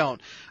really don't.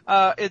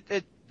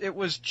 It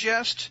was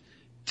just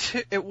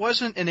it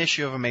wasn't an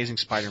issue of Amazing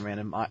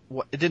Spider-Man.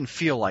 It didn't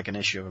feel like an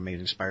issue of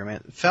Amazing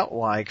Spider-Man. It felt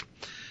like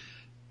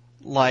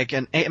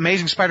an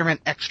Amazing Spider-Man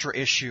extra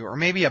issue, or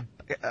maybe a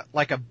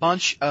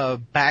bunch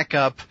of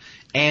backup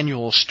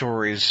annual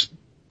stories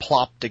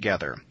plopped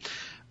together.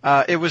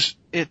 I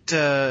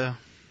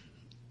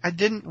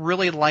didn't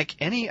really like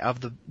any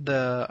of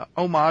the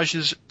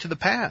homages to the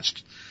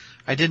past.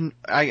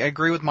 I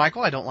agree with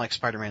Michael. I don't like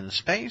Spider-Man in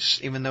space,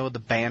 even though the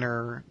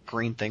banner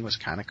green thing was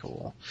kind of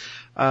cool,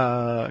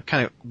 kind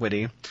of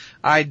witty.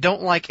 I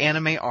don't like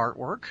anime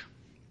artwork,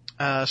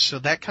 so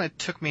that kind of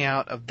took me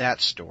out of that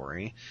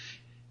story.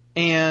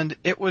 And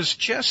it was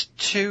just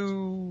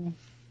too,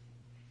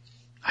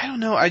 I don't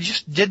know, I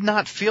just did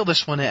not feel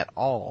this one at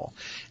all.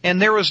 And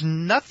there was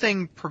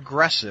nothing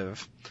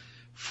progressive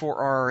for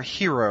our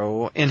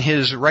hero in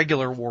his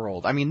regular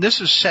world. I mean,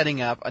 this is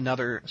setting up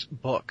another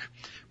book,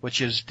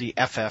 which is the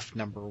FF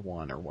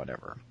 #1 or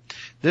whatever.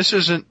 This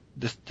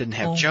didn't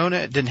have Jonah,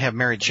 it didn't have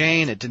Mary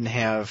Jane, it didn't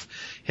have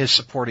his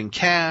supporting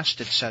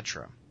cast,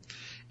 etc.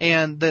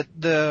 And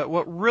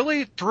what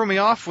really threw me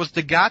off was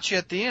the gotcha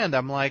at the end.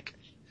 I'm like,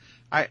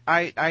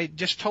 I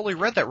just totally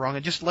read that wrong.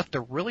 It just left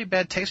a really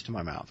bad taste in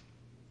my mouth.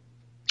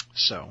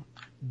 So,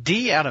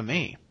 D out of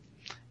me.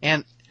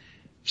 And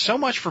so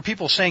much for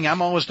people saying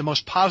I'm always the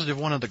most positive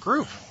one of the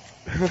group.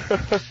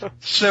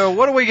 So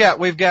what do we got?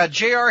 We've got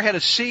JR had a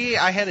C,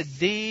 I had a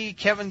D,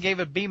 Kevin gave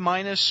it B-,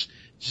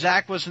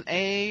 Zach was an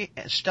A,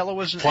 Stella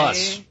was an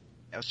plus. A.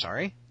 Oh,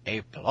 sorry,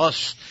 A+.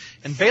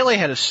 And Bailey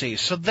had a C.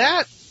 So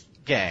that,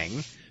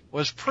 gang,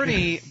 was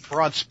pretty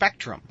broad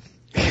spectrum.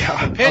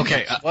 Yeah. Opinions,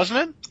 Okay,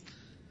 wasn't it?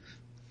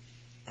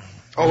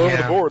 All over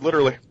the board,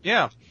 literally.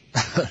 Yeah.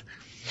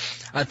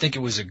 I think it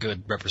was a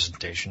good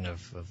representation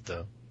of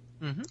the.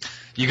 Mm-hmm.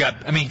 You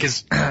got, I mean,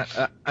 because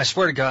I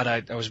swear to God,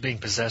 I was being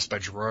possessed by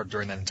Gerard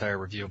during that entire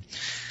review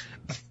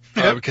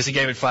because he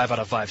gave it 5 out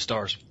of 5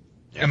 stars.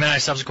 Yeah. And then I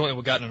subsequently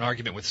got in an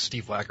argument with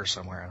Steve Wacker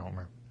somewhere. I don't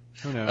remember.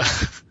 Who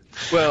knows?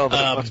 Well, but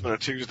it must have been a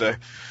Tuesday.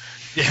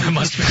 Yeah, it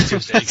must have been a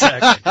Tuesday,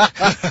 exactly.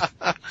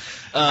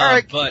 All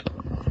right, but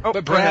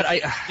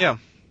Brad,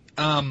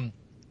 I'm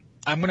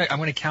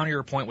gonna counter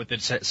your point with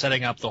it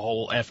setting up the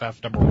whole FF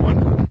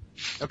 #1.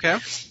 Okay.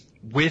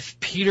 With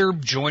Peter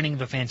joining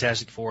the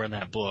Fantastic Four in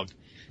that book,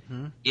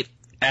 it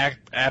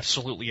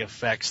absolutely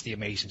affects the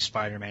Amazing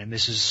Spider-Man.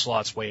 This is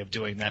Slott's way of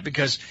doing that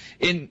because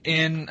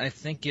in I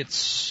think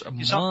it's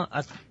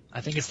I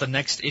think it's the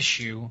next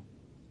issue.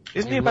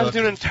 Isn't he about to do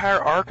an entire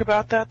arc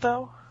about that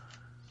though?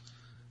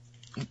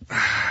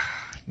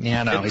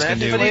 Yeah, no, he's Isn't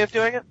that his way of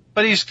doing it?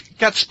 But he's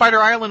got Spider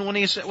Island when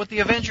he's with the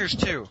Avengers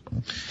too.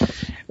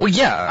 Well,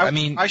 yeah, I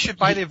mean, I should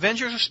buy the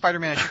Avengers or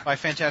Spider-Man. I should buy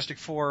Fantastic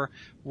Four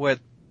with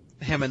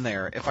him in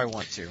there if I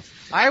want to.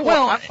 I'm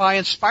not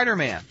buying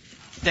Spider-Man.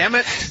 Damn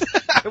it!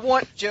 I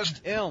want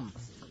just him.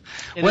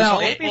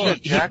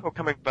 Jackal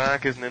coming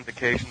back is an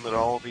indication that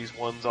all these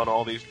ones on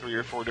all these 3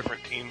 or 4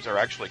 different teams are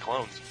actually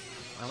clones.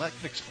 Well, that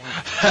could explain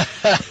it.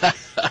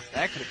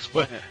 That could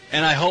explain it.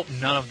 And I hope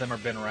none of them are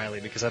Ben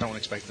Reilly because I don't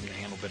expect them to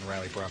handle Ben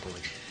Reilly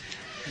properly.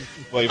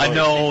 Well, I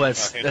know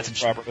that's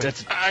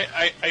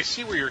I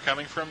see where you're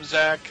coming from,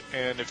 Zach.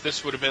 And if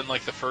this would have been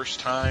like the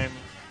first time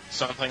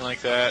something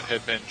like that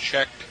had been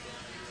checked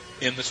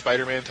in the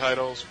Spider-Man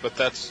titles, but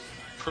that's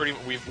pretty.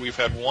 We've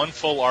had one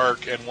full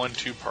arc and one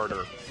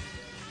two-parter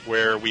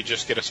where we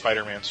just get a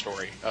Spider-Man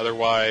story.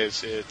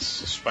 Otherwise, it's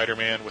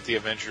Spider-Man with the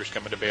Avengers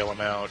coming to bail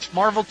him out.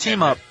 Marvel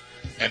team up.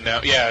 And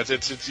now, yeah,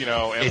 it's you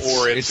know,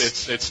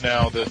 it's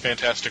now the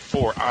Fantastic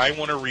Four. I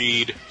want to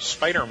read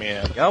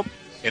Spider-Man. Yep.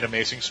 In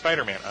Amazing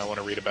Spider-Man. I want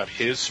to read about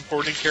his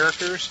supporting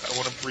characters. I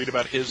want to read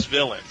about his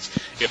villains.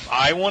 If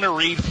I want to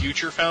read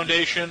Future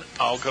Foundation,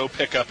 I'll go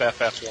pick up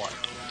FF1.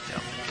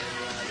 Yep.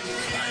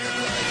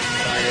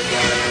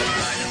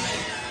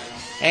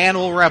 And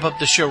we'll wrap up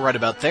the show right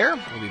about there.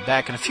 We'll be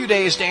back in a few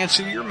days to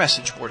answer your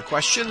message board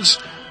questions.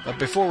 But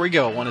before we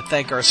go, I want to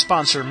thank our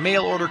sponsor,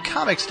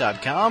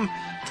 MailOrderComics.com,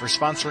 for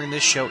sponsoring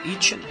this show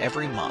each and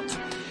every month.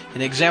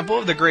 An example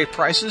of the great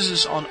prices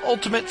is on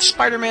Ultimate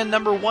Spider-Man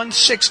number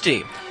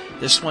 160.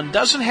 This one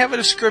doesn't have a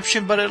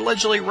description, but it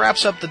allegedly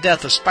wraps up the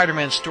Death of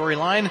Spider-Man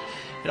storyline.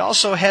 It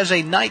also has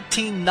a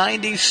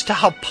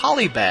 1990s-style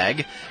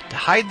polybag to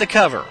hide the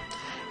cover,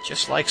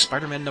 just like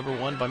Spider-Man number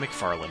 1 by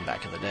McFarlane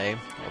back in the day.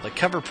 Well, the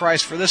cover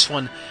price for this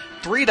one,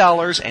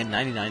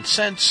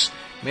 $3.99.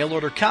 Mail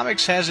Order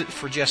Comics has it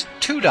for just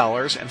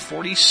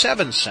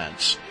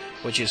 $2.47,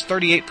 which is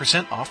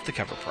 38% off the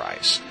cover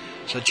price.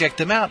 So check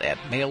them out at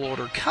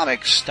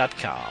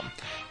mailordercomics.com.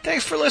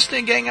 Thanks for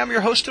listening, gang. I'm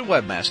your host and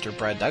webmaster,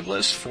 Brad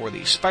Douglas, for the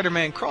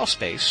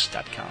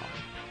SpidermanCrawlspace.com.